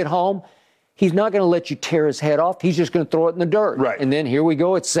if you get home, he's not going to let you tear his head off. He's just going to throw it in the dirt. Right. And then here we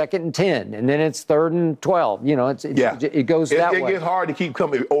go. It's 2nd and 10, and then it's 3rd and 12. It goes that way. It gets hard to keep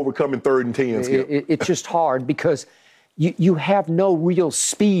overcoming 3rd and 10. It's just hard because you have no real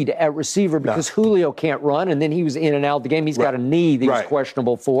speed at receiver because Julio can't run, and then he was in and out of the game. He's got a knee that he's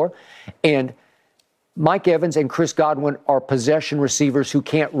questionable for. And Mike Evans and Chris Godwin are possession receivers who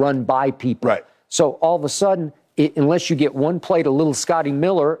can't run by people. Right. So all of a sudden, unless you get one play to little Scotty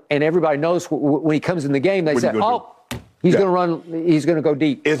Miller, and everybody knows when he comes in the game, they say, he's going to run, he's going to go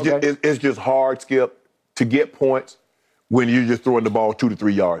deep. It's just hard, Skip, to get points when you're just throwing the ball 2 to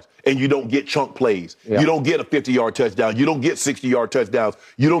 3 yards and you don't get chunk plays. Yeah. You don't get a 50-yard touchdown. You don't get 60-yard touchdowns.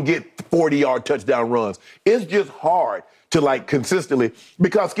 You don't get 40-yard touchdown runs. It's just hard to consistently,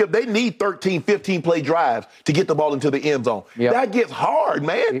 because Skip, they need 13, 15-play drives to get the ball into the end zone. Yep. That gets hard,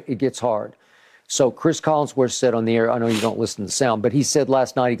 man. It gets hard. So Chris Collinsworth said on the air, I know you don't listen to the sound, but he said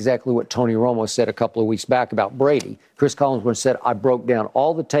last night exactly what Tony Romo said a couple of weeks back about Brady. Chris Collinsworth said, I broke down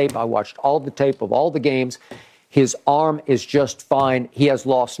all the tape. I watched all the tape of all the games. His arm is just fine. He has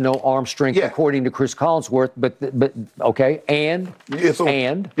lost no arm strength, according to Chris Collinsworth. But okay, and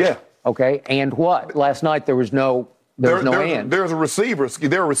okay, and what? Last night there was no. There's a receiver.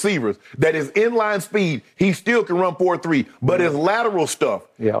 There are receivers that is inline speed. He still can run 4.3, but his lateral stuff,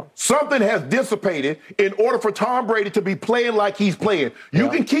 something has dissipated in order for Tom Brady to be playing like he's playing. You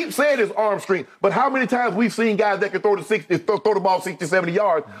can keep saying his arm strength, but how many times we've seen guys that can throw the ball 60, 70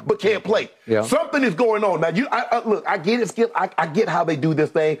 yards, but can't play? Yeah. Something is going on. Now, look, I get it, Skip. I get how they do this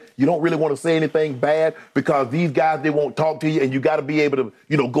thing. You don't really want to say anything bad because these guys, they won't talk to you, and you got to be able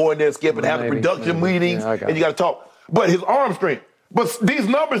to, go in there, Skip, and have the production meetings, and you got to talk. But his arm strength. But these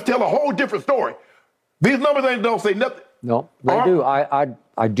numbers tell a whole different story. These numbers don't say nothing. No, they do.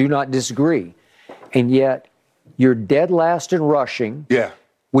 I do not disagree. And yet, you're dead last in rushing. Yeah.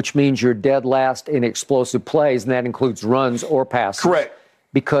 Which means you're dead last in explosive plays, and that includes runs or passes. Correct.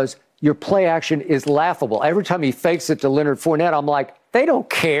 Because your play action is laughable. Every time he fakes it to Leonard Fournette, I'm like, they don't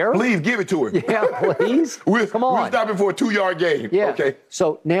care. Please give it to him. Yeah, please. Come on. We're stopping for a 2-yard gain. Yeah. Okay.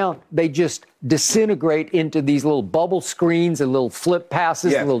 So now they just disintegrate into these little bubble screens and little flip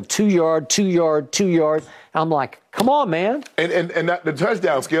passes, and little 2-yard, 2-yard, 2-yard. I'm like, come on, man. And the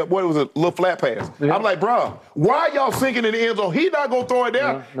touchdown, Skip, what was a little flat pass. Yeah. I'm like, bro, why y'all sinking in the end zone? He's not going to throw it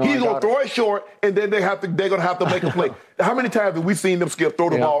down. He's going to throw it short, and then they're going to have to make a play. How many times have we seen them, Skip,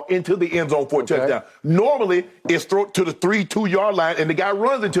 throw the ball into the end zone for a touchdown? Normally, it's thrown to the 2-yard line, and the guy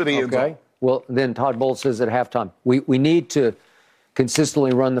runs into the end zone. Well, then Todd Bowles says at halftime, we need to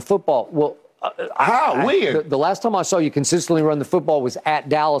consistently run the football. Well, How? When? The last time I saw you consistently run the football was at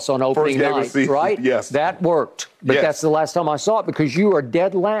Dallas on opening night, right? Yes. That worked. But that's the last time I saw it because you are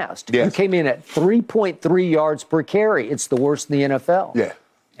dead last. Yes. You came in at 3.3 yards per carry. It's the worst in the NFL. Yeah.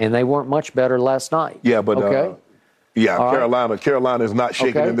 And they weren't much better last night. Yeah, but okay. Carolina is not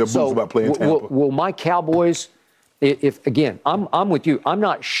shaking in their boots about playing Tampa. Will my Cowboys, if again, I'm with you. I'm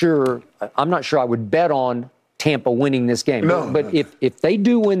not sure I would bet on Tampa winning this game. No. But if they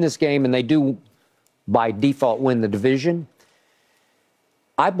do win this game and they do by default win the division,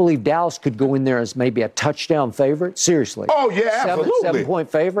 I believe Dallas could go in there as maybe a touchdown favorite. Seriously. Oh, yeah, absolutely. 7-point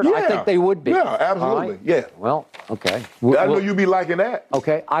favorite? Yeah. I think they would be. Yeah, absolutely. Right? Yeah. Well, okay. I know you'd be liking that.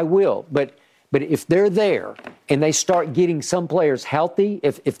 Okay, I will. But if they're there and they start getting some players healthy,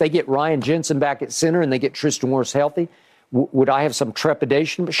 if they get Ryan Jensen back at center and they get Tristan Wirfs healthy, would I have some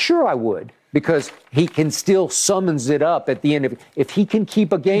trepidation? But sure I would, because he can still summons it up at the end of it. If he can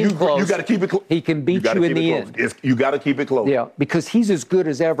keep a game close, you got to keep it close. He can beat you in the end. You got to keep it close. Yeah, because he's as good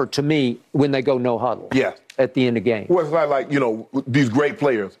as ever to me when they go no huddle. Yeah. At the end of the game. Well, it's like these great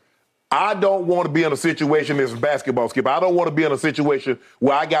players. I don't want to be in a situation, this basketball, Skip. I don't want to be in a situation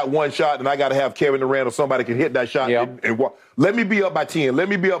where I got one shot and I got to have Kevin Durant or somebody can hit that shot and walk. Let me be up by 10. Let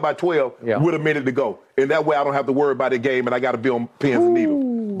me be up by 12 with a minute to go. And that way I don't have to worry about the game and I got to be on pins and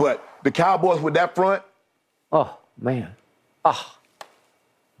needles. But the Cowboys with that front. Oh, man.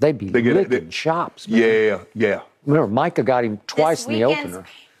 They'd be licking chops, man. Yeah. Remember, Micah got him twice in the opener.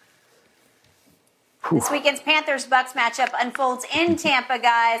 This weekend's Panthers-Bucks matchup unfolds in Tampa,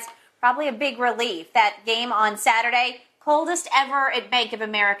 guys. Probably a big relief. That game on Saturday, coldest ever at Bank of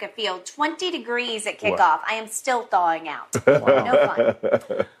America Field, 20 degrees at kickoff. Wow. I am still thawing out. No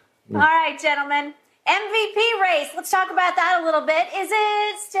fun. All right, gentlemen. MVP race. Let's talk about that a little bit. Is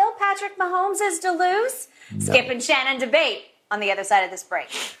it still Patrick Mahomes' to lose? No. Skip and Shannon debate on the other side of this break.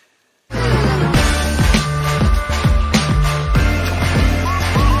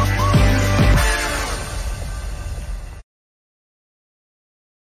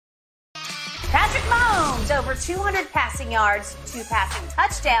 Patrick Mahomes, over 200 passing yards, 2 passing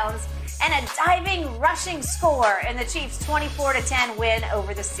touchdowns, and a diving rushing score in the Chiefs' 24-10 win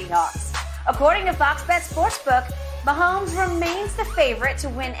over the Seahawks. According to Fox Bet Sportsbook, Mahomes remains the favorite to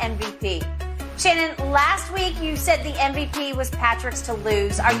win MVP. Shannon, last week you said the MVP was Patrick's to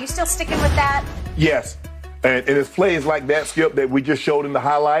lose. Are you still sticking with that? Yes. And it's plays like that, Skip, that we just showed in the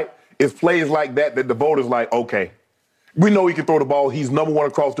highlight. It's plays like that the voters like, okay, we know he can throw the ball. He's number one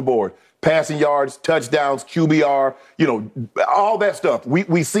across the board. Passing yards, touchdowns, QBR, all that stuff.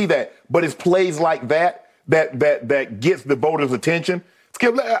 We see that. But it's plays like that gets the voters' attention.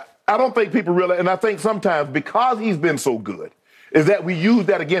 Skip, I don't think people realize, and I think sometimes because he's been so good, is that we use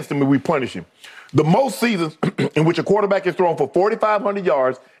that against him and we punish him. The most seasons in which a quarterback is thrown for 4,500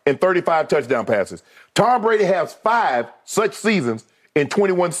 yards and 35 touchdown passes. Tom Brady has 5 such seasons in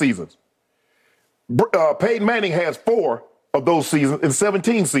 21 seasons. Peyton Manning has 4 of those seasons in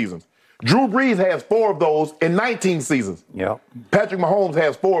 17 seasons. Drew Brees has 4 of those in 19 seasons. Yeah. Patrick Mahomes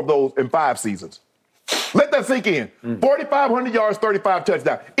has 4 of those in 5 seasons. Let that sink in. 4,500 yards, 35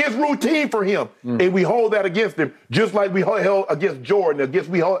 touchdowns. It's routine for him, and we hold that against him, just like we held against Jordan,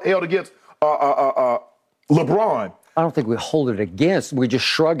 we held against LeBron. I don't think we hold it against. We just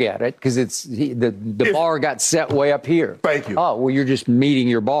shrug at it because the bar got set way up here. Thank you. Oh, well, you're just meeting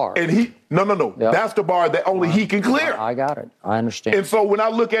your bar. And no. Yep. That's the bar that only he can clear. I got it. I understand. And so when I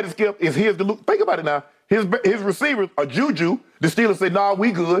look at it, Skip, it's his to look. Think about it now. His receivers are Juju. The Steelers say, nah,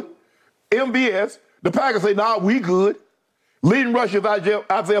 we good. MVS. The Packers say, nah, we good. Leading rushers,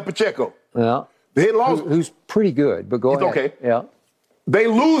 Isaiah Pacheco. Yeah. They lost. Who's pretty good, but go ahead. Okay. Yeah. They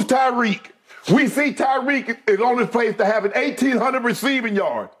lose Tyreek. We see Tyreek is on his place to have an 1,800 receiving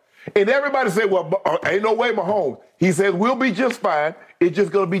yard. And everybody said, well, ain't no way Mahomes. He says, we'll be just fine. It's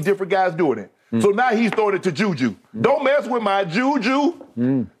just going to be different guys doing it. So now he's throwing it to Juju. Don't mess with my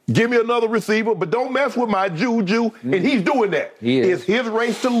Juju. Give me another receiver, but don't mess with my Juju. And he's doing that. It's his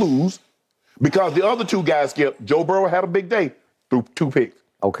race to lose because the other 2 guys, Skip, Joe Burrow had a big day through 2 picks.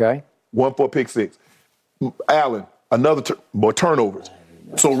 Okay. 1 for a pick 6. Allen, another more turnovers.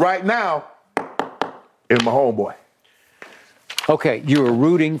 So right now, it's my homeboy. Okay, you were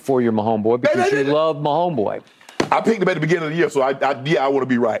rooting for your homeboy because you love my homeboy. I picked him at the beginning of the year, so I want to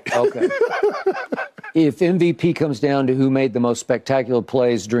be right. Okay. If MVP comes down to who made the most spectacular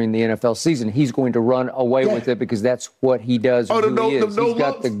plays during the NFL season, he's going to run away with it because that's what he does. He's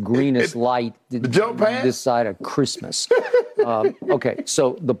got the greenest light this side of Christmas. Okay,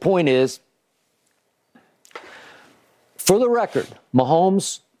 so the point is, for the record,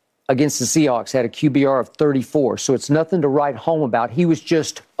 Mahomes against the Seahawks, had a QBR of 34, so it's nothing to write home about. He was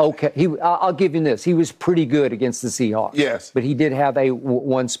just okay. I'll give him this. He was pretty good against the Seahawks. Yes. But he did have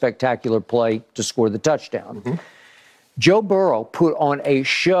one spectacular play to score the touchdown. Mm-hmm. Joe Burrow put on a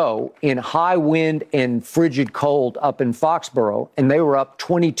show in high wind and frigid cold up in Foxborough, and they were up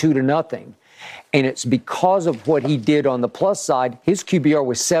 22-0. And it's because of what he did on the plus side. His QBR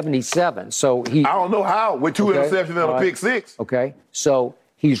was 77. So I don't know how, with 2 interceptions and a pick six. Okay. So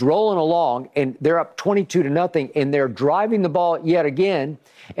he's rolling along, and they're up 22-0, and they're driving the ball yet again.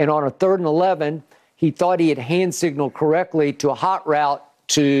 And on a 3rd and 11, he thought he had hand signaled correctly to a hot route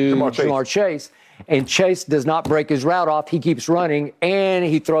to Ja'Marr Chase. And Chase does not break his route off. He keeps running, and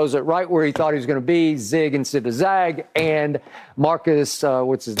he throws it right where he thought he was going to be, zig instead of zag. And Marcus,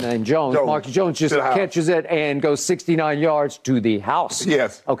 what's his name, Marcus Jones just catches it and goes 69 yards to the house.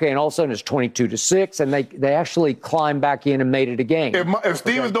 Yes. Okay, and all of a sudden it's 22-6, and they actually climbed back in and made it a game. If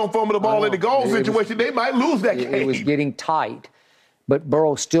Stevens don't fumble the ball in the goal situation, they might lose that game. It was getting tight. But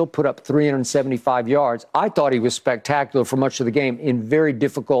Burrow still put up 375 yards. I thought he was spectacular for much of the game in very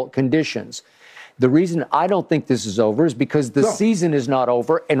difficult conditions. The reason I don't think this is over is because the season is not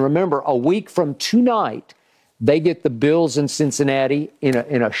over. And remember, a week from tonight, they get the Bills in Cincinnati in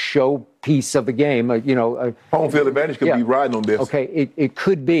a showpiece of a game. Home field advantage could be riding on this. Okay, it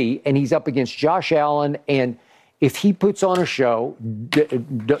could be. And he's up against Josh Allen. And if he puts on a show,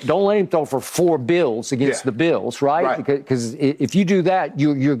 don't let him throw for 4 Bills against the Bills, right? Because if you do that,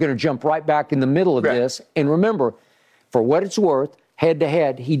 you're going to jump right back in the middle of this. And remember, for what it's worth,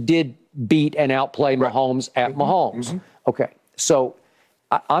 head-to-head, he did beat and outplay Mahomes at Mahomes. Mm-hmm. Okay, so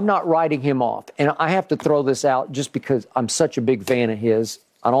I'm not writing him off. And I have to throw this out just because I'm such a big fan of his.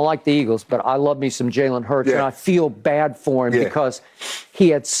 I don't like the Eagles, but I love me some Jalen Hurts, and I feel bad for him because he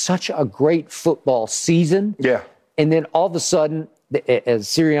had such a great football season. Yeah. And then all of a sudden, as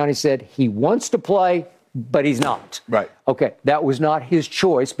Sirianni said, he wants to play, but he's not. Right. Okay, that was not his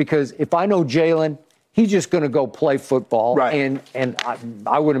choice, because if I know Jalen, he's just going to go play football. Right. And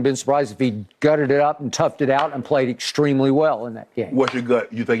I wouldn't have been surprised if he gutted it up and toughed it out and played extremely well in that game. What's your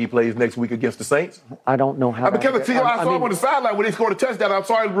gut? You think he plays next week against the Saints? I don't know how. I saw him on the sideline when he scored a touchdown. I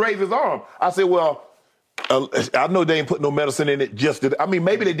saw him raise his arm. I said, well, I know they ain't put no medicine in it.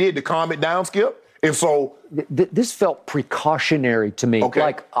 Maybe they did to calm it down, Skip. And so this felt precautionary to me. Okay.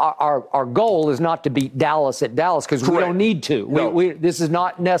 Like our goal is not to beat Dallas at Dallas, because we don't need to. No. This is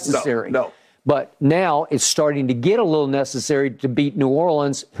not necessary. No. But now it's starting to get a little necessary to beat New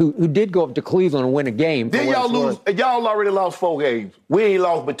Orleans, who did go up to Cleveland and win a game. Then y'all lose. Y'all already lost 4 games. We ain't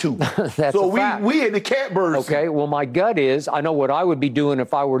lost but 2. That's so a fact. we in the catbird seat. Okay, well, my gut is, I know what I would be doing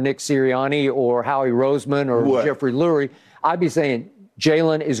if I were Nick Sirianni or Howie Roseman or Jeffrey Lurie. I'd be saying,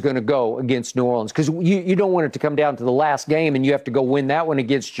 Jalen is going to go against New Orleans, because you don't want it to come down to the last game and you have to go win that one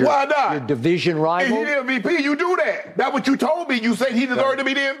against your division rival. He's the MVP. You do that. That's what you told me. You said he deserved to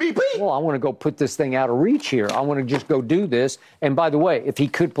be the MVP. Well, I want to go put this thing out of reach here. I want to just go do this. And by the way, if he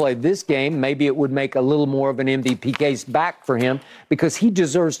could play this game, maybe it would make a little more of an MVP case back for him, because he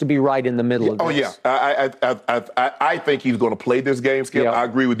deserves to be right in the middle of this. Oh, yeah. I think he's going to play this game, Skip. Yeah. I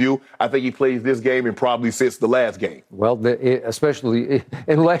agree with you. I think he plays this game and probably sits the last game. Well, especially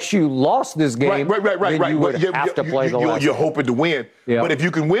unless you lost this game, then you would have to play the last You're game. hoping to win. Yep. But if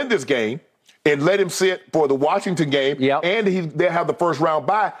you can win this game and let him sit for the Washington game, and they'll have the first round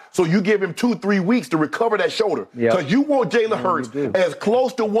bye, so you give him 2-3 weeks to recover that shoulder. Because you want Jalen Hurts as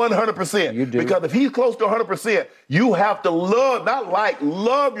close to 100%. You do. Because if he's close to 100%, you have to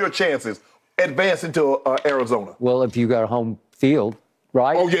love your chances advancing to Arizona. Well, if you got a home field,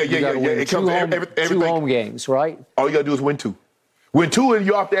 right? Oh, yeah. It comes everything. 2 home games, right? All you got to do is win 2. Win 2 and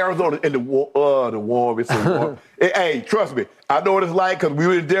you're off to Arizona in the warm. It's so warm. Hey, trust me. I know what it's like, because we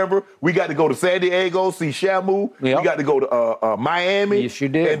were in Denver. We got to go to San Diego, see Shamu. Yep. We got to go to Miami. Yes, you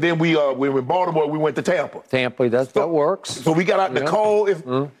did. And then we were in Baltimore. We went to Tampa. That works. So we got out in the cold.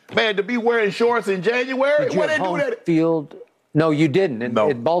 Man, to be wearing shorts in January, did you have home field? No, you didn't.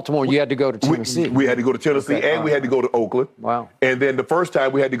 In Baltimore, you had to go to Tennessee. We had to go to Tennessee, and we had to go to Oakland. Wow. And then the first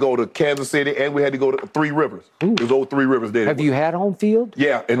time we had to go to Kansas City, and we had to go to 3 Rivers. Ooh. It was old 3 Rivers there. Have you had home field?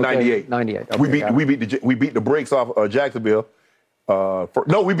 Yeah, in 98. 98. Okay, we beat the brakes off Jacksonville.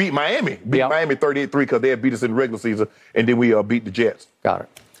 We beat Miami. Miami 38-3 because they had beat us in the regular season, and then we beat the Jets. Got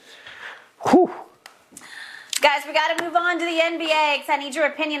it. Whew. Guys, we got to move on to the NBA, because I need your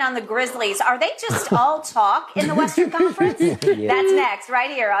opinion on the Grizzlies. Are they just all talk in the Western Conference? That's next, right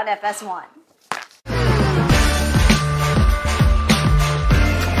here on FS1.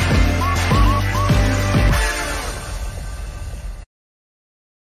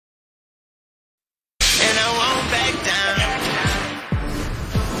 And I won't back down.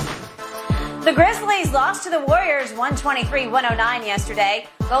 The Grizzlies lost to the Warriors 123-109 yesterday.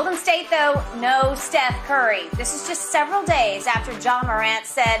 Golden State, though, no Steph Curry. This is just several days after Ja Morant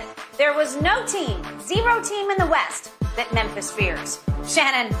said there was no team, zero team in the West that Memphis fears.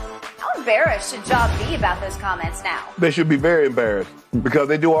 Shannon, how embarrassed should Ja be about those comments now? They should be very embarrassed because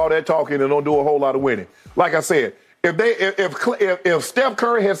they do all that talking and don't do a whole lot of winning. Like I said, if Steph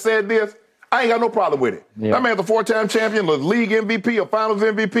Curry had said this, I ain't got no problem with it. Yeah. That man's a 4-time champion, a league MVP, a finals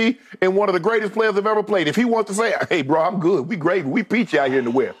MVP, and one of the greatest players I've ever played. If he wants to say, hey, bro, I'm good. We gravy. We peachy out here in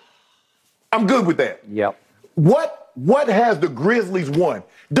the West. I'm good with that. Yep. What has the Grizzlies won?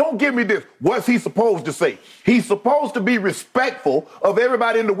 Don't give me this. What's he supposed to say? He's supposed to be respectful of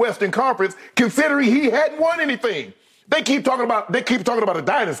everybody in the Western Conference, considering he hadn't won anything. They keep talking about a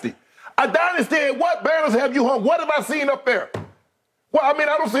dynasty. A dynasty, and what banners have you hung? What have I seen up there? Well, I mean,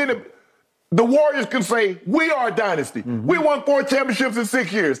 I don't see the Warriors can say, we are a dynasty. Mm-hmm. We won 4 championships in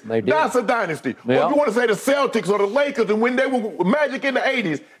 6 years. That's a dynasty. Yeah. Or if you want to say the Celtics or the Lakers and when they were Magic in the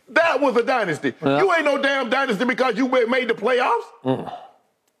 80s, that was a dynasty. Yeah. You ain't no damn dynasty because you made the playoffs. Mm.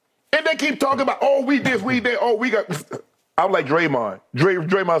 And they keep talking about, oh, we this, we that, oh, we got... I'm like Draymond.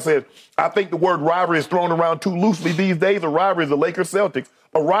 Draymond says, I think the word rivalry is thrown around too loosely these days. A rivalry is the Lakers-Celtics.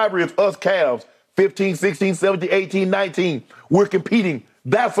 A rivalry is us Cavs. 15, 16, 17, 18, 19. We're competing.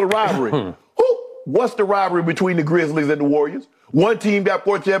 That's a rivalry. What's the rivalry between the Grizzlies and the Warriors? One team got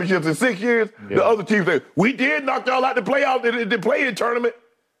 4 championships in 6 years. Yeah. The other team said, we did knock y'all out the playoff, the play-in tournament.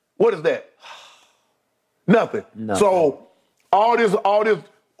 What is that? Nothing. So all this,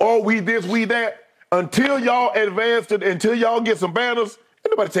 oh, we this, we that, until y'all advance, until y'all get some banners,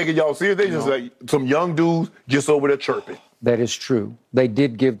 ain't nobody taking y'all serious. They just like some young dudes just over there chirping. That is true. They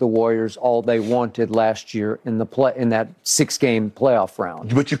did give the Warriors all they wanted last year in that 6-game playoff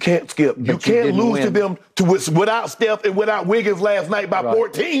round. But you can't skip. You can't lose to them without Steph and without Wiggins last night by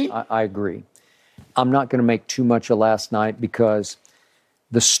 14. I agree. I'm not going to make too much of last night because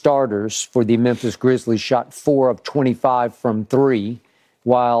the starters for the Memphis Grizzlies shot 4 of 25 from 3,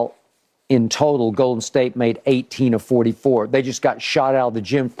 while in total, Golden State made 18 of 44. They just got shot out of the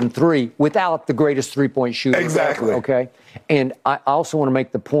gym from 3 without the greatest three-point shooter. Exactly. Okay? And I also want to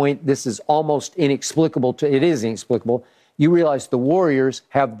make the point, this is almost inexplicable. It is inexplicable. You realize the Warriors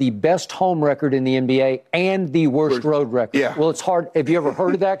have the best home record in the NBA and the worst road record. Yeah. Well, it's hard. Have you ever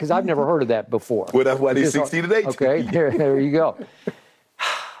heard of that? Because I've never heard of that before. Well, that's why they're 16-8. Okay, there you go.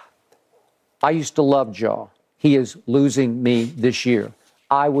 I used to love Ja. He is losing me this year.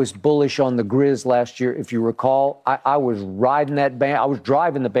 I was bullish on the Grizz last year, if you recall. I was riding that band. I was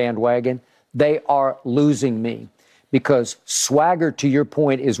driving the bandwagon. They are losing me because swagger, to your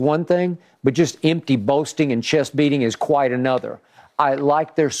point, is one thing, but just empty boasting and chest beating is quite another. I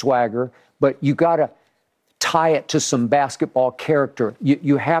like their swagger, but you got to tie it to some basketball character.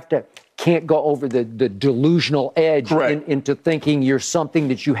 You can't go over the delusional edge into thinking you're something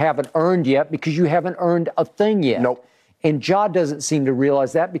that you haven't earned yet because you haven't earned a thing yet. Nope. And Ja doesn't seem to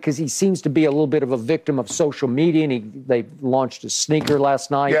realize that because he seems to be a little bit of a victim of social media, and they launched a sneaker last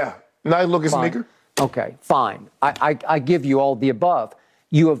night. Yeah, nice looking sneaker. Okay, fine. I give you all the above.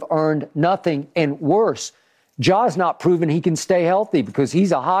 You have earned nothing, and worse, Ja's not proven he can stay healthy because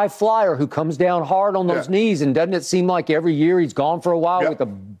he's a high flyer who comes down hard on those knees, and doesn't it seem like every year he's gone for a while with a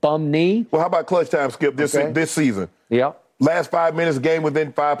bum knee? Well, how about clutch time, Skip, this season? Yeah. Last 5 minutes, game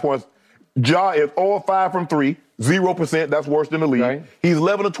within 5 points. Ja is 0-5 from 3, 0%. That's worse than the league. Right. He's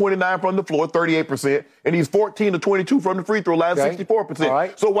 11-29 from the floor, 38%. And he's 14-22 from the free throw line, 64%.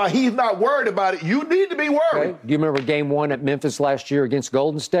 Right. So while he's not worried about it, you need to be worried. Okay. Do you remember game 1 at Memphis last year against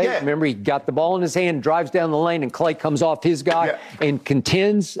Golden State? Yeah. Remember, he got the ball in his hand, drives down the lane, and Clay comes off his guy and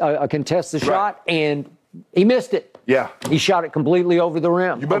contests the shot, and he missed it. Yeah. He shot it completely over the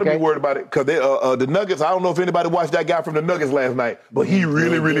rim. You better be worried about it because the Nuggets, I don't know if anybody watched that guy from the Nuggets last night, but he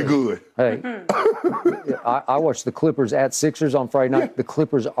really good. Hey, I watched the Clippers at Sixers on Friday night. The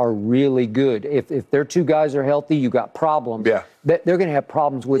Clippers are really good. If their 2 guys are healthy, you got problems. Yeah. They're going to have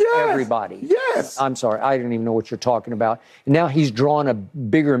problems with everybody. Yes. I'm sorry. I didn't even know what you're talking about. And now he's drawn a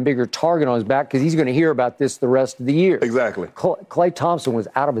bigger and bigger target on his back because he's going to hear about this the rest of the year. Exactly. Klay Thompson was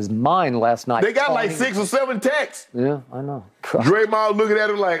out of his mind last night. They got like 6 or 7 texts. Yeah, I know. Draymond looking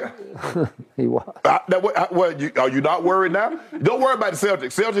at him like, he was. Are you not worried now? Don't worry about the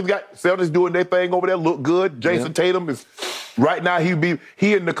Celtics. Celtics doing their thing over there, look good. Jason Tatum is right now.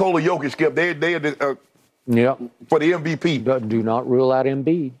 He and Nikola Jokic, Skip. They are for the MVP. Do not rule out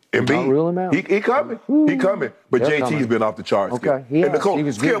Embiid. Embiid, do not rule him out. He coming. He coming. But JT's been off the charts. Okay, he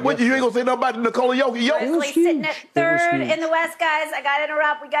was good. What, you ain't gonna say nothing about Nikola Jokic? Grizzlies sitting at 3rd in the West, guys. I gotta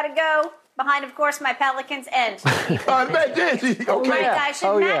interrupt. We gotta go. behind, of course, my Pelicans and Okay. my guy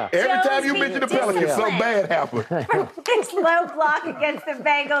should Matt Every Jones time you be mention the Pelicans, something bad happens. Perfect low block against the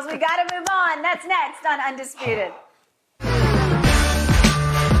Bengals. We got to move on. That's next on Undisputed.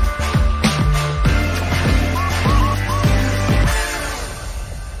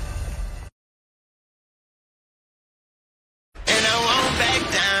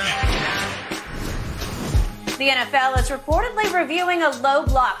 The NFL is reportedly reviewing a low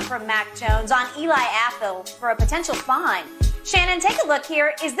block from Mac Jones on Eli Apple for a potential fine. Shannon, take a look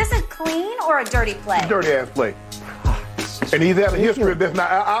here. Is this a clean or a dirty play? Dirty ass play. And he's had a history of this. Now,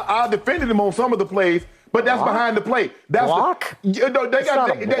 I defended him on some of the plays, but that's behind the play. That's block? They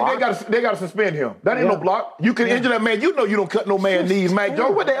got to suspend him. That ain't no block. You can injure that man. You know you don't cut no man's knees, Mac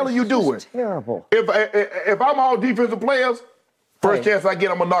Jones. What the hell are you doing? Terrible. If I'm all defensive players, first chance I get,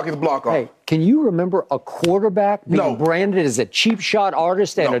 I'm going to knock his block off. Hey, can you remember a quarterback being branded as a cheap shot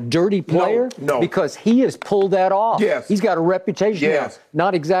artist and a dirty player? No. Because he has pulled that off. Yes. He's got a reputation now.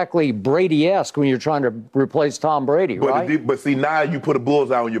 Not exactly Brady-esque when you're trying to replace Tom Brady, right? But see, now you put a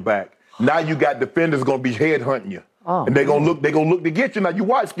bullseye on your back. Now you got defenders going to be head hunting you. And they're going to look to get you. Now you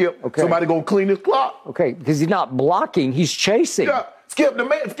watch, Skip. Okay. Somebody going to clean his clock. Okay, because he's not blocking, he's chasing. Yeah, Skip.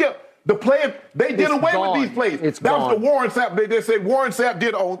 The player, they did away with these plays. That was the Warren Sapp. They said Warren Sapp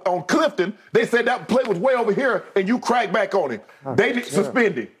did on Clifton. They said that play was way over here, and you cracked back on it. They did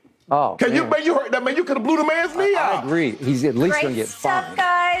suspended. Oh, you heard that, man? You could have blew the man's knee out. I agree. He's at least going to get fined. Great stuff,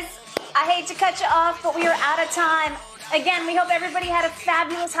 guys. I hate to cut you off, but we are out of time. Again, we hope everybody had a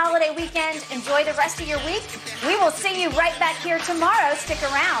fabulous holiday weekend. Enjoy the rest of your week. We will see you right back here tomorrow. Stick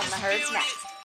around. The Herd's next.